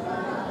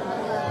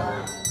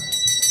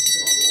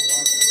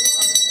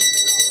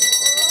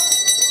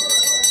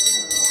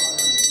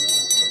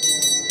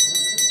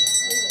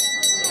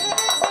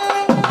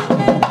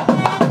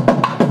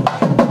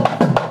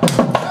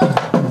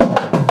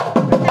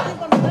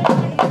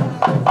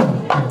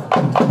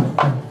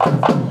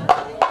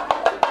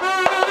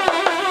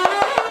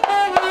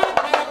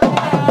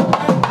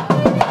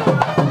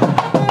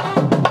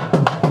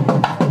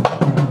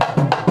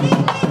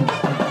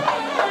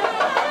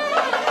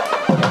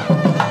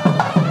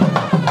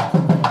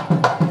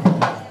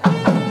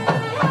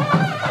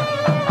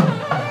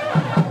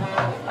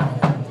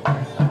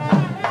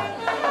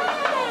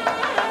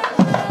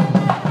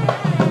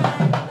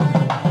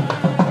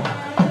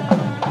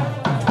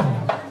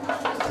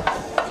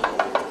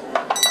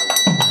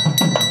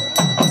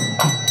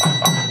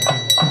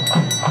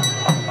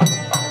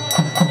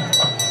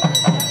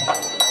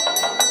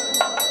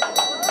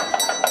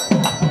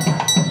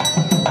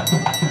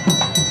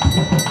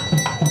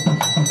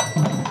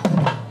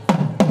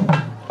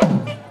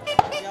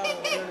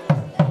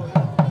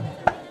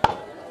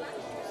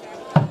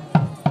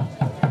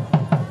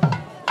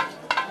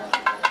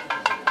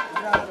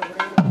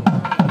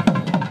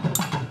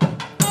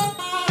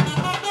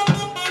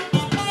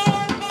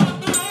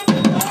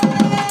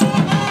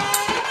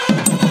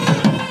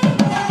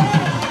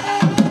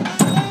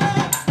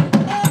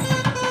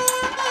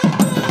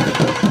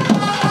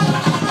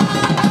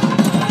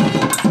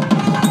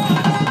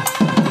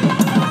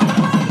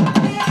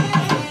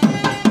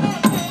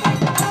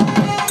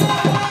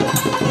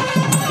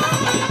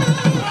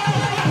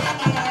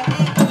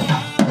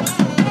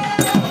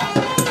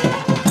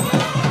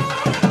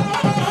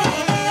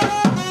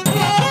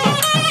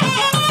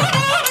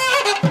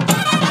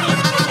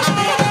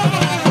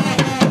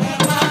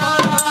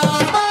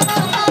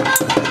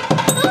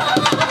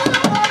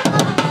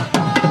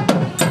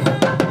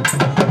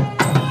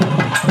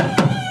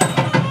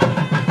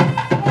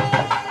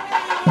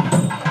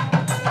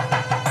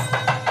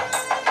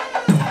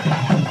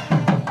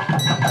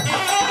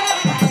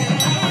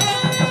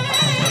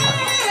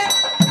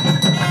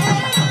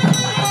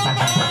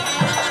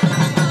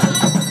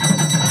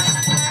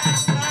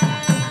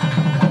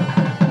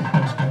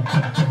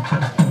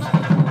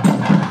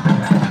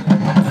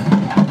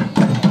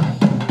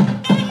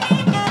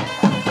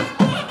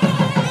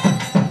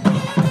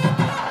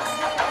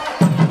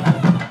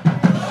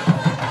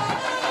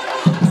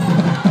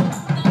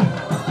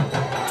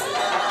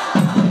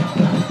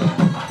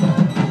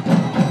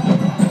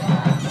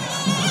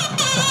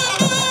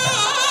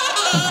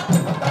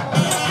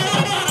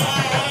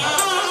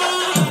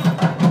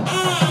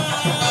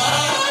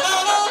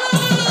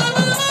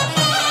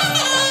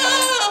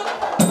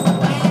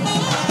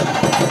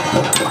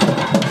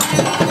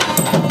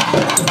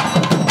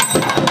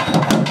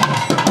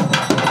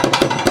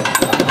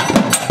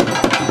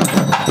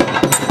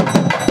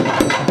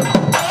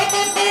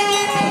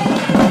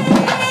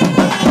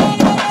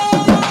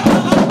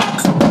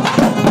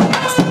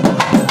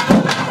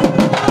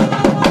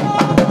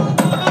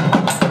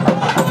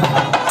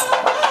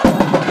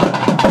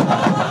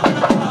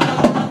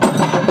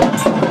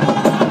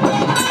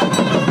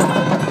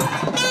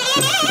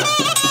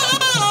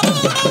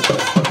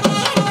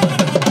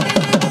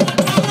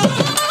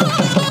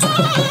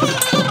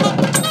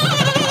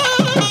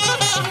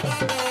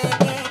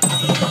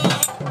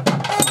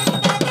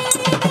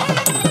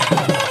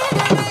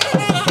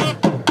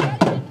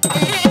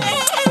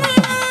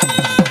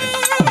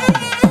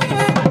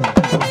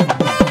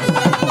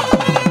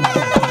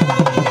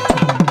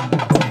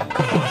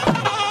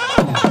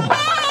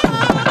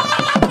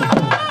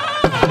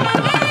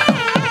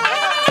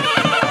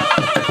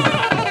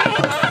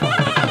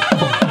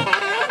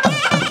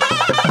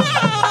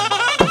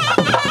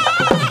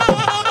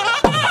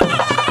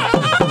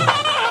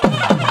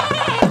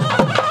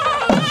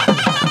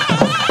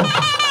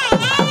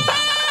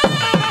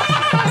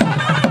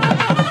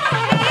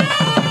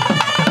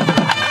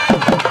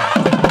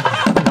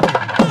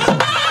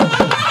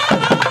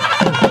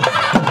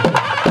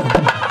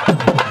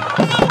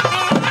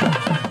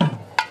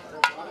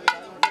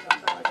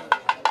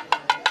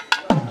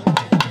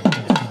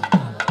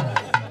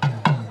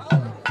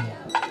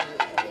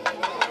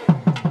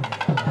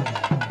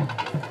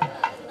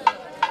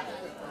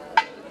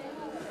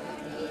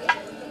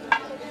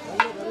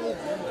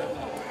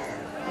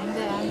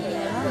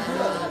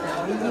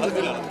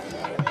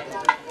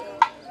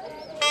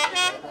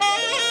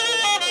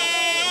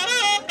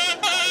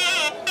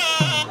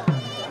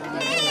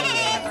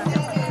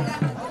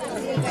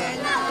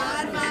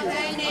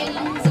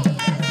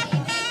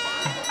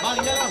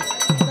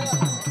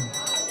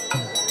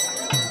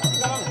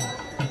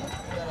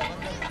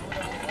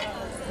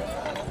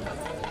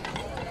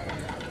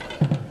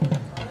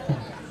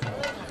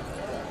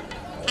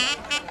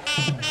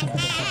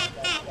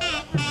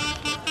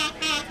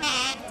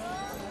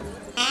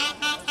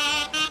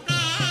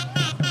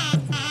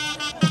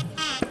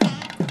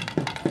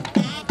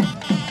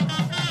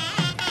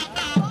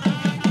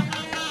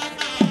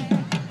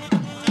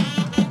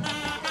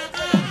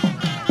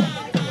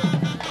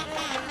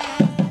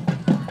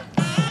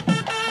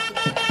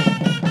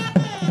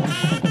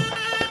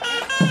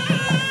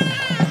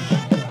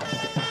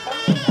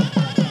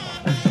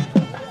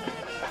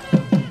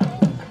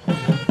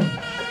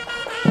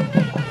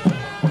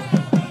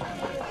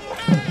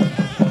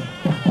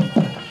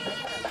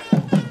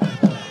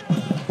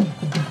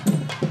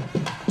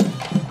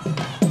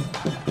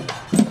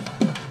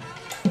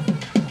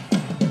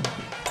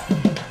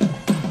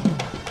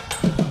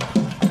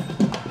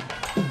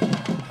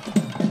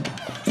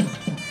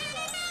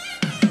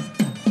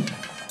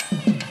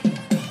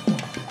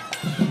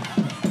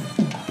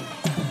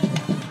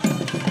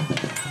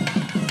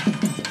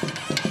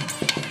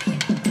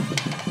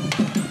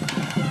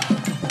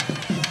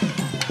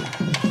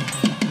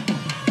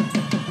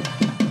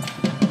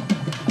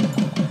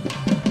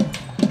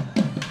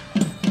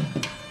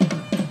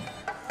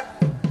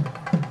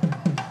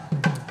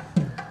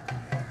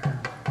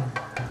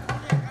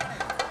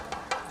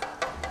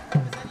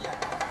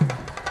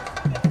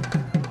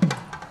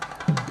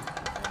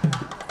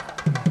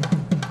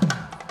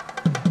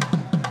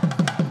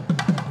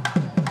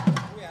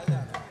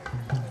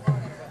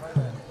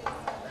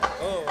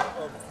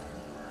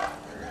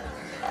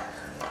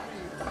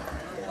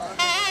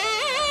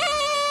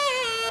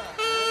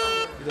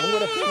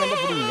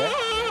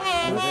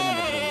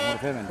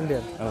 பேமெண்ட் இந்தியா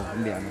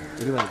இந்தியா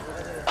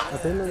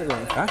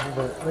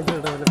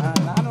 20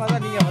 நான் நானும்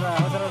அதான் நீங்கள்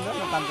அவசரம் இல்லை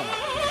நான் தந்தேன்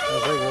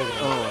அவற்றை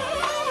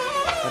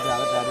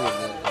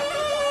அறிவு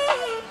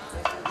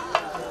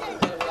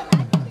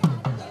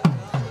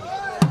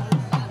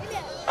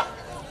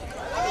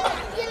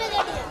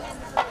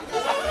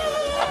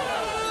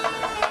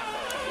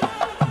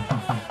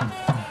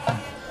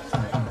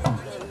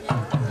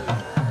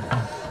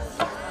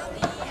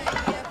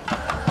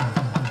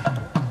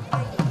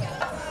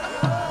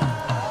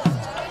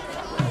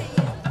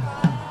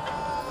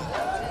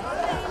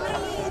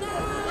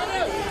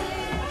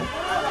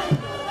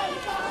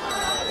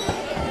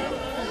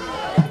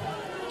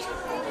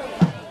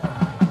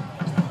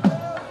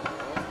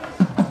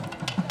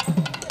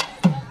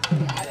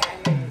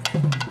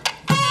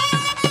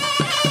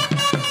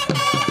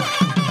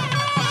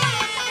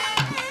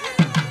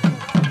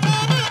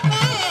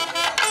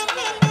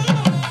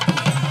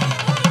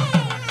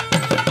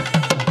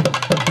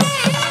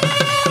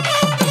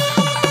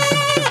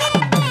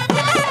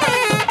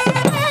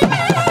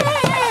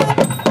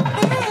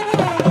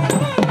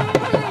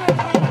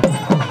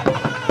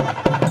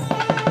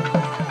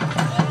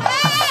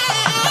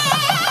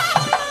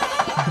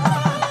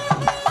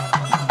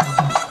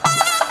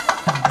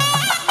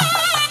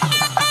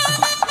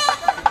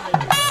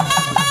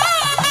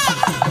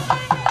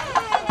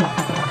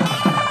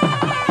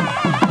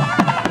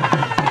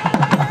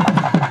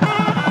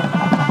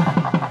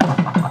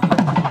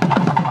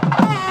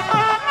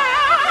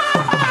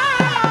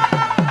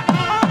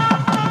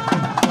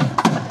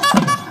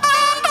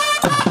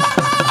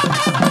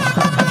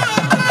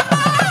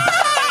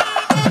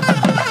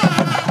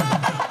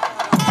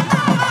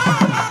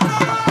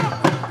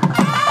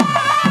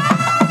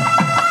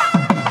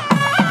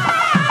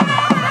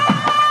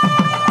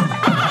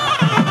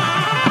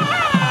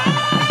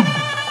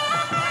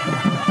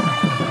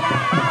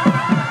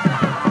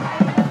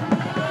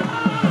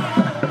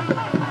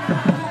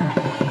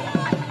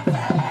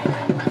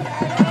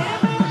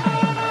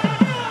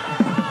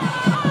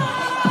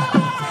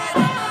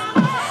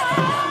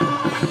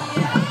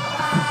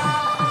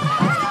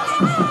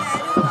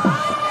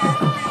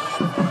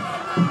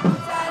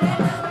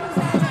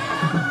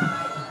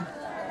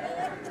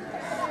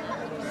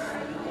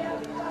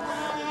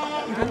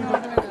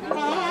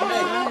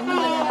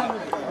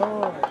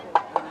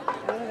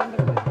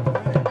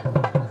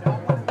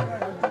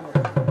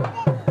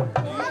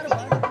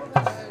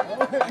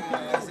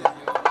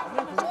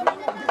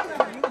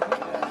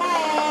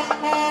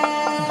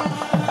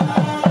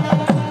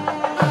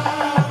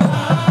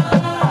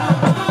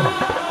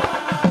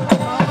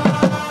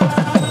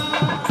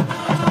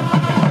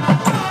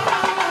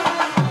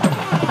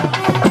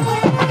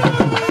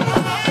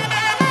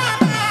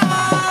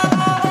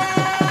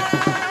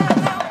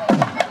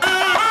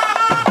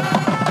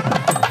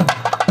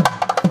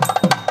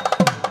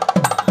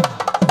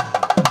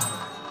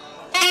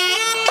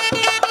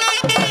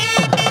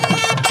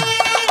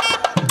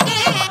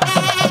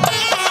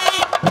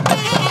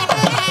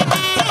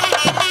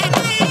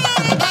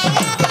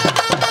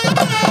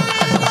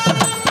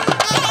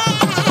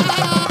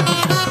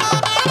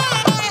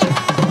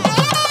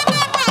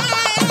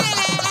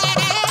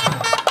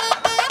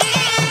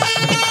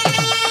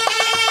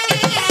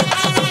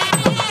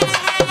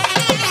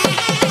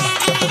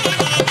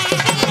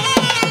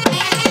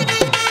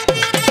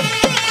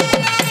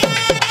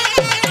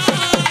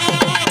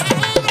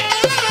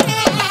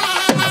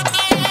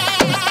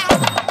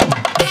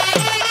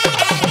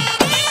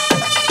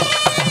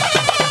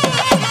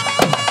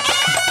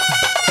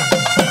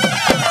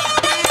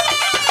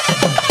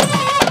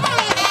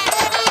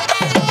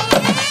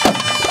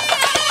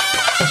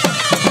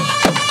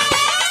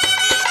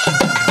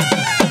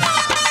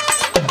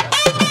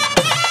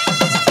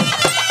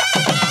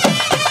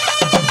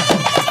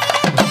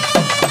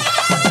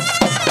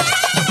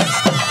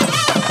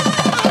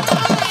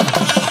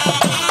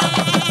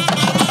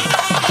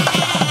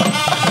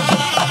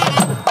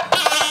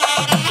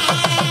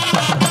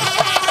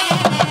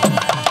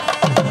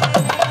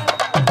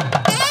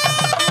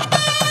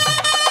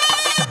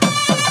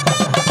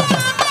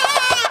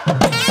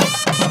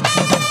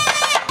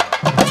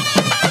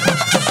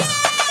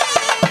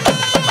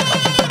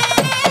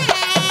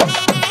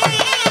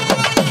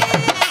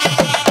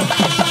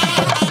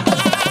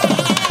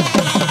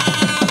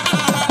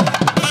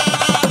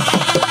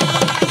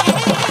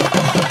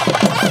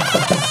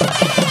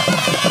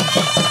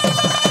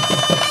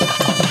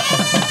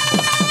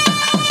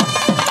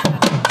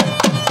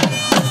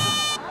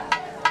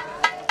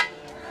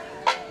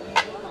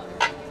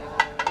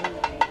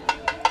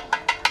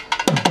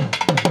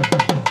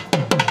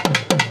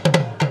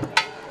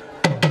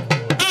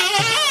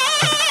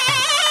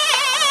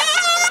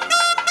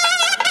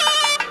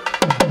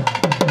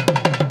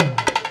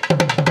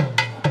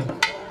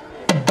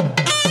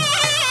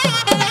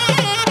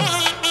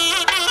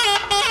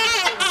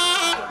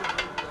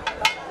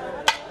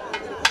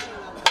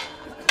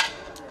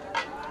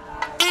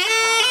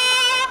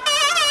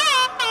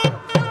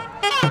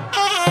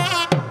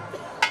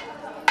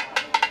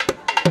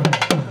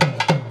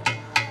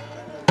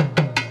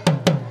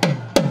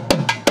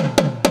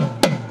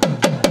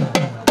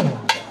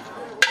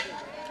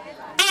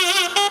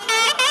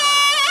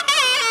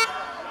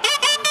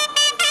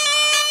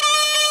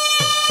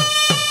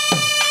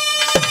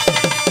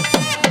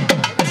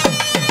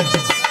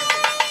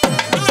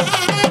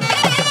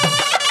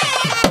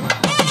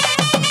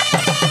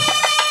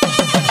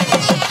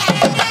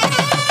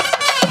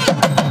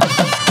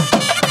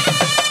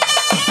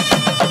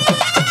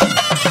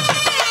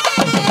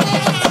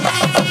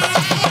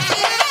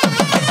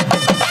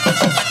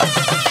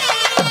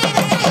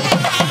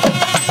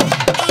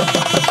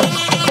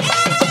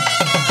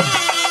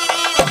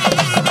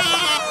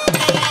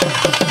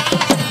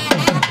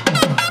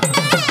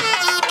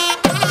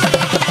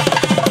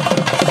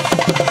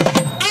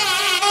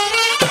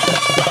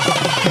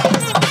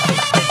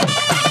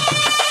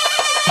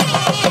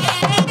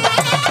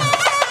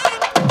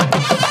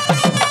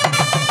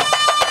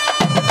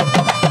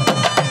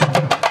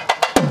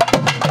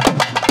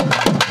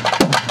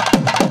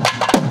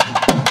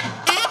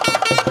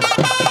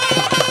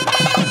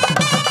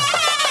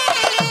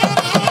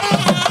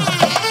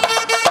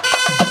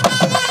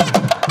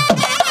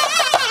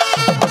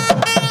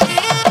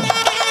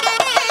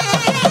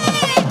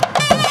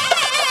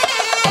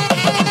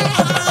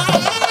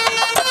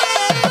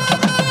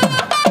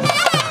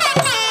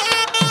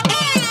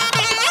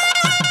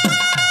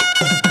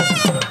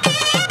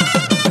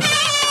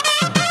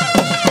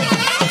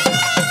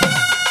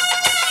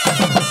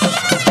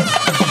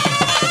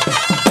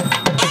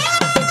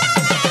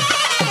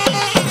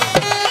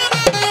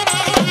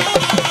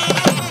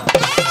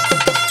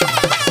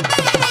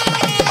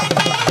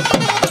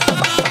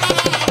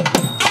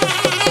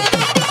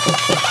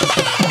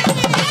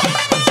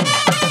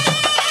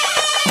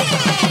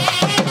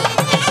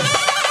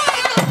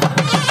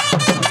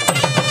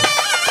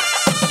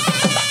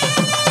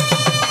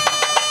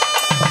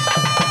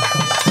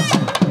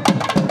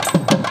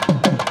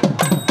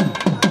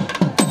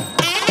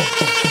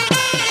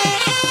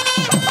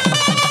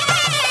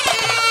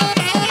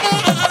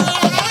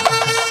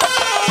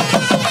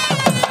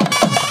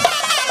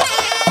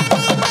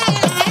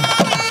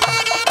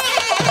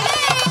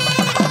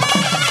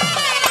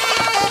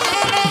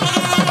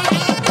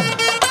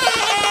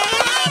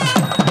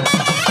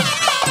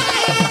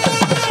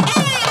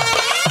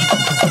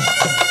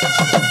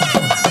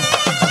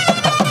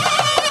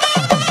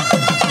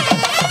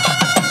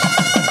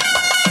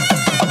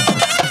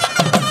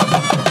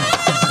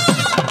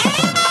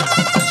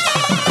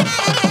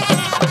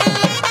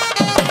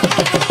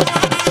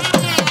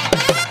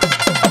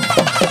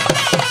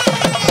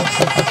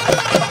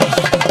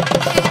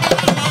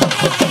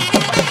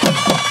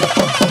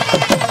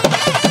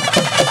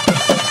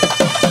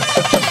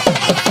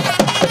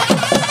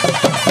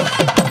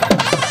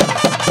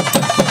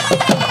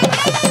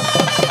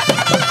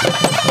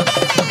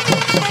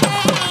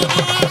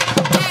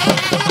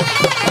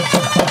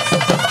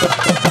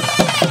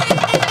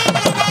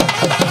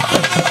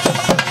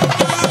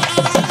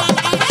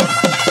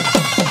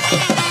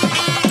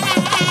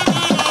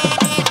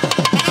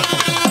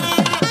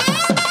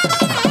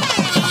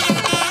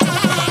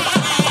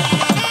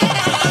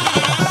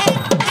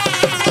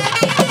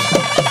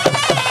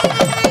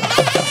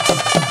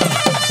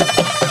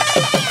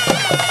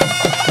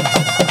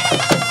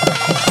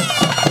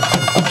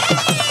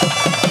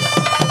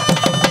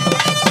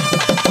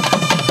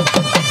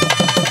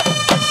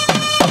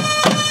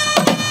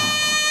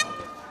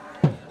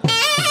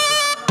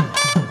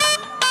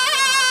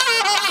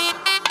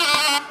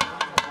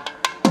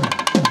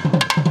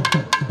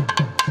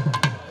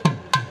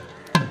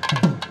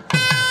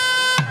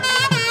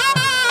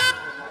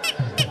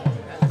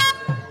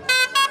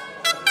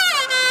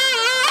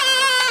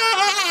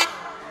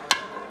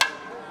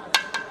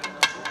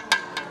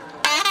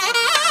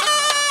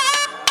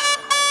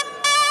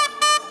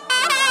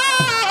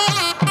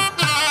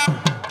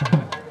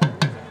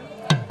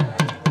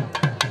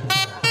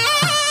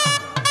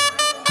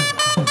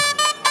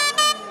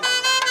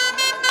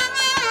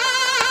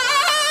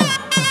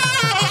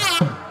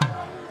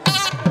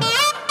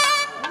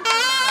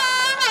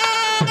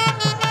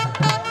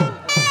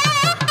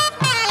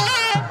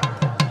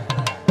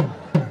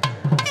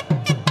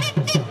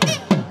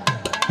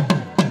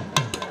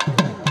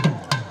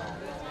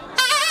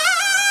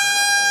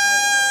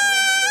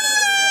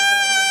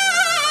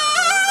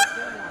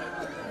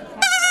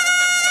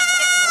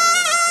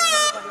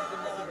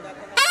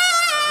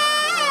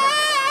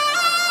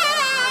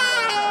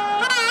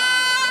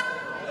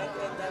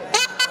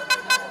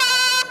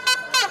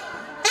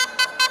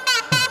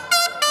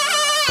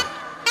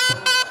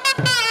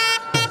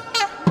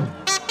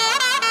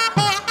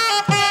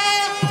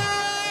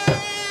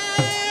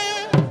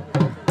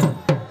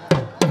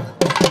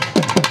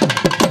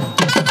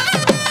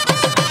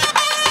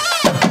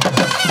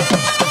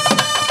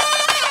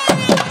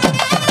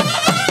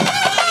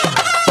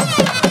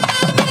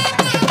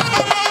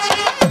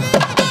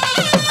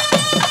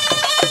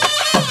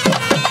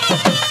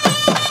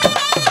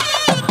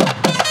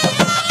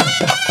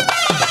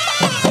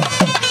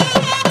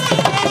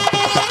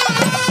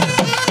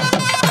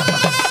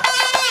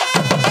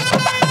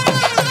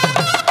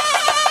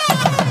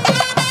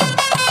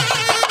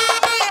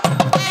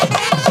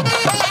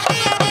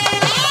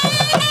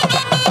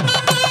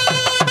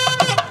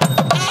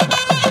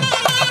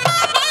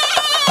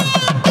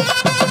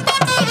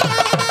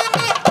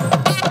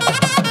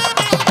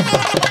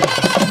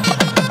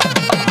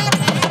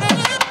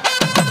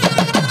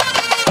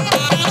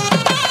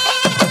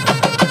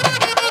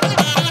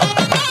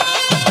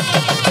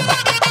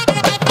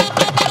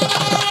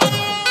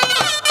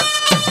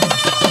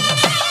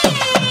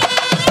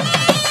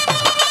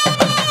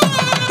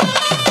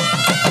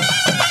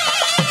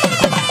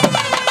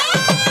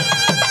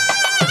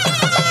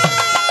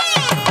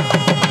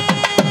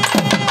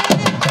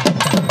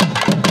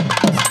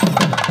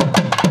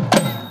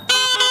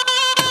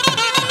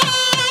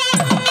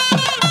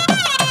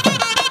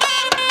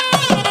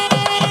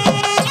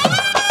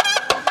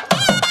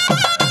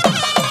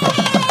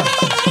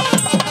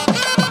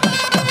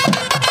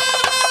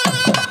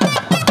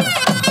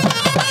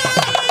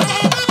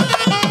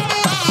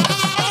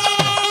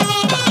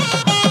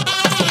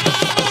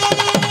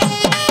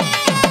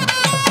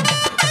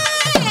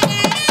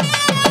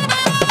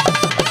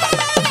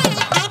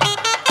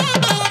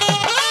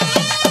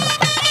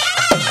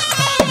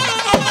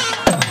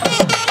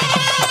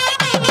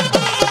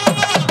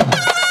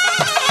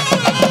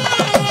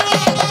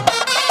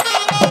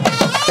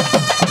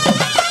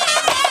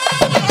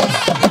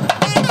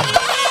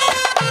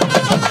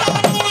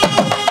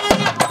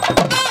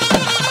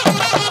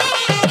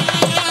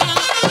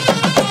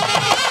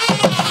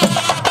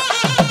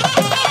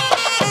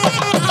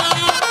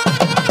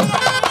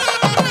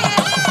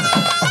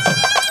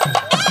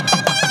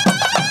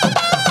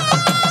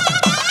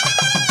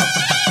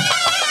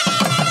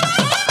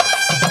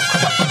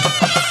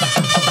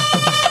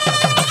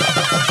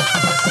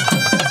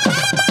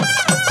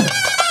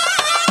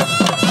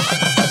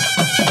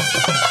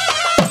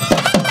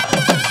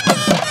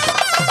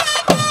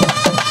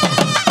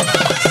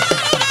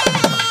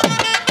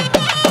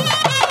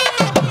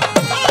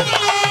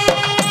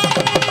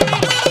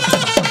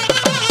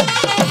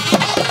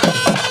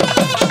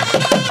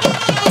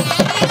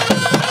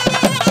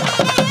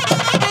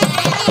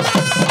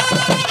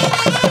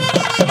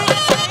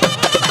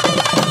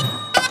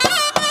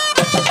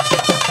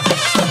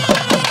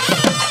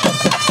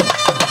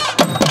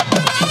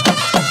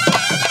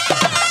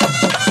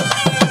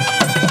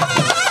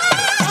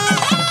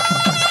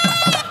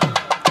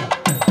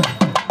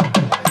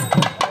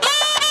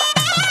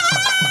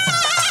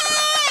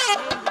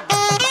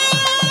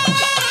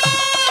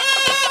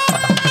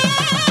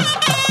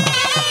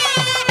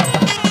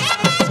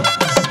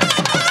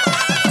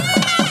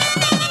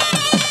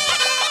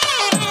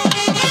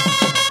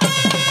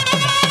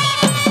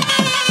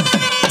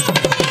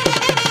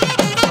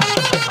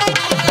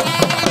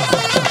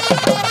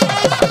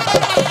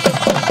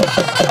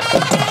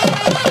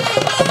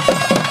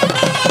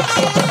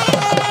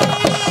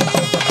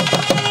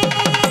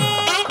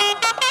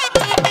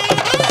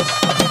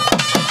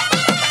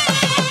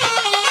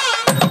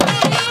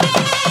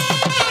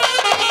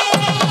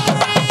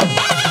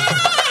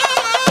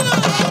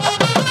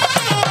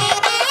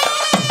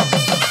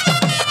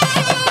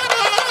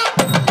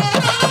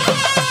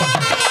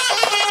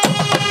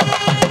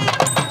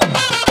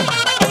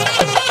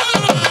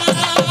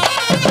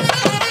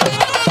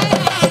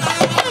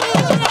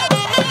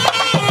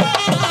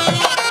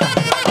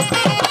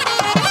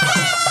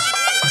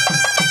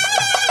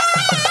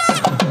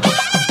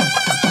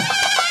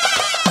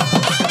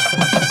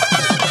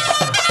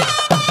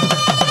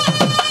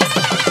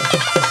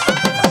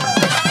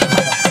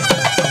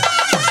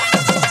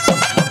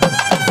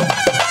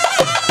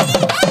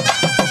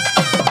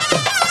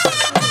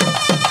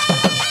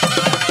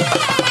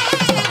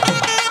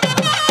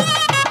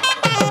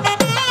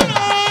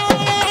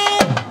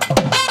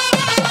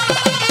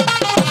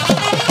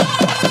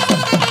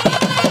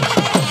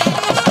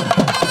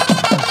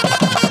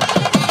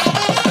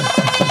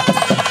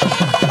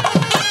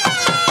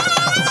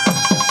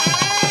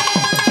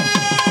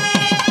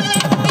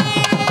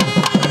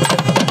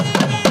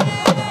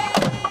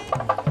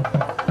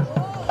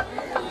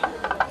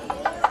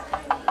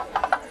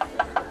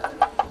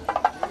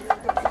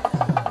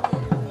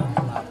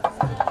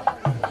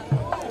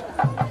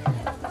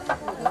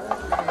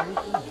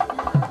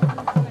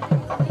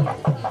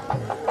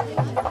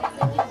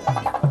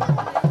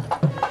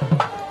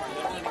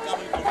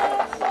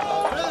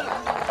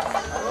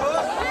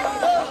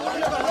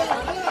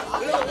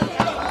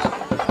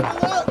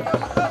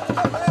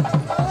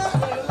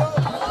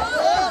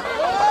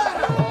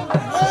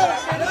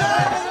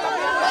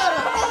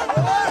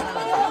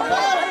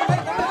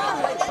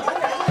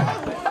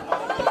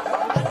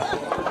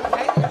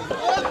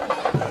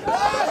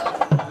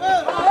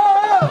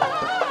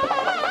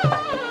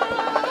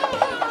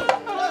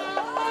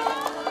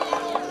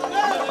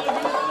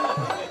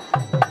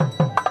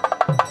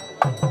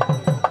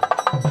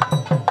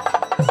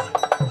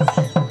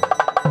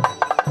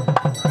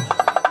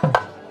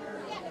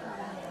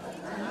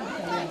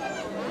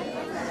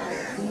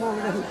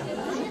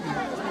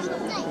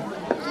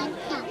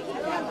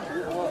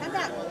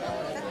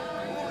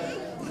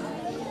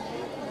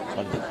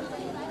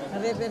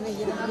பேர்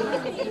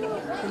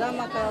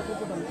இல்லாமக்கா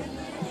கூப்பிட்டோம்.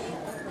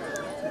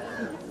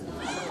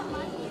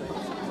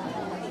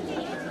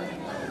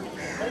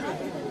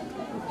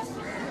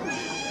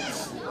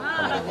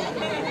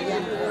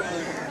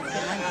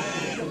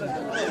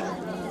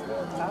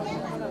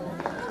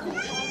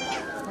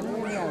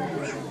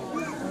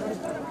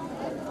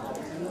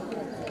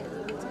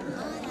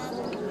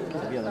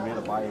 அந்த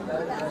மேலே பாய்